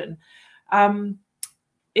conversion.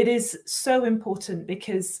 It is so important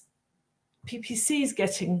because PPC is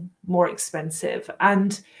getting more expensive,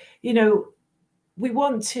 and you know, we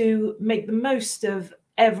want to make the most of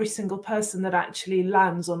every single person that actually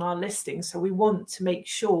lands on our listing. So we want to make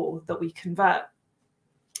sure that we convert.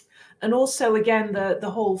 And also, again, the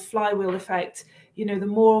whole flywheel effect, you know, the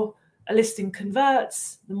more a listing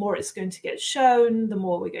converts, the more it's going to get shown, the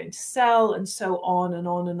more we're going to sell, and so on and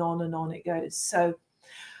on and on and on it goes. So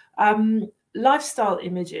lifestyle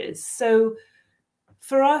images. So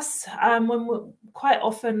For us, quite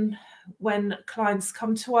often when clients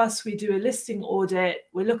come to us, we do a listing audit,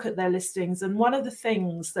 we look at their listings, and one of the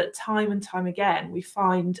things that time and time again we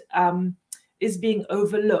find is being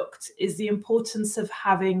overlooked is the importance of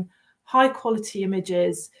having high quality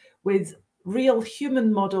images with real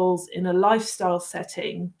human models in a lifestyle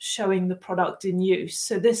setting showing the product in use.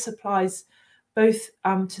 So this applies both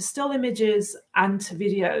to still images and to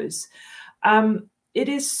videos. It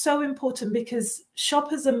is so important because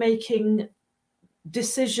shoppers are making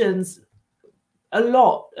decisions. A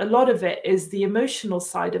lot of it is the emotional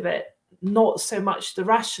side of it, not so much the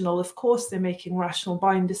rational. Of course, they're making rational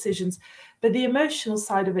buying decisions, but the emotional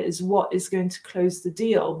side of it is what is going to close the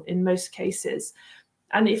deal in most cases.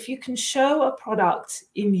 And if you can show a product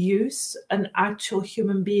in use, an actual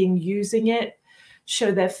human being using it,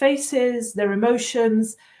 show their faces, their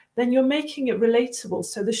emotions, then you're making it relatable.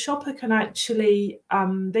 So the shopper can actually,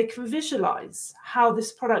 they can visualize how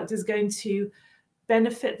this product is going to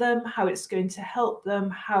benefit them, how it's going to help them,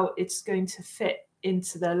 how it's going to fit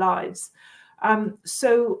into their lives.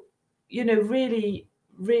 So, you know,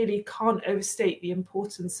 really can't overstate the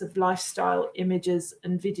importance of lifestyle images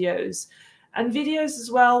and videos. And videos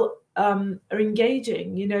as well are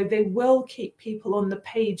engaging. You know, they will keep people on the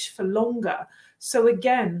page for longer. So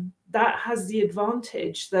again, that has the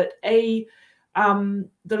advantage that the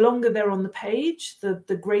longer they're on the page,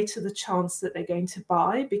 the greater the chance that they're going to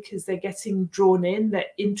buy because they're getting drawn in, they're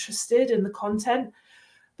interested in the content.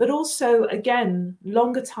 But also, again,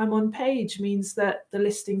 longer time on page means that the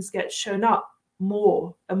listings get shown up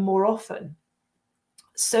more and more often.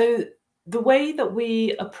 So the way that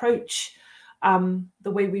we approach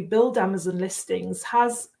the way we build Amazon listings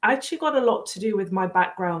has actually got a lot to do with my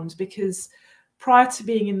background, because prior to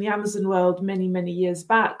being in the Amazon world many years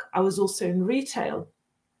back, I was also in retail.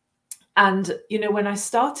 And, you know, when I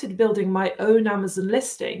started building my own Amazon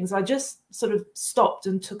listings, I just sort of stopped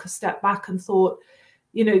and took a step back and thought,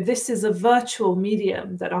 you know, this is a virtual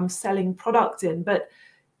medium that I'm selling product in. But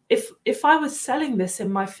if I was selling this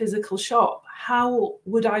in my physical shop, how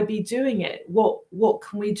would I be doing it? What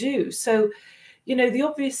can we do? So, you know, the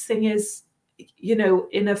obvious thing is, you know,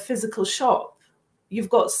 in a physical shop, you've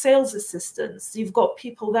got sales assistants, you've got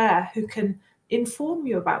people there who can inform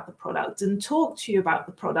you about the product and talk to you about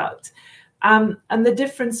the product. And the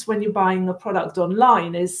difference when you're buying a product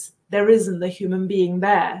online is there isn't the human being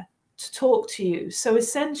there to talk to you. So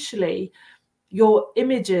essentially, your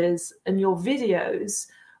images and your videos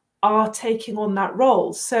are taking on that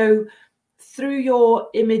role. So through your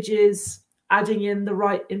images, adding in the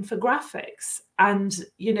right infographics and,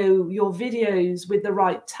 you know, your videos with the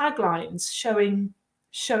right taglines showing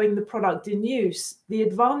the product in use, the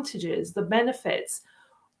advantages, the benefits,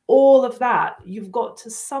 all of that, you've got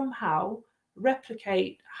to somehow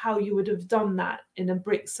replicate how you would have done that in a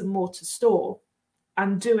bricks and mortar store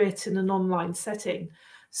and do it in an online setting.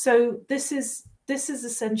 So this is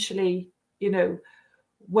essentially, you know,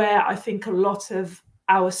 where I think a lot of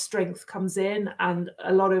our strength comes in, and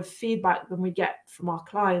a lot of feedback that we get from our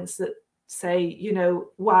clients that say, you know,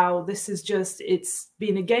 wow, this is just, it's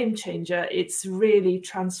been a game changer. It's really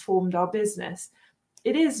transformed our business.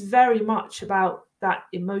 It is very much about that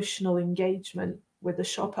emotional engagement with the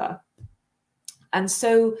shopper. And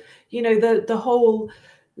so, you know, the whole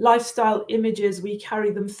lifestyle images, we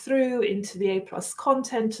carry them through into the A+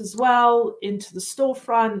 content as well, into the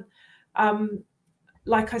storefront.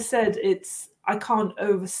 Like I said, I can't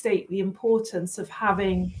overstate the importance of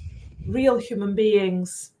having real human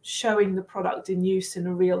beings showing the product in use in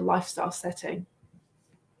a real lifestyle setting.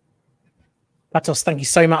 Fatos, thank you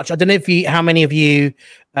so much. I don't know how many of you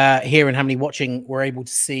here and how many watching were able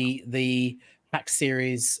to see the Hack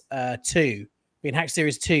Series 2. In Hack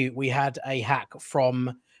Series 2, we had a hack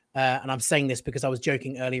from, and I'm saying this because I was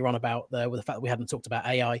joking earlier on about with the fact that we hadn't talked about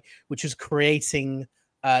AI, which was creating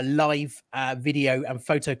live video and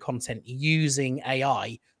photo content using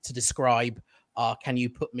AI to describe, can you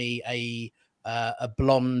put me a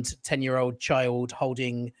blonde 10-year-old child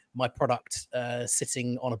holding my product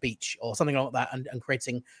sitting on a beach or something like that, and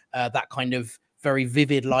creating that kind of very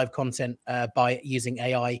vivid live content by using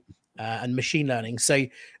AI and machine learning. So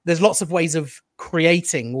there's lots of ways of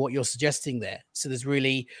creating what you're suggesting there. So there's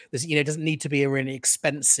you know, it doesn't need to be a really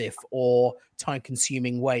expensive or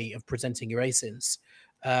time-consuming way of presenting your ASINs.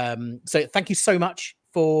 So thank you so much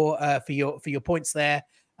for your points there,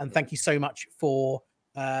 and thank you so much for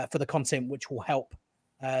the content which will help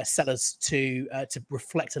sellers to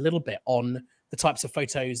reflect a little bit on the types of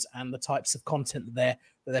photos and the types of content that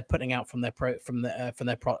they're putting out from their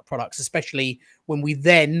products, especially when we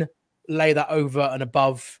then lay that over and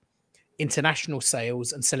above, international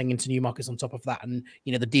sales and selling into new markets on top of that, and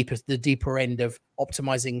you know the deeper end of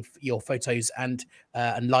optimizing your photos and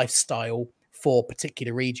lifestyle for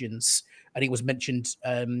particular regions. I think it was mentioned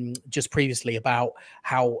just previously about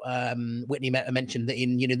how Whitney mentioned that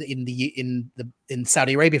in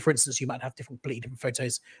Saudi Arabia, for instance, you might have completely different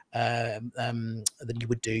photos than you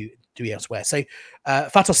would do elsewhere. So,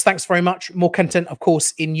 Fatos, thanks very much. More content, of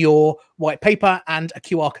course, in your white paper and a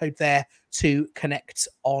QR code there to connect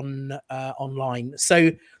online.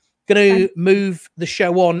 So, going to move the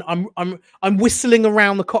show on. I'm whistling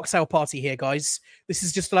around the cocktail party here, guys. This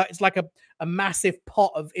is just like it's like a massive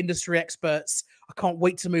pot of industry experts. I can't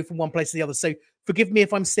wait to move from one place to the other. So forgive me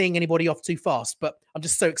if I'm seeing anybody off too fast, but I'm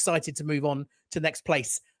just so excited to move on to the next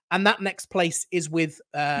place. And that next place is with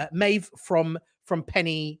Maeve from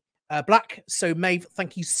Penny Black. So Maeve,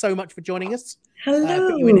 thank you so much for joining us.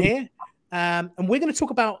 Hello. Put you in here. And we're going to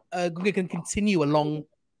talk about, we're going to continue along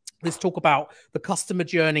this talk about the customer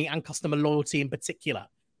journey and customer loyalty in particular.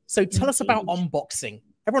 So tell us about unboxing.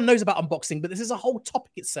 Everyone knows about unboxing, but this is a whole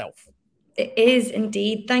topic itself. It is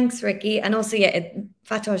indeed. Thanks, Riki. And also,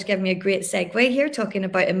 Fatos gave me a great segue here, talking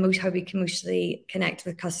about how we can emotionally connect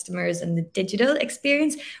with customers and the digital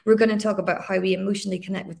experience. We're going to talk about how we emotionally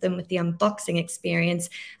connect with them with the unboxing experience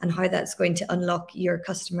and how that's going to unlock your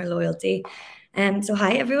customer loyalty. So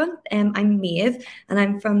hi, everyone. I'm Maeve, and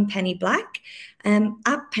I'm from Penny Black.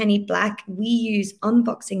 At Penny Black, we use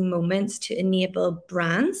unboxing moments to enable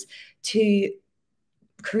brands to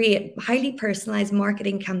create highly personalized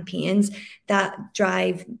marketing campaigns that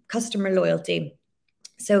drive customer loyalty.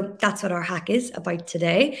 So that's what our hack is about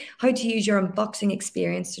today, how to use your unboxing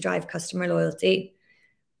experience to drive customer loyalty.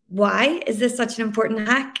 Why is this such an important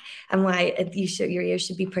hack, and why your ears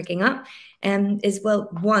should be pricking up? Well,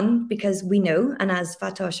 one, because we know, and as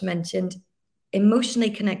Fatos mentioned,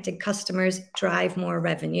 emotionally connected customers drive more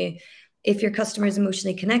revenue. If your customer is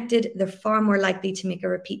emotionally connected, they're far more likely to make a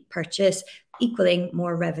repeat purchase, equaling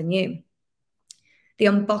more revenue. The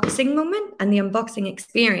unboxing moment and the unboxing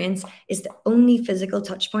experience is the only physical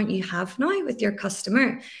touch point you have now with your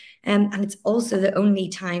customer. And it's also the only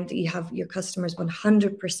time that you have your customers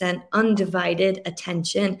 100% undivided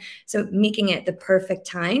attention. So making it the perfect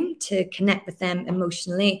time to connect with them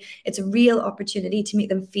emotionally. It's a real opportunity to make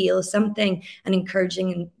them feel something and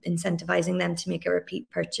encouraging and incentivizing them to make a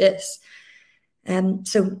repeat purchase.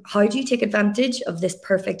 So how do you take advantage of this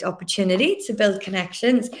perfect opportunity to build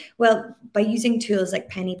connections? Well, by using tools like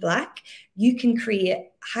Penny Black, you can create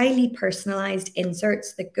highly personalized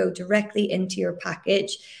inserts that go directly into your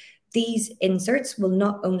package. These inserts will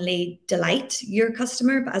not only delight your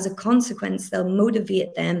customer, but as a consequence, they'll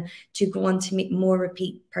motivate them to go on to make more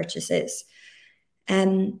repeat purchases.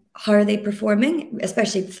 How are they performing?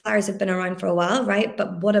 Especially flyers have been around for a while, right?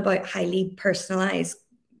 But what about highly personalized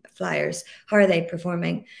flyers? How are they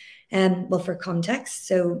performing? Well, for context,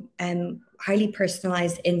 so highly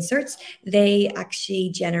personalized inserts, they actually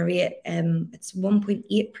generate it's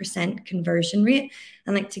 1.8% conversion rate.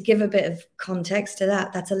 And like, to give a bit of context to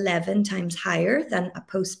that, that's 11 times higher than a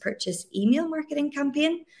post-purchase email marketing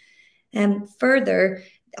campaign. Further,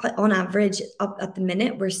 on average, up at the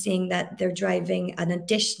minute, we're seeing that they're driving an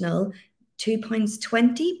additional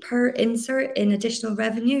 £2.20 per insert in additional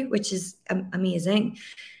revenue, which is amazing.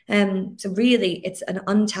 So really, it's an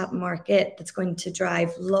untapped market that's going to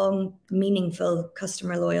drive long, meaningful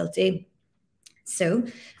customer loyalty. So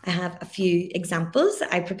I have a few examples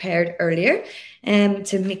I prepared earlier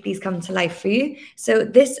to make these come to life for you. So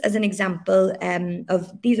this as an example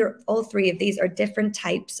of, all three of these are different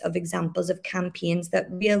types of examples of campaigns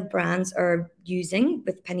that real brands are using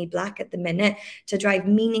with Penny Black at the minute to drive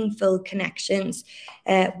meaningful connections.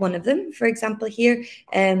 One of them, for example, here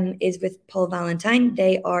is with Paul Valentine.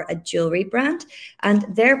 They are a jewelry brand, and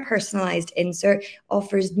their personalized insert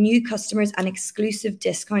offers new customers an exclusive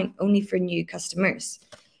discount only for new customers.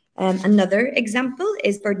 Another example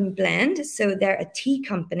is Bird & Blend. So they're a tea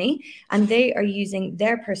company, and they are using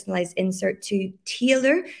their personalized insert to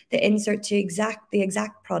tailor the insert to the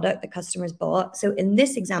exact product the customers bought. So in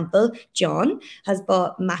this example, John has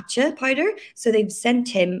bought matcha powder. So they've sent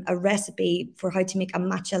him a recipe for how to make a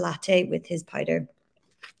matcha latte with his powder.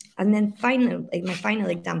 And then finally, my final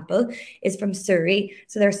example is from Surrey.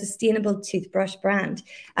 So they're a sustainable toothbrush brand,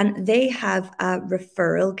 and they have a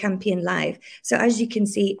referral campaign live. So as you can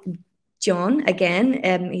see, John,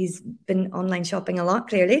 again, he's been online shopping a lot,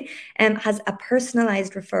 clearly, has a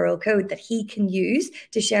personalized referral code that he can use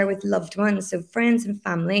to share with loved ones, so friends and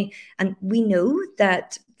family. And we know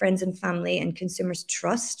that friends and family and consumers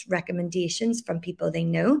trust recommendations from people they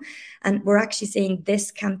know. And we're actually seeing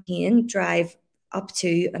this campaign drive up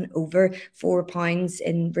to and over £4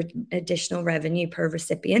 in additional revenue per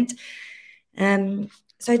recipient.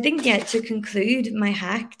 So I think, yeah, to conclude my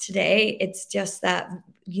hack today, it's just that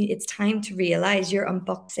it's time to realize your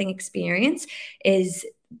unboxing experience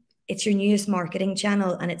it's your newest marketing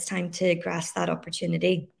channel, and it's time to grasp that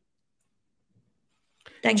opportunity.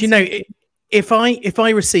 Thanks. Do you know, if I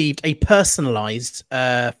received a personalized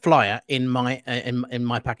flyer in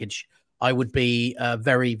my package, I would be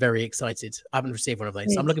very, very excited. I haven't received one of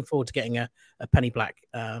those. So I'm looking forward to getting a penny black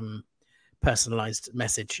personalized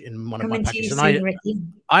message in one of my packages.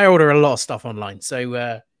 And I order a lot of stuff online,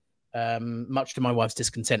 so much to my wife's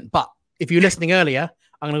discontent. But if you're listening earlier,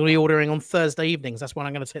 I'm going to be ordering on Thursday evenings. That's when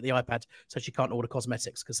I'm going to take the iPad, so she can't order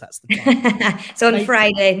cosmetics because that's the time. So on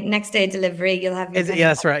Friday, next day delivery, you'll have your yeah,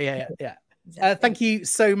 that's right. Yeah. Exactly. Thank you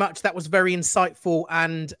so much. That was very insightful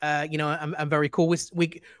and and very cool.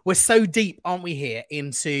 We're so deep, aren't we, here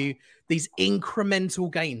into these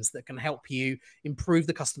incremental gains that can help you improve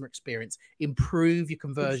the customer experience, improve your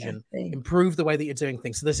conversion, improve the way that you're doing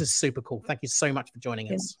things. So this is super cool. Thank you so much for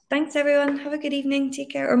joining us. Thanks, everyone. Have a good evening.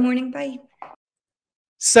 Take care, or morning. Bye.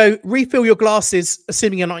 So refill your glasses,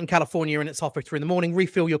 assuming you're not in California and it's halfway through in the morning.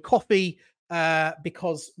 Refill your coffee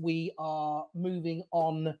because we are moving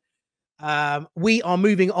on. We are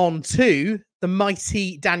moving on to the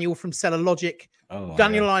mighty Daniel from Seller Logic.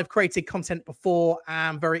 Daniel and I have created content before.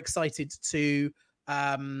 I'm very excited to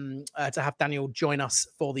have Daniel join us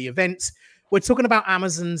for the event. We're talking about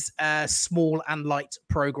Amazon's small and light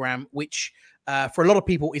program, which for a lot of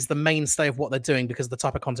people is the mainstay of what they're doing because of the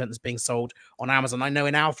type of content that's being sold on Amazon. I know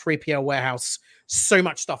in our 3PL warehouse, so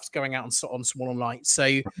much stuff's going out on small and light.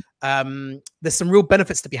 So there's some real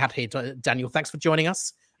benefits to be had here, Daniel. Thanks for joining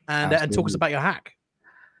us and talk us about your hack.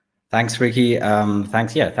 Thanks, Ricky.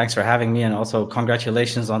 Thanks for having me, and also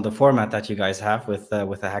congratulations on the format that you guys have with the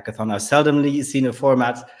hackathon. I've seldomly seen a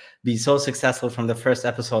format be so successful from the first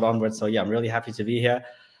episode onwards. So yeah, I'm really happy to be here.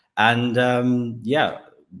 And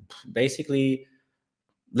basically,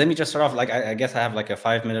 let me just start off. I guess I have like a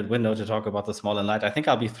 5-minute window to talk about the small and light. I think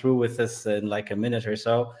I'll be through with this in like a minute or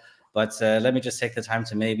so. But let me just take the time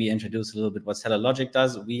to maybe introduce a little bit what Seller Logic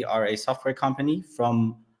does. We are a software company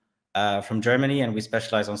from Germany, and we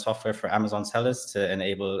specialize on software for Amazon sellers to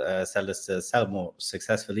enable sellers to sell more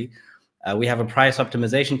successfully. We have a price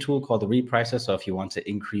optimization tool called the Repricer. So if you want to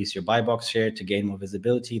increase your buy box share to gain more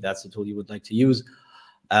visibility, that's the tool you would like to use.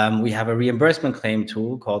 We have a reimbursement claim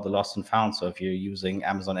tool called the Lost and Found. So if you're using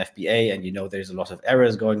Amazon FBA and you know there's a lot of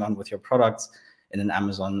errors going on with your products in an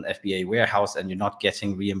Amazon FBA warehouse and you're not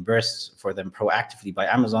getting reimbursed for them proactively by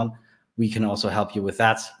Amazon, we can also help you with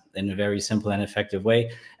that in a very simple and effective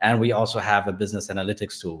way. And we also have a business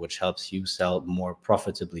analytics tool, which helps you sell more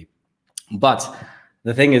profitably. But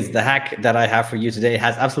the thing is, the hack that I have for you today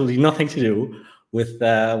has absolutely nothing to do with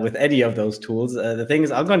any of those tools. The thing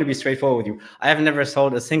is, I'm going to be straightforward with you. I have never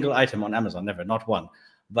sold a single item on Amazon, never, not one.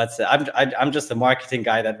 But I'm just a marketing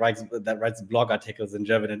guy that writes blog articles in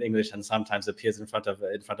German and English and sometimes appears in front of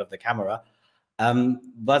the camera.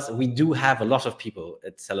 But we do have a lot of people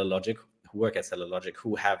at Seller Logic who work at Seller Logic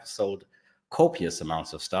who have sold copious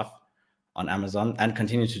amounts of stuff on Amazon and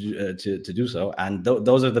continue to do so. And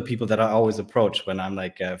those are the people that I always approach when I'm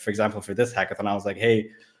like, for example, for this hackathon, I was like, hey,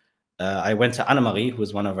 I went to Anna-Marie, who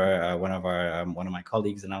is one of my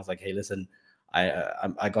colleagues, and I was like, hey, listen,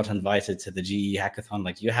 I got invited to the GE hackathon.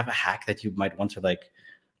 Like, do you have a hack that you might want to like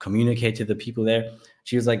communicate to the people there?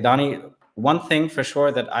 She was like, Donnie, one thing for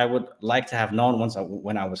sure that I would like to have known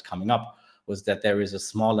when I was coming up was that there is a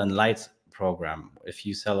small and light program. If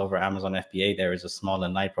you sell over Amazon FBA, there is a small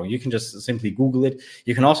and light program. You can just simply Google it.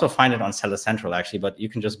 You can also find it on Seller Central, actually, but you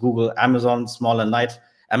can just Google Amazon small and light,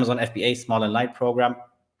 Amazon FBA small and light program.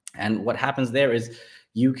 And what happens there is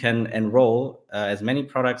you can enroll as many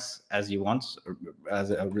products as you want.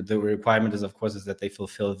 The requirement is, of course, is that they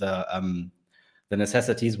fulfill the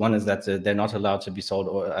necessities. One is that they're not allowed to be sold,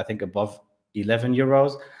 or I think above 11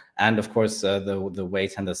 euros. And of course, the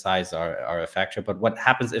weight and the size are a factor. But what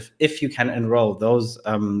happens if you can enroll those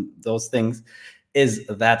things is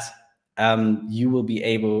that you will be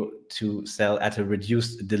able to sell at a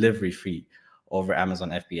reduced delivery fee over Amazon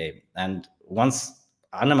FBA. And once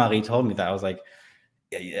Anna-Marie told me that, I was like,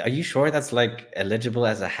 are you sure that's like eligible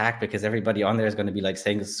as a hack? Because everybody on there is going to be like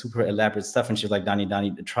saying super elaborate stuff. And she's like, Donnie,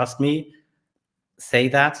 trust me, say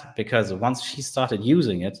that, because once she started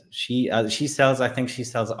using it, she sells, I think she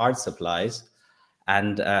sells art supplies,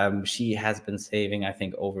 and she has been saving, I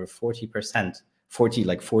think, over 40%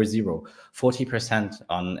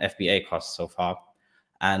 on FBA costs so far.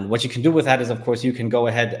 And what you can do with that is, of course, you can go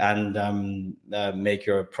ahead and make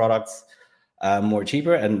your products more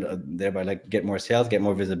cheaper, and thereby like get more sales, get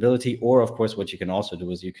more visibility. Or of course, what you can also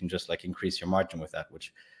do is you can just like increase your margin with that,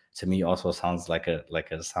 which to me also sounds like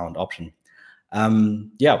a sound option.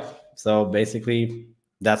 Yeah, so basically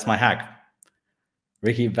that's my hack.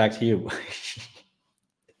 Riki, back to you.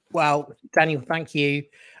 Well, Daniel, thank you.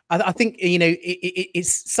 I think, you know,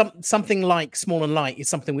 it's something like small and light is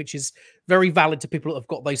something which is very valid to people that have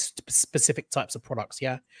got those specific types of products.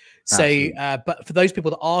 Yeah. So, but for those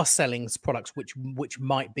people that are selling products which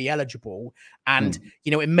might be eligible, and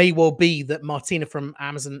you know, it may well be that Martina from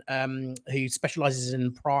Amazon, who specializes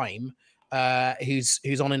in Prime, who's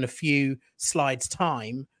on in a few slides'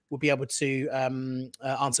 time, will be able to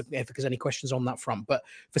answer if there's any questions on that front. But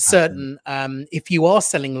for certain, if you are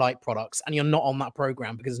selling light products and you're not on that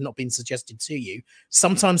program because it's not been suggested to you,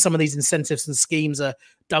 sometimes some of these incentives and schemes are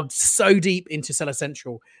dug so deep into Seller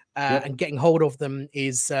Central, and getting hold of them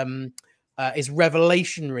is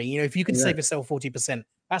revelationary. You know, if you can save yourself 40%,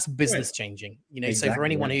 that's business changing. You know, so for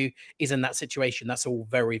anyone who is in that situation, that's all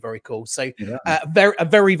very, very cool. So a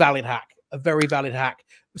very valid hack. A very valid hack,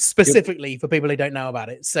 specifically for people who don't know about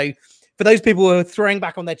it. So for those people who are throwing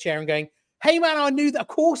back on their chair and going, hey man, I knew that, of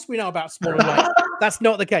course we know about small and light. That's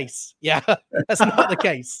not the case. Yeah, that's not the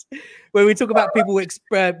case. When we talk about people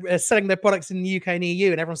selling their products in the UK and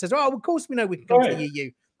EU, and everyone says, oh, of course we know we can come to the EU.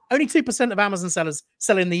 Only 2% of Amazon sellers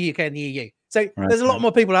sell in the UK and the EU. So there's a lot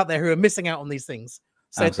more people out there who are missing out on these things.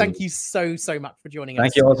 So thank you so much for joining us.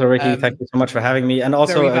 Thank you also, Riki. Thank you so much for having me, and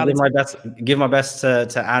also give my best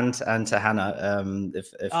to Ant and to Hanna.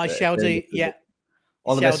 If I shall do. Yeah,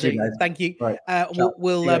 all the best to you guys. Thank you. Right. I'll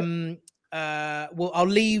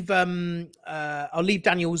leave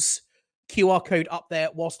Daniel's QR code up there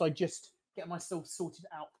whilst I just get myself sorted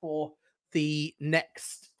out for the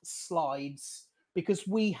next slides, because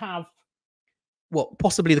we have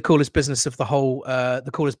possibly the coolest business of the whole, the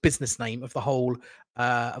coolest business name of the whole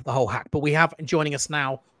hack. But we have joining us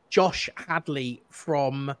now Josh Hadley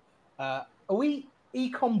from are we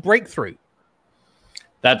Ecom Breakthrough?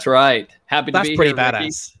 That's right. Happy to be here. That's pretty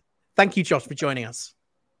badass. Thank you, Josh, for joining us.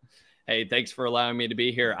 Hey, thanks for allowing me to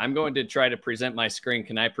be here. I'm going to try to present my screen.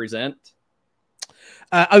 Can I present?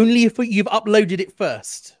 Only if you've uploaded it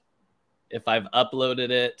first. If I've uploaded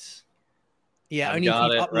it. Yeah, only if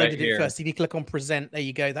you've uploaded it first. If you click on present, there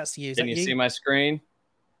you go. That's you. Can you see my screen?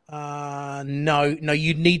 No.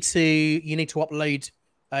 You need to upload.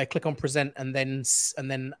 Click on present and then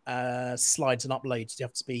slides and uploads. You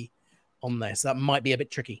have to be on there, so that might be a bit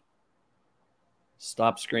tricky.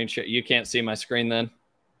 Stop screen share. You can't see my screen then?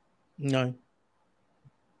 No.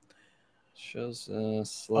 Shows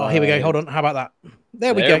slide. Oh, here we go. Hold on. How about that?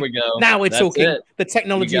 There we go. Now we're talking. The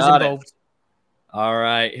technology is involved. All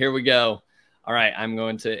right, here we go. All right, I'm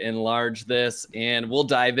going to enlarge this and we'll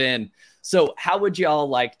dive in. So how would y'all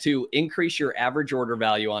like to increase your average order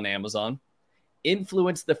value on Amazon,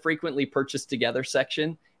 influence the frequently purchased together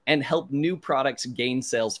section, and help new products gain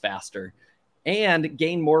sales faster, and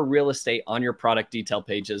gain more real estate on your product detail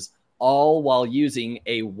pages, all while using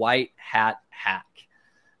a white hat hack?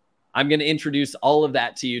 I'm going to introduce all of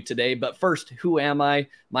that to you today. But first, who am I?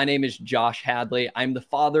 My name is Josh Hadley. I'm the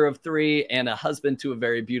father of 3 and a husband to a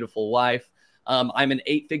very beautiful wife. I'm an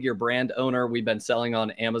 8-figure brand owner. We've been selling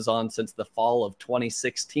on Amazon since the fall of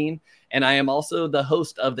 2016. And I am also the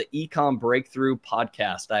host of the Ecom Breakthrough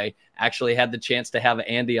podcast. I actually had the chance to have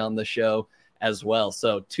Andy on the show as well.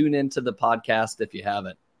 So tune into the podcast if you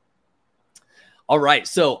haven't. All right,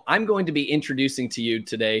 so I'm going to be introducing to you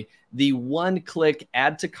today the one-click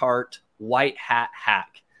add to cart white hat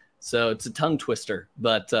hack. So it's a tongue twister,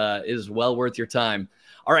 but is well worth your time.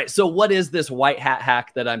 All right, so what is this white hat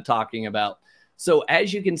hack that I'm talking about? So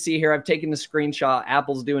as you can see here, I've taken a screenshot.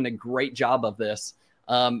 Apple's doing a great job of this.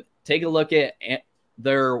 Take a look at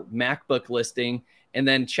their MacBook listing, and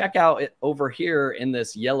then check out it over here in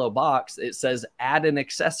this yellow box. It says add an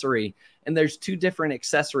accessory, and there's 2 different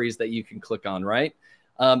accessories that you can click on, right?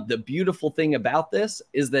 The beautiful thing about this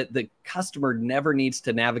is that the customer never needs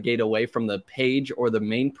to navigate away from the page or the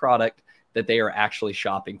main product that they are actually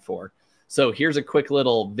shopping for. So here's a quick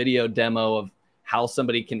little video demo of how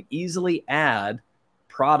somebody can easily add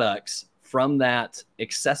products from that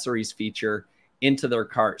accessories feature into their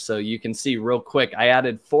cart. So you can see real quick, I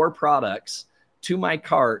added 4 products to my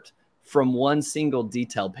cart from one single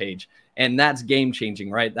detail page. And that's game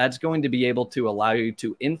changing, right? That's going to be able to allow you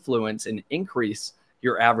to influence and increase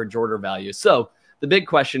your average order value. So the big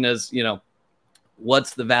question is, you know,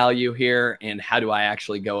 what's the value here and how do I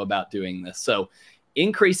actually go about doing this? So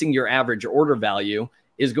increasing your average order value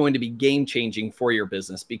is going to be game changing for your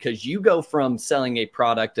business, because you go from selling a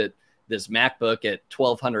product at this MacBook at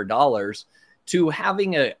 $1,200 to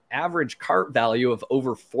having an average cart value of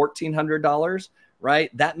over $1,400,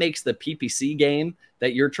 right? That makes the PPC game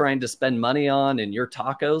that you're trying to spend money on in your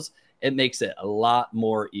tacos, it makes it a lot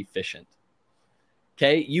more efficient.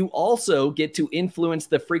 Okay, you also get to influence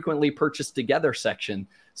the frequently purchased together section.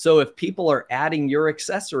 So if people are adding your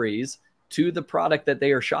accessories to the product that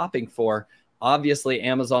they are shopping for, obviously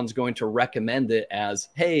Amazon's going to recommend it as,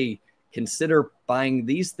 hey, consider buying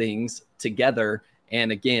these things together,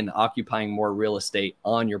 and again, occupying more real estate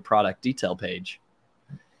on your product detail page.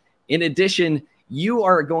 In addition, you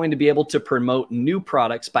are going to be able to promote new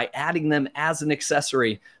products by adding them as an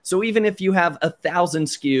accessory. So even if you have 1,000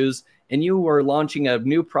 SKUs and you are launching a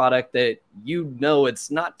new product that you know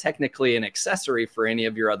it's not technically an accessory for any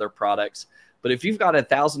of your other products, but if you've got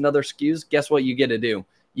 1,000 other SKUs, guess what you get to do?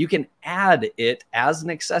 You can add it as an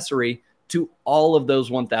accessory to all of those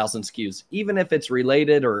 1,000 SKUs. Even if it's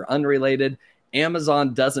related or unrelated,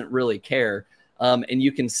 Amazon doesn't really care. And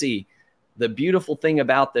you can see the beautiful thing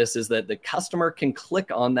about this is that the customer can click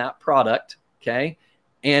on that product, okay?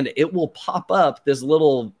 And it will pop up this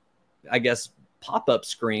little, I guess, pop-up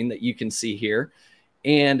screen that you can see here.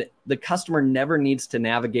 And the customer never needs to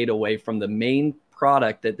navigate away from the main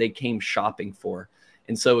product that they came shopping for.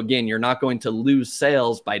 And so again, you're not going to lose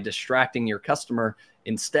sales by distracting your customer.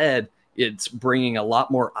 Instead, it's bringing a lot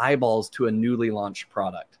more eyeballs to a newly launched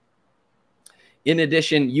product. In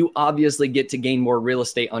addition, you obviously get to gain more real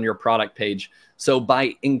estate on your product page. So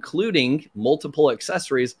by including multiple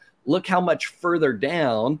accessories, look how much further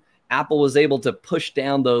down Apple was able to push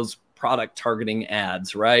down those product targeting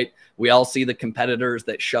ads, right? We all see the competitors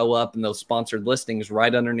that show up in those sponsored listings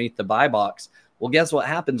right underneath the buy box. Well, guess what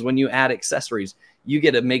happens when you add accessories? You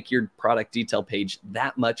get to make your product detail page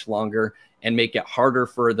that much longer and make it harder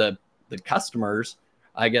for the customers,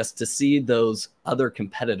 I guess, to see those other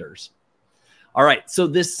competitors. All right, so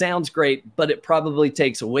this sounds great, but it probably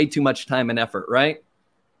takes way too much time and effort, right?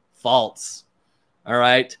 False. All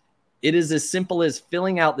right. It is as simple as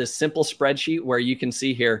filling out this simple spreadsheet where you can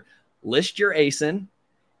see here, list your ASIN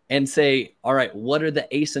and say, all right, what are the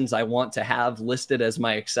ASINs I want to have listed as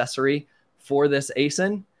my accessory for this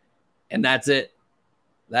ASIN? And that's it.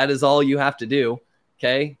 That is all you have to do.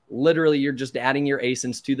 Okay. Literally, you're just adding your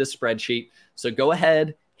ASINs to the spreadsheet. So go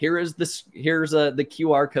ahead. Here's the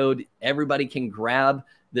QR code. Everybody can grab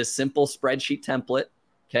this simple spreadsheet template.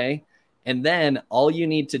 Okay. And then all you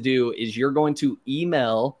need to do is you're going to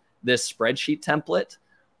email this spreadsheet template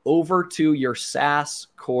over to your SaaS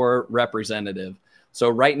core representative. So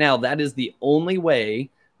right now, that is the only way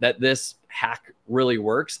that this hack really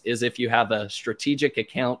works, is if you have a strategic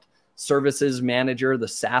account services manager, the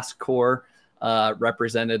SaaS core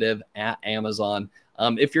representative at Amazon.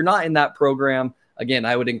 If you're not in that program, again,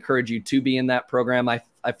 I would encourage you to be in that program.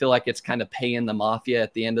 I feel like it's kind of paying the mafia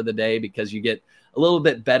at the end of the day, because you get a little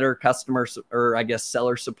bit better customer, or I guess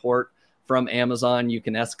seller support from Amazon. You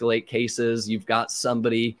can escalate cases. You've got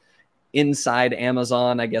somebody inside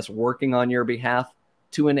Amazon, I guess, working on your behalf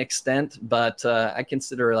to an extent, but I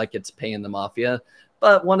consider like it's paying the mafia.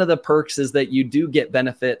 But one of the perks is that you do get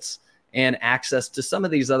benefits and access to some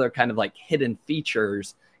of these other kind of like hidden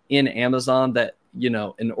features in Amazon that, you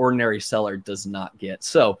know, an ordinary seller does not get.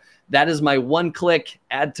 So that is my one-click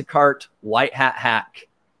add to cart white hat hack.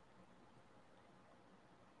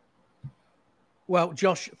 Well,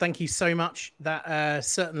 Josh, thank you so much. That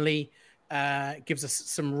certainly gives us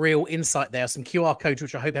some real insight there, some QR codes,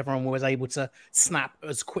 which I hope everyone was able to snap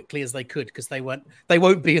as quickly as they could, because they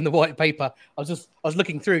won't be in the white paper. I was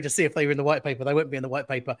looking through to see if they were in the white paper. They won't be in the white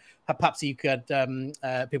paper. Perhaps you could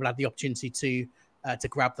people had the opportunity to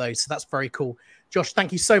grab those. So that's very cool. Josh,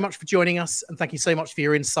 thank you so much for joining us, and thank you so much for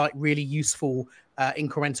your insight. Really useful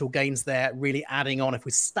incremental gains there, really adding on. If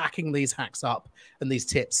we're stacking these hacks up and these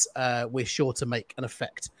tips, we're sure to make an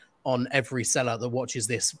effect on every seller that watches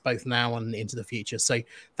this, both now and into the future. So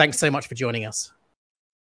thanks so much for joining us.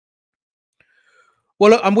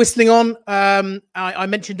 Well, look, I'm whistling on. I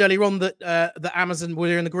mentioned earlier on that Amazon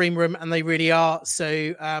were in the green room, and they really are.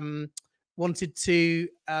 So wanted to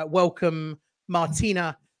welcome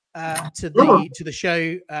Martina to the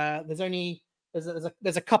show.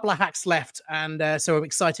 There's a couple of hacks left, and so I'm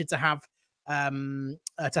excited to have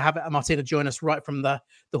Martina join us right from the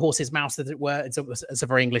horse's mouth, as it were. It's a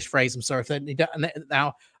very English phrase. I'm sorry if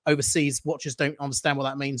now overseas watchers don't understand what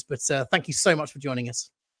that means, but thank you so much for joining us.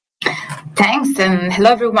 Thanks, and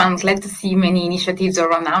hello everyone. Glad to see many initiatives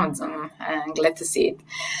around Amazon. Glad to see it.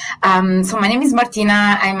 So my name is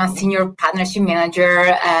Martina. I'm a senior partnership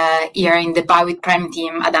manager here in the Buy with Prime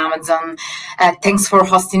team at Amazon. Thanks for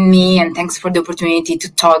hosting me, and thanks for the opportunity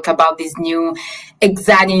to talk about this new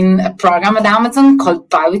exciting program at Amazon called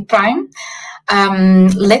Buy with Prime.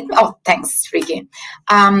 Thanks, Riki.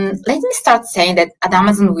 Let me start saying that at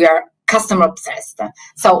Amazon we are customer obsessed.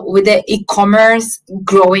 So with the e-commerce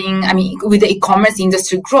growing, with the e-commerce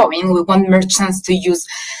industry growing, we want merchants who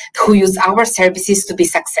use our services to be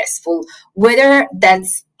successful, whether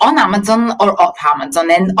that's on Amazon or off Amazon.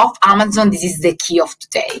 And off Amazon, this is the key of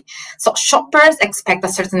today. So shoppers expect a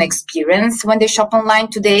certain experience when they shop online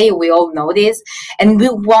today. We all know this. And they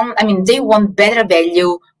want better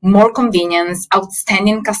value, more convenience,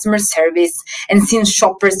 outstanding customer service. And since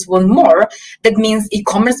shoppers want more, that means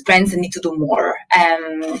e-commerce brands need to do more.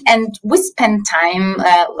 And we spent time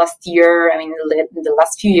last year, in the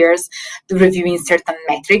last few years, reviewing certain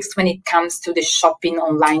metrics when it comes to the shopping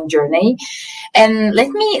online journey. And let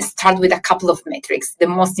me start with a couple of metrics, the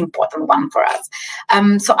most important one for us.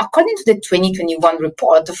 So according to the 2021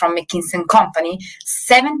 report from McKinsey & Company,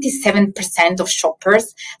 77% of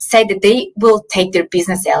shoppers say that they will take their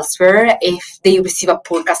business elsewhere if they receive a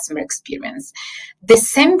poor customer experience. The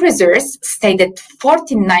same research state that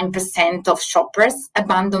 49% of shoppers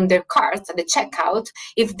abandon their carts at the checkout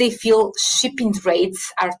if they feel shipping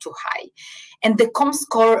rates are too high. And the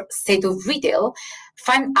Comscore State of Retail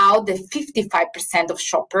find out that 55% of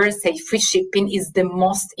shoppers say free shipping is the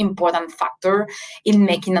most important factor in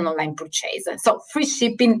making an online purchase. So free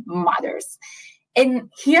shipping matters.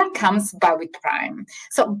 And here comes Buy with Prime.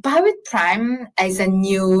 So Buy with Prime is a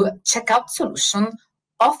new checkout solution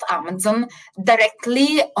of Amazon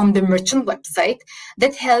directly on the merchant website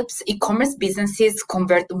that helps e-commerce businesses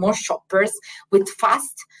convert more shoppers with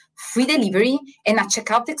fast, free delivery and a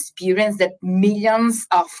checkout experience that millions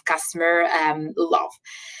of customers love.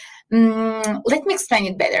 Let me explain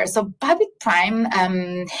it better. So Buy with Prime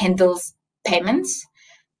handles payments,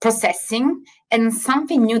 processing, and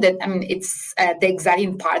something new that, it's the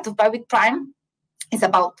exciting part of Buy with Prime is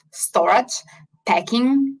about storage,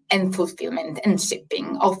 packing, and fulfillment and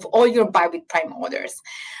shipping of all your Buy with Prime orders.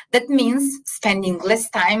 That means spending less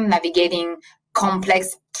time navigating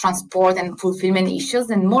complex transport and fulfillment issues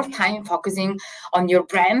and more time focusing on your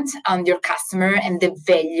brand, on your customer, and the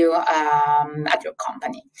value at your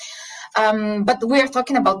company. But we are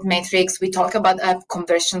talking about metrics. We talk about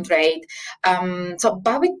conversion rate. So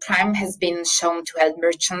Buy with Prime has been shown to help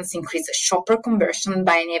merchants increase shopper conversion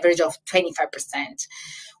by an average of 25%,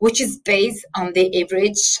 which is based on the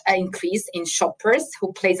average increase in shoppers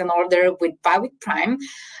who place an order with Buy with Prime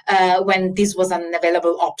when this was an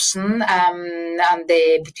available option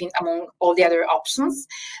among all the other options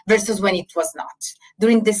versus when it was not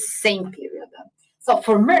during the same period. So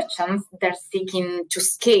for merchants, they're seeking to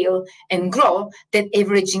scale and grow. That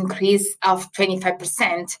average increase of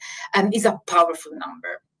 25% is a powerful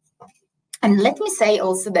number. And let me say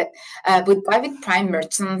also that with Buy with Prime,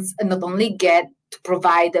 merchants not only get to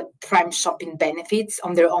provide Prime shopping benefits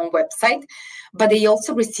on their own website, but they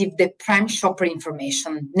also receive the Prime shopper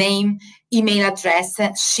information, name, email address,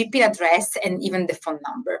 shipping address, and even the phone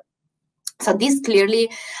number. So this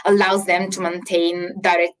clearly allows them to maintain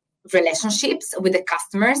direct relationships with the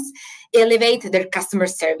customers, elevate their customer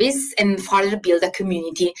service, and further build a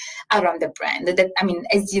community around the brand. That,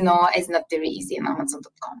 as you know, is not very easy on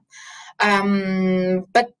Amazon.com.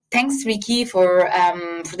 But thanks, Riki, for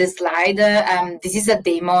the slide. This is a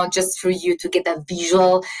demo just for you to get a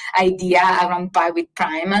visual idea around Buy with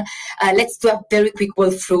Prime. Let's do a very quick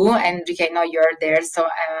walkthrough. And Riki, I know you're there, so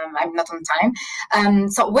I'm not on time.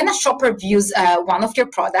 So when a shopper views one of your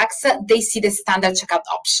products, they see the standard checkout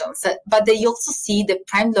options, but they also see the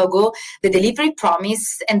Prime logo, the delivery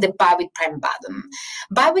promise, and the Buy with Prime button.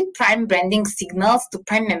 Buy with Prime branding signals to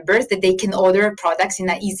Prime members that they can order products in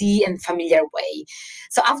an easy and familiar way.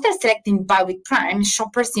 So after selecting Buy with Prime,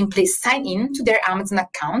 shoppers simply sign in to their Amazon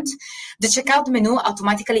account. The checkout menu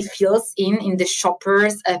automatically fills in the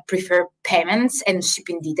shopper's preferred payments and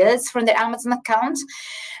shipping details from their Amazon account.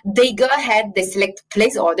 They go ahead, they select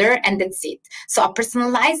place order, and that's it. So a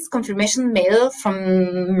personalized confirmation mail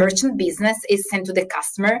from merchant business is sent to the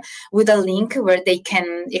customer with a link where they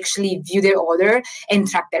can actually view their order and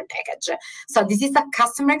track their package. So this is a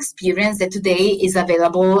customer experience that today is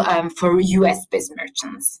available for US-based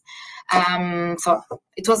merchants. So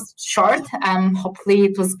it was short. Hopefully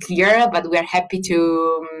it was clear, but we're happy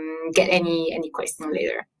to get any question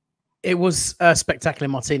later. It was spectacular,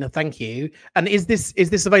 Martina. Thank you. And is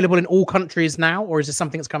this available in all countries now, or is this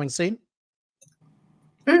something that's coming soon?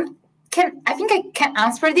 I think I can't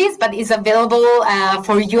answer this, but it's available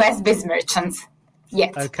for US-based merchants.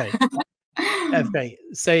 Yes. Okay. Okay.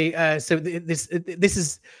 So this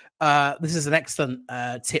is an excellent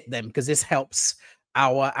tip then, because this helps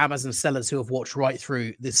our Amazon sellers who have watched right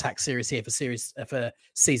through this hack series here for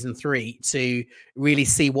season 3 to really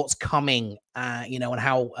see what's coming, you know, and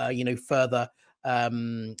how you know, further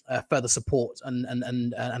support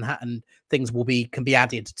and things can be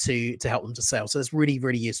added to help them to sell. So it's really,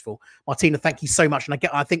 really useful. Martina, thank you so much. And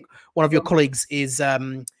I think one of your colleagues is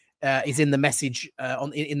in the message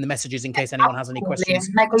in the messages in case anyone has any questions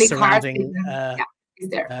surrounding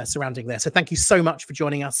surrounding there. So thank you so much for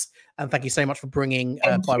joining us, and thank you so much for bringing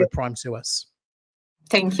Buy with Prime to us.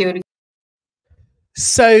 Thank you.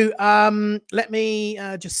 So let me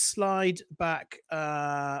just slide back.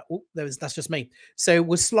 That's just me. So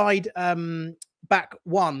we'll slide back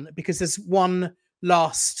one, because there's one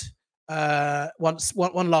last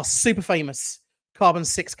super famous Carbon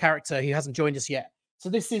 6 character who hasn't joined us yet. So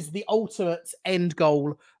this is the ultimate end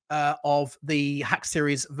goal of the hack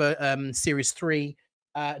series, series 3.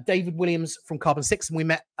 David Williams from Carbon 6, and we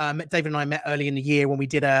met David and I met early in the year when we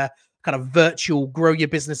did a kind of virtual grow your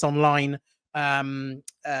business online,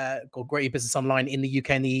 or grow your business online in the UK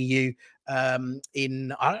and the EU.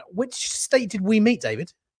 In which state did we meet,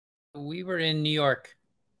 David? We were in New York.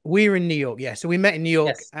 We were in New York, yeah. So we met in New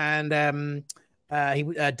York, yes. And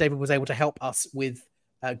David was able to help us with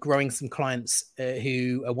growing some clients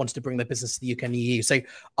who wanted to bring their business to the UK and the EU. So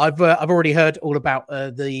I've already heard all about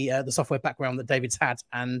the software background that David's had,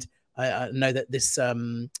 and I know that this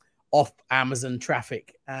off Amazon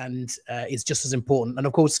traffic and is just as important. And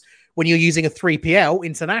of course, when you're using a 3PL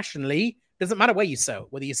internationally, doesn't matter where you sell,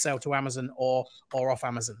 whether you sell to Amazon or off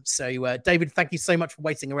Amazon. So David, thank you so much for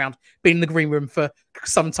waiting around, being in the green room for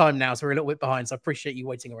some time now. So we're a little bit behind. So I appreciate you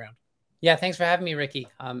waiting around. Yeah, thanks for having me, Ricky.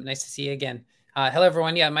 Nice to see you again. Hello,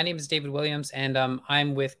 everyone. Yeah, my name is David Williams, and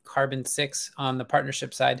I'm with Carbon 6 on the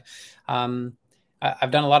partnership side.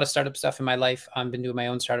 I've done a lot of startup stuff in my life. I've been doing my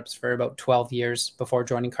own startups for about 12 years before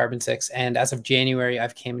joining Carbon 6. And as of January,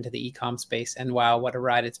 I've came into the e-com space, and wow, what a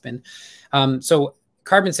ride it's been. So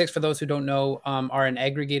Carbon 6, for those who don't know, are an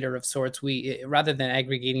aggregator of sorts. We, rather than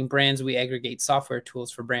aggregating brands, we aggregate software tools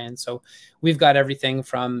for brands. So we've got everything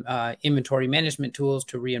from inventory management tools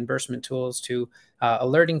to reimbursement tools to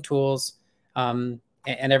alerting tools, and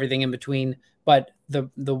everything in between. But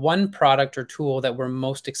the one product or tool that we're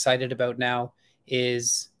most excited about now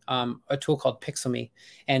is a tool called Pixelme.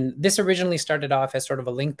 And this originally started off as sort of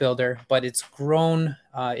a link builder, but it's grown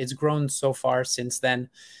so far since then.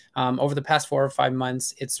 Over the past 4 or 5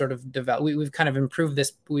 months, it's sort of developed. We've kind of improved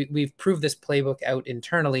this. We've proved this playbook out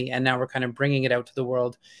internally, and now we're kind of bringing it out to the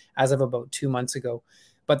world as of about 2 months ago.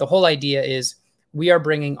 But the whole idea is we are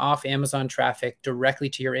bringing off Amazon traffic directly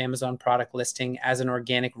to your Amazon product listing as an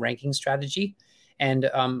organic ranking strategy.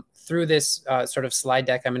 And through this sort of slide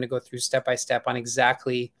deck, I'm going to go through step by step on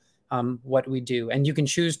exactly what we do. And you can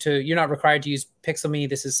choose to, you're not required to use Pixelme.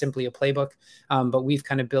 This is simply a playbook, but we've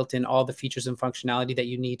kind of built in all the features and functionality that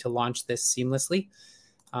you need to launch this seamlessly.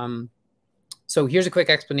 So here's a quick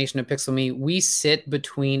explanation of Pixelme. We sit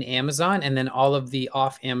between Amazon and then all of the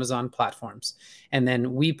off Amazon platforms. And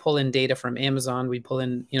then we pull in data from Amazon. We pull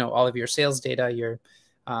in, you know, all of your sales data,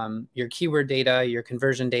 your keyword data, your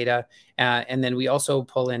conversion data. And then we also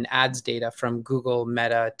pull in ads data from Google,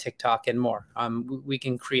 Meta, TikTok, and more. We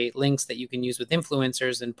can create links that you can use with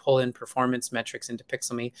influencers and pull in performance metrics into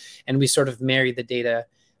Pixelme. And we sort of marry the data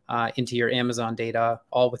into your Amazon data,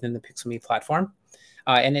 all within the Pixelme platform.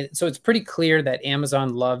 So it's pretty clear that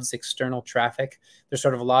Amazon loves external traffic. There's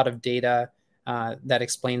sort of a lot of data that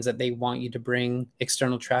explains that they want you to bring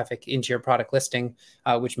external traffic into your product listing,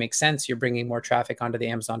 which makes sense. You're bringing more traffic onto the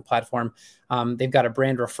Amazon platform. They've got a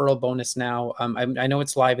brand referral bonus now. I know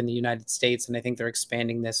it's live in the United States, and I think they're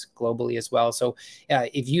expanding this globally as well. So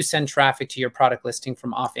if you send traffic to your product listing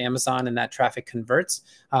from off Amazon and that traffic converts,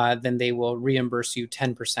 then they will reimburse you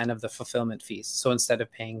 10% of the fulfillment fees. So instead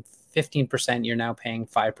of paying 15%, you're now paying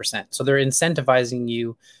 5%. So they're incentivizing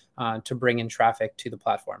you to bring in traffic to the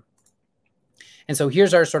platform. And so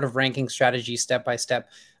here's our sort of ranking strategy step by step.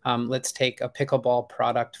 Let's take a pickleball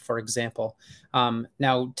product, for example.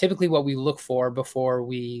 Now, typically what we look for before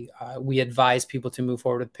we advise people to move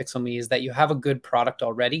forward with Pixelme is that you have a good product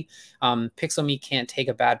already. Pixelme can't take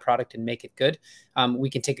a bad product and make it good. We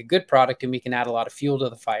can take a good product and we can add a lot of fuel to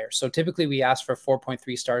the fire. So typically we ask for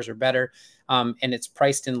 4.3 stars or better, and it's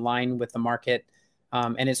priced in line with the market.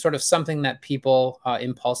 And it's sort of something that people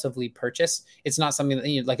impulsively purchase. It's not something that,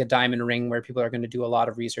 you know, like a diamond ring where people are going to do a lot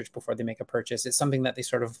of research before they make a purchase. It's something that they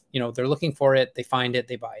sort of, you know, they're looking for it, they find it,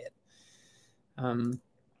 they buy it. And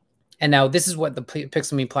now this is what the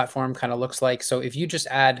Pixelme platform kind of looks like. So if you just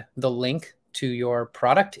add the link to your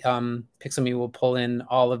product, Pixelme will pull in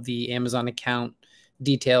all of the Amazon account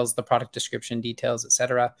details, the product description details,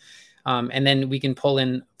 etc. And then we can pull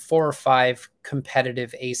in 4 or 5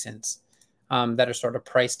 competitive ASINs that are sort of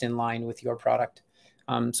priced in line with your product.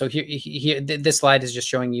 So this slide is just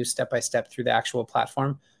showing you step by step through the actual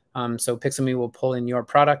platform. So Pixelme will pull in your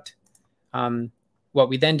product. What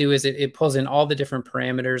we then do is it pulls in all the different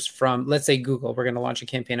parameters from, let's say, Google. We're going to launch a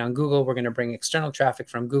campaign on Google. We're going to bring external traffic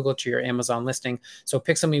from Google to your Amazon listing. So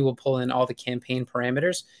Pixelme will pull in all the campaign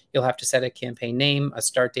parameters. You'll have to set a campaign name, a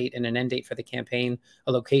start date, and an end date for the campaign,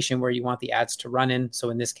 a location where you want the ads to run in. So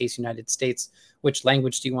in this case, United States. Which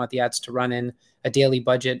language do you want the ads to run in? A daily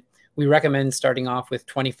budget. We recommend starting off with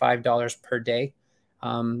 $25 per day.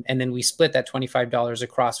 And then we split that $25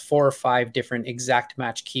 across 4 or 5 different exact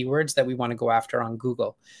match keywords that we want to go after on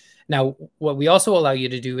Google. Now, what we also allow you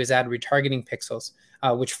to do is add retargeting pixels,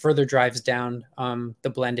 which further drives down the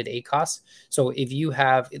blended ACoS. So if you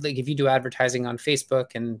have, like, if you do advertising on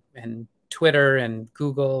Facebook and Twitter and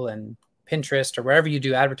Google and Pinterest or wherever you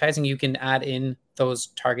do advertising, you can add in those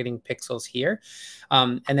targeting pixels here.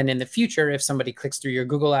 And then in the future, if somebody clicks through your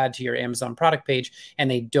Google ad to your Amazon product page and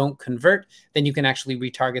they don't convert, then you can actually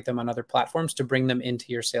retarget them on other platforms to bring them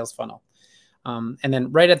into your sales funnel. And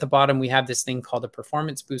then right at the bottom, we have this thing called a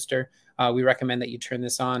performance booster. We recommend that you turn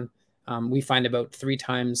this on. We find about 3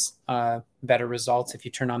 times better results if you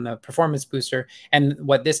turn on the performance booster. And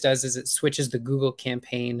what this does is it switches the Google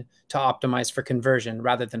campaign to optimize for conversion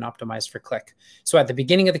rather than optimize for click. So at the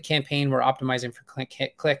beginning of the campaign, we're optimizing for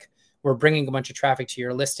click. We're bringing a bunch of traffic to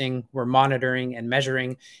your listing. We're monitoring and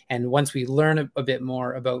measuring. And once we learn a bit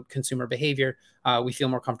more about consumer behavior, we feel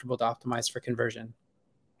more comfortable to optimize for conversion.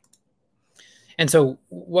 And so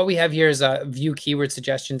what we have here is view keyword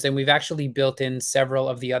suggestions, and we've actually built in several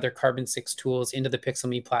of the other Carbon 6 tools into the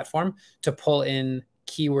Pixelme platform to pull in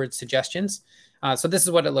keyword suggestions. So this is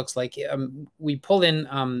what it looks like. We pull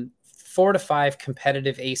in 4 to 5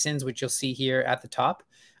 competitive ASINs, which you'll see here at the top.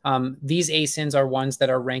 These ASINs are ones that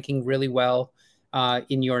are ranking really well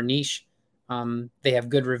in your niche. They have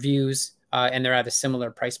good reviews, and they're at a similar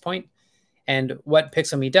price point. And what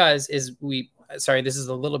Pixelme does is sorry, this is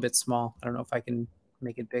a little bit small. I don't know if I can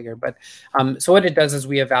make it bigger, but so what it does is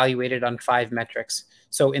we evaluate it on 5 metrics.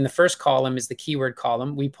 So in the first column is the keyword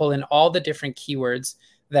column. We pull in all the different keywords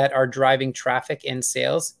that are driving traffic and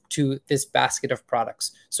sales to this basket of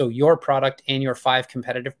products. So your product and your 5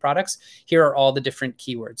 competitive products, here are all the different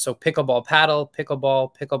keywords. So pickleball paddle,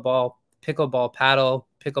 pickleball, pickleball, pickleball paddle,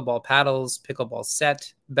 pickleball paddles, pickleball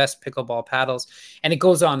set, best pickleball paddles, and it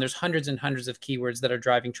goes on. There's hundreds and hundreds of keywords that are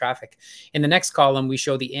driving traffic. In the next column, we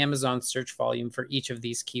show the Amazon search volume for each of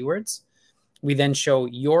these keywords. We then show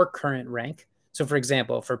your current rank. So for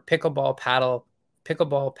example, for pickleball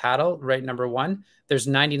paddle, right, number 1, there's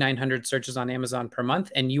 9,900 searches on Amazon per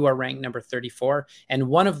month, and you are ranked number 34. And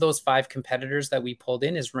one of those 5 competitors that we pulled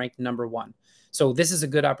in is ranked number 1. So this is a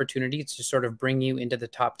good opportunity to sort of bring you into the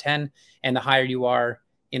top 10. And the higher you are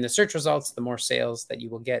in the search results, the more sales that you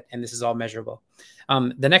will get. And this is all measurable.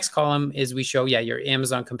 The next column is we show, your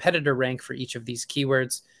Amazon competitor rank for each of these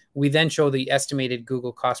keywords. We then show the estimated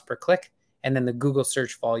Google cost per click and then the Google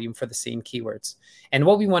search volume for the same keywords. And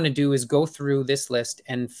what we want to do is go through this list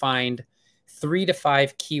and find 3 to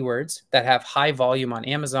 5 keywords that have high volume on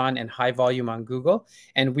Amazon and high volume on Google,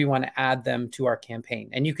 and we want to add them to our campaign.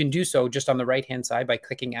 And you can do so just on the right-hand side by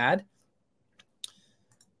clicking add.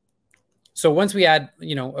 So once we add,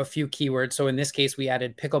 a few keywords, so in this case, we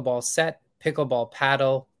added pickleball set, pickleball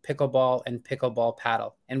paddle, pickleball, and pickleball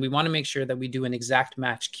paddle. And we want to make sure that we do an exact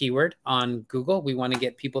match keyword on Google. We want to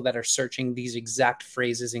get people that are searching these exact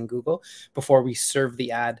phrases in Google before we serve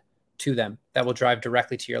the ad to them. That will drive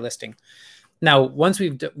directly to your listing. Now, once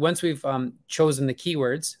we've chosen the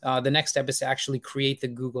keywords, the next step is to actually create the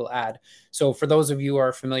Google ad. So for those of you who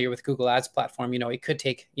are familiar with Google Ads platform, it could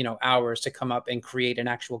take, hours to come up and create an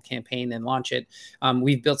actual campaign and launch it.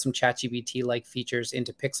 We've built some ChatGPT-like features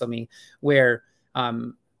into Pixelme where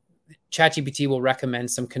ChatGPT will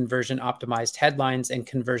recommend some conversion optimized headlines and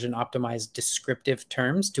conversion optimized descriptive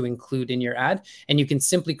terms to include in your ad. And you can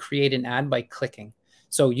simply create an ad by clicking.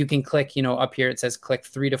 So you can click, up here, it says click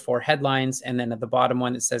 3 to 4 headlines. And then at the bottom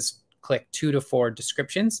one, it says click 2 to 4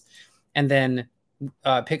 descriptions. And then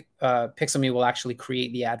Pixelme will actually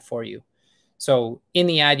create the ad for you. So in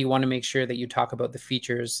the ad, you want to make sure that you talk about the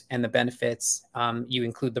features and the benefits. You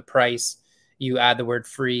include the price. You add the word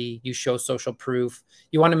free. You show social proof.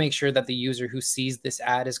 You want to make sure that the user who sees this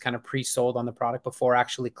ad is kind of pre-sold on the product before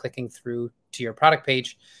actually clicking through to your product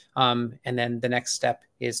page. And then the next step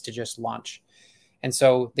is to just launch. And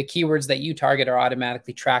so the keywords that you target are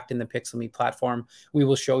automatically tracked in the Pixelme platform. We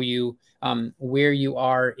will show you where you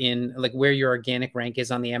are in, like where your organic rank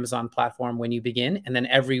is on the Amazon platform when you begin. And then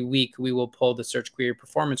every week we will pull the search query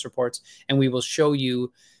performance reports, and we will show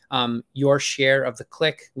you your share of the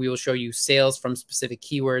click. We will show you sales from specific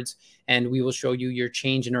keywords, and we will show you your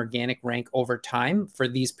change in organic rank over time for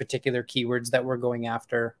these particular keywords that we're going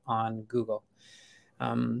after on Google.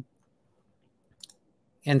 And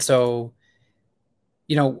so,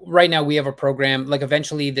 you know, right now we have a program, like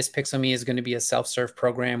eventually this Pixelme is going to be a self-serve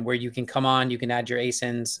program where you can come on, you can add your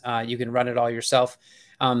ASINs, you can run it all yourself.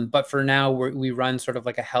 But for now, we run sort of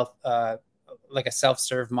like a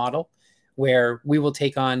self-serve model where we will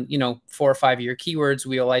take on, you know, 4 or 5 year keywords.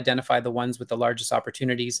 We'll identify the ones with the largest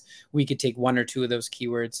opportunities. We could take 1 or 2 of those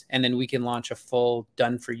keywords, and then we can launch a full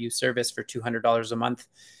done for you service for $200 a month.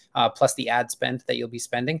 Plus the ad spend that you'll be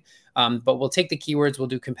spending. But we'll take the keywords, we'll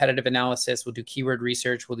do competitive analysis, we'll do keyword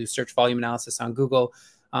research, we'll do search volume analysis on Google.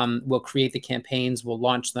 We'll create the campaigns, we'll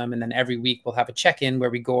launch them, and then every week we'll have a check-in where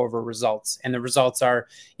we go over results. And the results are,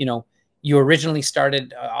 you know, you originally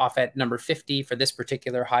started off at number 50 for this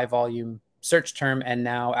particular high volume search term, and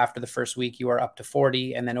now after the first week you are up to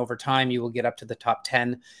 40, and then over time you will get up to the top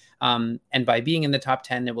 10. And by being in the top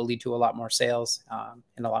 10, it will lead to a lot more sales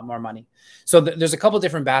and a lot more money. So there's a couple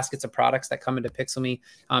different baskets of products that come into Pixelme.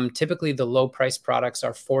 Typically, the low price products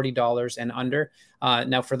are $40 and under.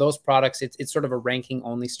 Now, for those products, it's sort of a ranking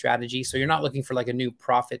only strategy. So you're not looking for like a new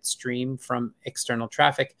profit stream from external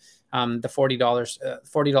traffic. The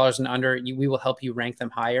 $40 and under, we will help you rank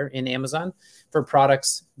them higher in Amazon. For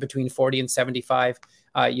products between 40 and 75,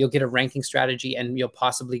 you'll get a ranking strategy, and you'll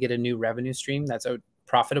possibly get a new revenue stream that's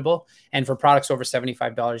profitable. And for products over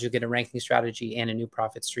 $75, you'll get a ranking strategy and a new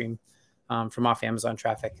profit stream from off Amazon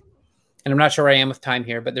traffic. And I'm not sure where I am with time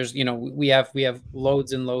here, but there's, you know, we have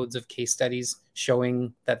loads and loads of case studies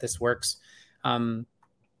showing that this works. And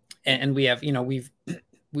we have, you know,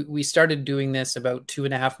 we started doing this about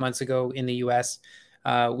 2.5 months ago in the US.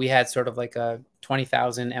 We had sort of like a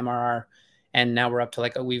 20,000 MRR, and now we're up to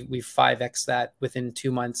like we've 5x that within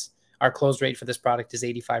 2 months. Our close rate for this product is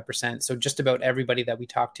 85%. So just about everybody that we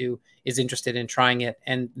talk to is interested in trying it,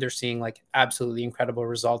 and they're seeing like absolutely incredible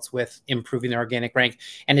results with improving their organic rank.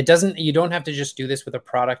 And you don't have to just do this with a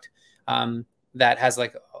product that has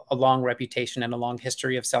like a long reputation and a long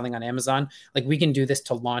history of selling on Amazon. Like we can do this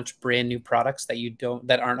to launch brand new products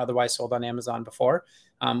that aren't otherwise sold on Amazon before.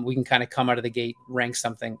 We can kind of come out of the gate, rank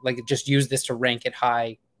something, like just use this to rank it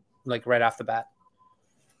high, like right off the bat.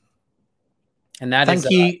 And that Thank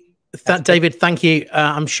you. David, thank you.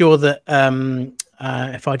 I'm sure that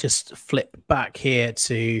if I just flip back here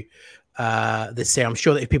to this here, I'm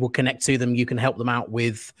sure that if people connect to them, you can help them out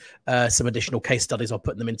with some additional case studies. I'll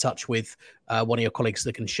put them in touch with one of your colleagues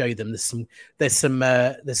that can show them. There's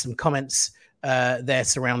some comments there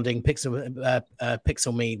surrounding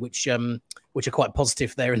Pixelme, which are quite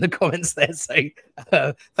positive there in the comments there.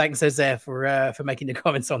 So thanks, Jose, for making the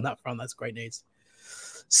comments on that front. That's great news.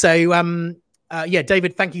 So yeah,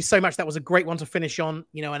 David, thank you so much. That was a great one to finish on,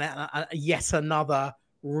 you know, and yet another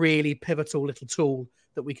really pivotal little tool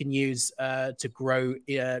that we can use to grow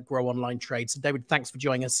online trade. So David, thanks for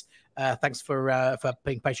joining us. Thanks for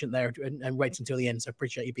being patient there and waiting until the end. So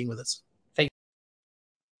appreciate you being with us. Thank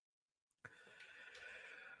you.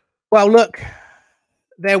 Well, look,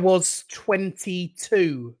 there was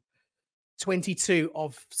 22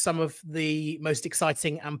 of some of the most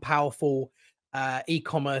exciting and powerful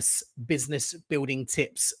e-commerce business building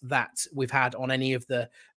tips that we've had on any of the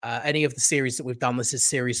series that we've done. This is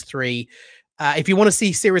series 3. If you want to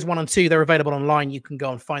see series 1 and 2, they're available online. You can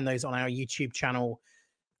go and find those on our YouTube channel.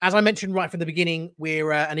 As I mentioned right from the beginning,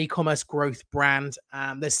 we're an e-commerce growth brand.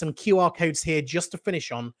 There's some QR codes here just to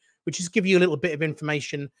finish on, which just give you a little bit of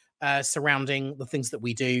information surrounding the things that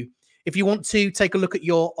we do. If you want to take a look at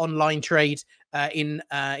your online trade in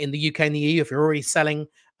the UK and the EU, if you're already selling,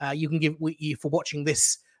 you can give you for watching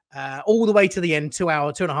this all the way to the end,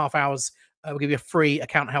 2.5 hours. We'll give you a free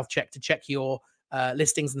account health check to check your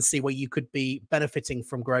listings and see where you could be benefiting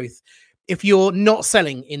from growth. If you're not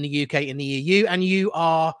selling in the UK and the EU and you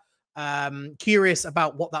are curious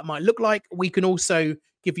about what that might look like, we can also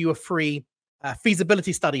give you a free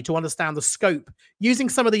feasibility study to understand the scope using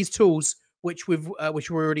some of these tools which we've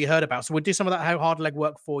already heard about. So we'll do some of that hard leg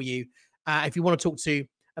work for you. If you want to talk to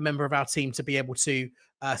a member of our team to be able to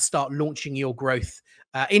start launching your growth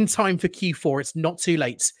in time for Q4, it's not too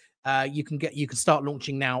late. You can start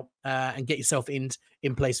launching now and get yourself in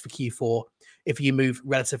place for Q4 if you move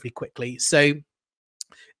relatively quickly. So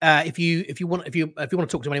if you want to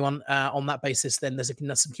talk to anyone on that basis, then there's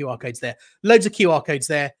some QR codes there. Loads of QR codes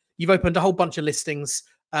there. You've opened a whole bunch of listings.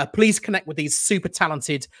 Please connect with these super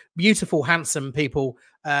talented, beautiful, handsome people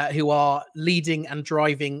who are leading and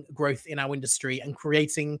driving growth in our industry and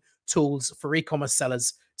creating tools for e-commerce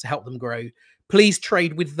sellers to help them grow. Please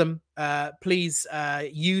trade with them. Please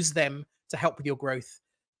use them to help with your growth.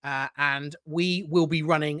 And we will be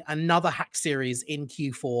running another hack series in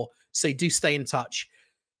Q4. So do stay in touch.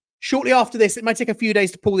 Shortly after this, it might take a few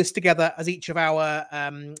days to pull this together as each of our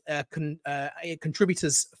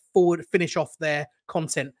contributors finish off their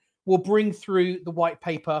content. We'll bring through the white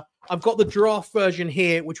paper. I've got the draft version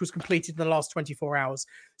here, which was completed in the last 24 hours.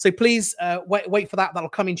 So please wait for that. That'll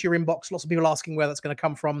come into your inbox. Lots of people asking where that's going to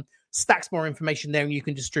come from. Stacks more information there, and you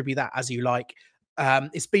can distribute that as you like.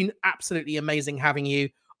 It's been absolutely amazing having you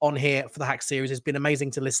on here for the hack series. It's been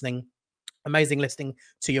amazing listening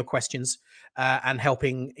to your questions and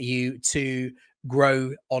helping you to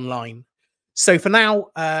grow online. So for now,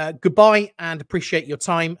 goodbye and appreciate your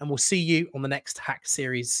time, and we'll see you on the next hack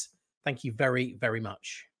series. Thank you very, very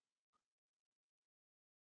much.